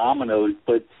with the dominoes,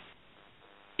 but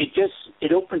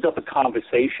it opens up a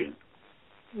conversation.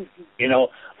 Mm-hmm.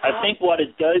 I think what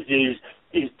it does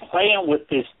is playing with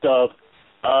this stuff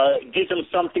gives them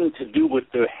something to do with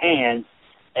their hands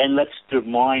and lets their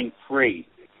mind free,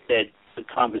 that the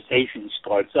conversation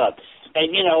starts up.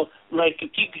 And, like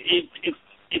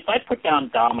if I put down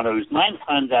dominoes, 9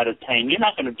 times out of 10, you're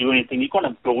not going to do anything. You're going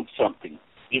to build something.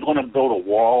 You're going to build a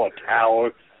wall, a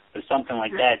tower, or something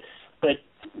like that. But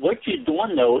what you're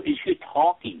doing, though, is you're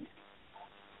talking.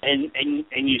 And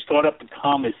you start up a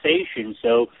conversation.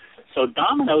 So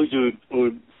dominoes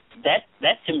are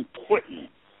that's important.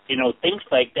 Things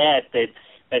like that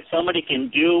somebody can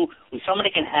do, somebody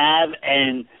can have,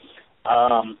 and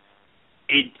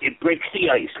it breaks the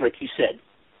ice, like you said.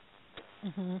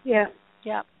 Mm-hmm. Yeah.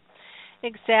 Yeah.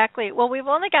 Exactly. Well, we've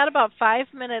only got about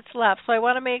 5 minutes left, so I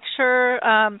want to make sure,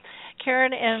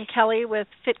 Karen and Kelly with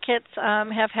FitKits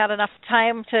have had enough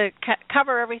time to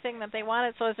cover everything that they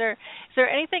wanted. So is there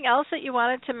anything else that you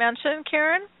wanted to mention,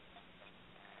 Karen?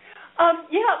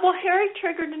 Well, Harry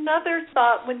triggered another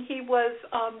thought when he was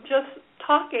just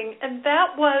talking, and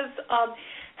that was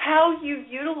how you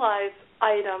utilize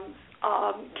items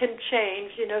can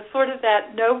change, sort of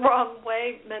that no wrong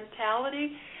way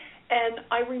mentality. And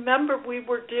I remember we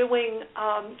were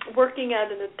working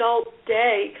at an adult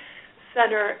day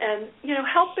center and,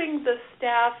 helping the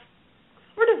staff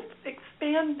sort of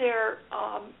expand their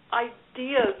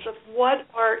ideas of what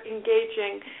are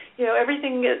engaging.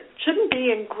 Everything shouldn't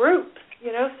be in groups.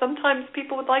 Sometimes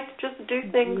people would like to just do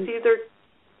things either,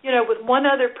 with one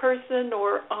other person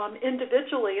or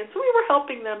individually. And so we were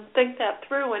helping them think that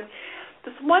through. And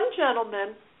this one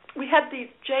gentleman, we had these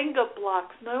Jenga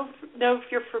blocks. I don't know if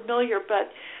you're familiar,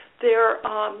 but they're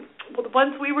the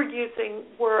ones we were using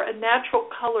were a natural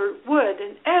colored wood,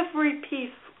 and every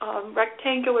piece,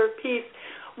 rectangular piece,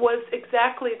 was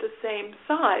exactly the same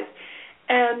size.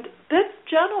 And this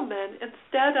gentleman,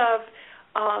 instead of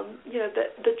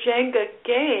the Jenga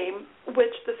game,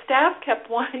 which the staff kept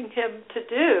wanting him to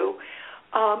do,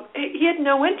 he had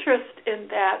no interest in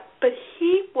that. But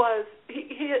he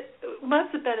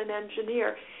must have been an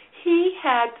engineer. He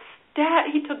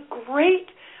took great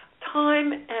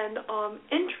time and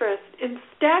interest in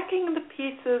stacking the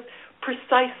pieces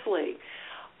precisely.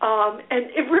 And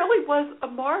it really was a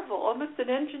marvel, almost an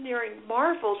engineering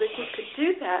marvel that he could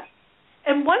do that.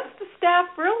 And once the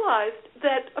staff realized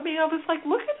that, I was like,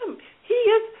 look at him. He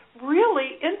is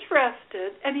really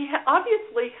interested, and he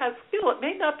obviously has skill. It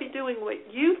may not be doing what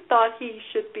you thought he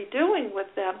should be doing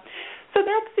with them. So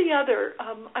that's the other,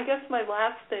 I guess my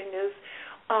last thing is,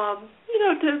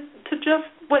 to just,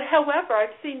 however,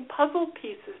 I've seen puzzle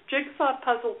pieces, jigsaw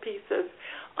puzzle pieces,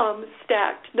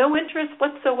 stacked. No interest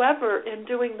whatsoever in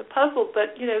doing the puzzle,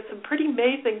 but, some pretty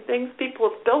amazing things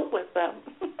people have built with them.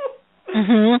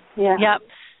 Yeah. Yep.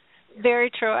 Very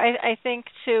true. I think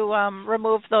to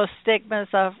remove those stigmas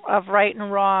of right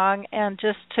and wrong, and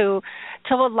just to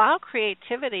allow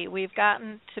creativity. We've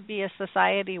gotten to be a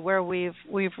society where we've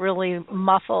really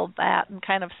muffled that and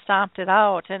kind of stomped it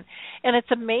out, and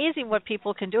it's amazing what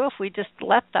people can do if we just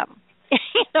let them.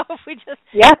 If we just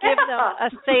give them a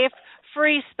safe,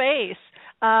 free space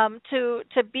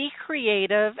to be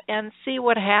creative and see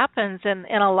what happens, and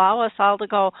allow us all to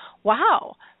go,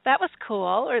 wow, that was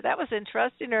cool, or that was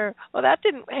interesting, or well, that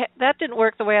didn't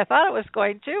work the way I thought it was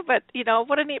going to, but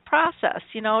what a neat process,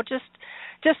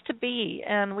 just to be.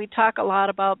 And we talk a lot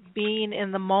about being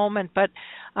in the moment, but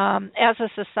as a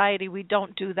society, we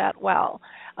don't do that well.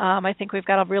 I think we've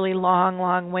got a really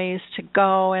long ways to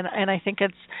go, and I think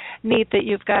it's neat that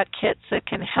you've got kits that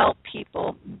can help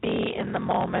people be in the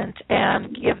moment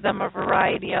and give them a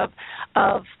variety of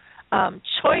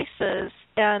choices,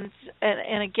 and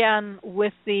again,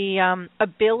 with the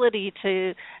ability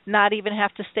to not even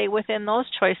have to stay within those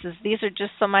choices. These are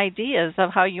just some ideas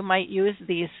of how you might use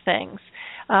these things.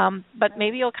 But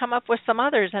maybe you'll come up with some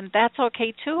others, and that's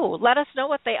okay too. Let us know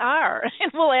what they are,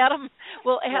 and we'll add them.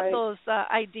 We'll add those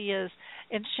ideas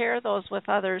and share those with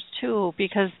others too,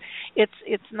 because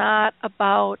it's not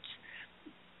about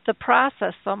the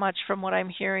process so much, from what I'm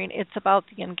hearing. It's about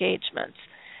the engagement,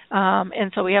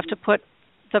 and so we have to put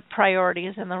the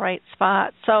priorities in the right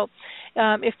spot. So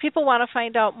if people want to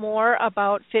find out more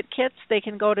about FitKits, they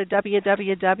can go to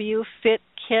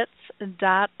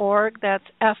www.fitkits.org. That's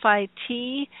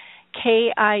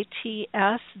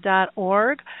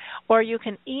FITKITS.org. Or you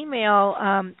can email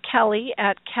Kelly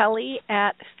at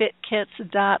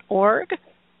fitkits.org,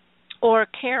 or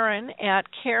Karen at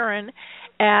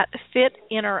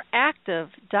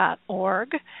fitinteractive.org.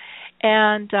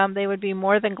 And they would be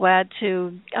more than glad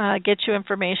to get you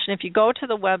information. If you go to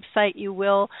the website, you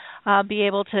will be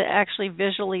able to actually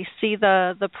visually see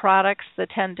the products, the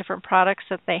 10 different products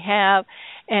that they have.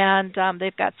 And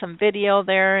they've got some video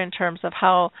there in terms of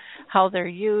how they're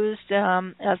used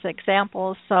as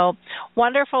examples. So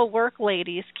wonderful work,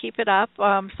 ladies. Keep it up.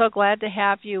 I'm so glad to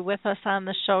have you with us on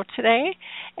the show today,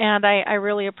 and I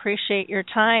really appreciate your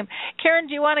time. Karen,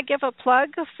 do you want to give a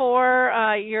plug for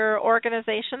your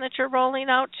organization that you're rolling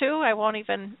out to?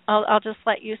 I'll just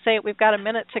let you say it. We've got a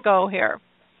minute to go here.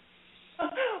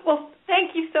 Well,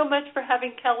 thank you so much for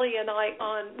having Kelly and I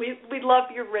on. We love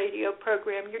your radio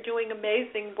program. You're doing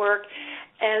amazing work.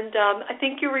 And I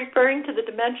think you're referring to the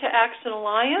Dementia Action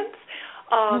Alliance,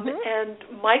 and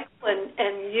Michael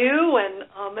and you and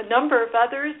a number of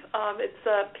others. It's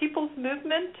a people's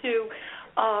movement to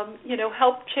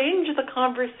help change the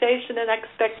conversation and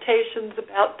expectations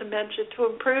about dementia to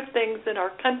improve things in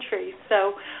our country.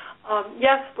 So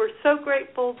Yes, we're so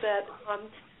grateful that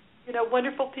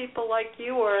wonderful people like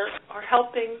you are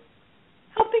helping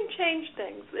change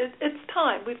things. It's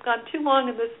time. We've gone too long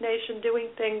in this nation doing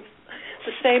things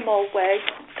the same old way.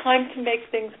 It's time to make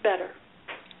things better.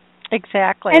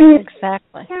 Exactly.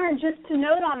 Karen, just to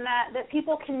note on that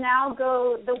people can now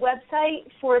go, the website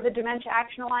for the Dementia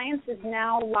Action Alliance is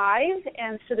now live,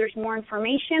 and so there's more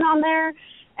information on there,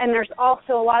 and there's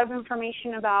also a lot of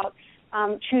information about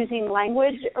choosing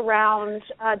language around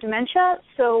dementia.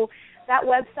 So that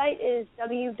website is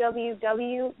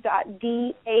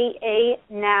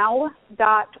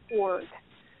www.daanow.org.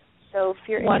 So if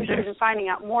you're interested in finding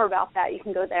out more about that, you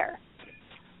can go there.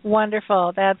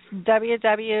 Wonderful. That's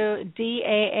www.daa.now,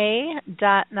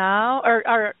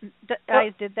 I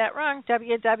did that wrong,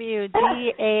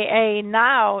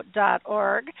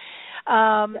 www.daanow.org.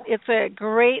 It's a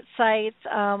great site.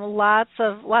 Lots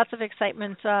of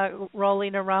excitement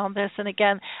rolling around this. And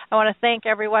again, I want to thank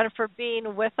everyone for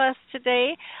being with us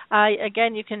today.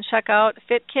 Again, you can check out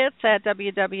FitKits at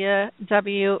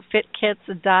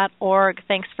www.fitkits.org.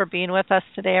 Thanks for being with us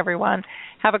today, everyone.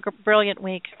 Have a brilliant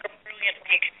week.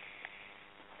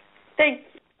 Thanks.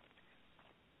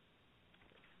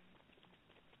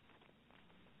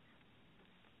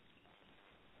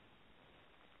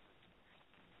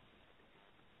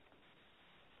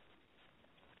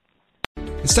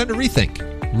 It's time to rethink,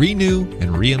 renew,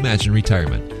 and reimagine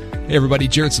retirement. Hey everybody,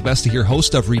 Jared Sebesta here,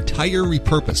 host of Retire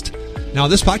Repurposed. Now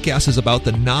this podcast is about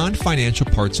the non-financial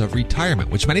parts of retirement,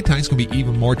 which many times can be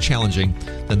even more challenging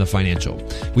than the financial.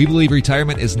 We believe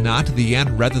retirement is not the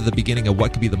end, rather the beginning of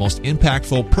what could be the most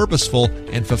impactful, purposeful,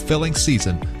 and fulfilling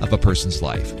season of a person's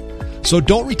life. So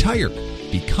don't retire,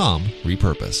 become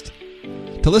repurposed.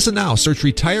 To listen now, search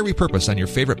Retire Repurposed on your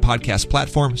favorite podcast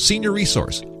platform, Senior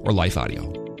Resource, or Life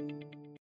Audio.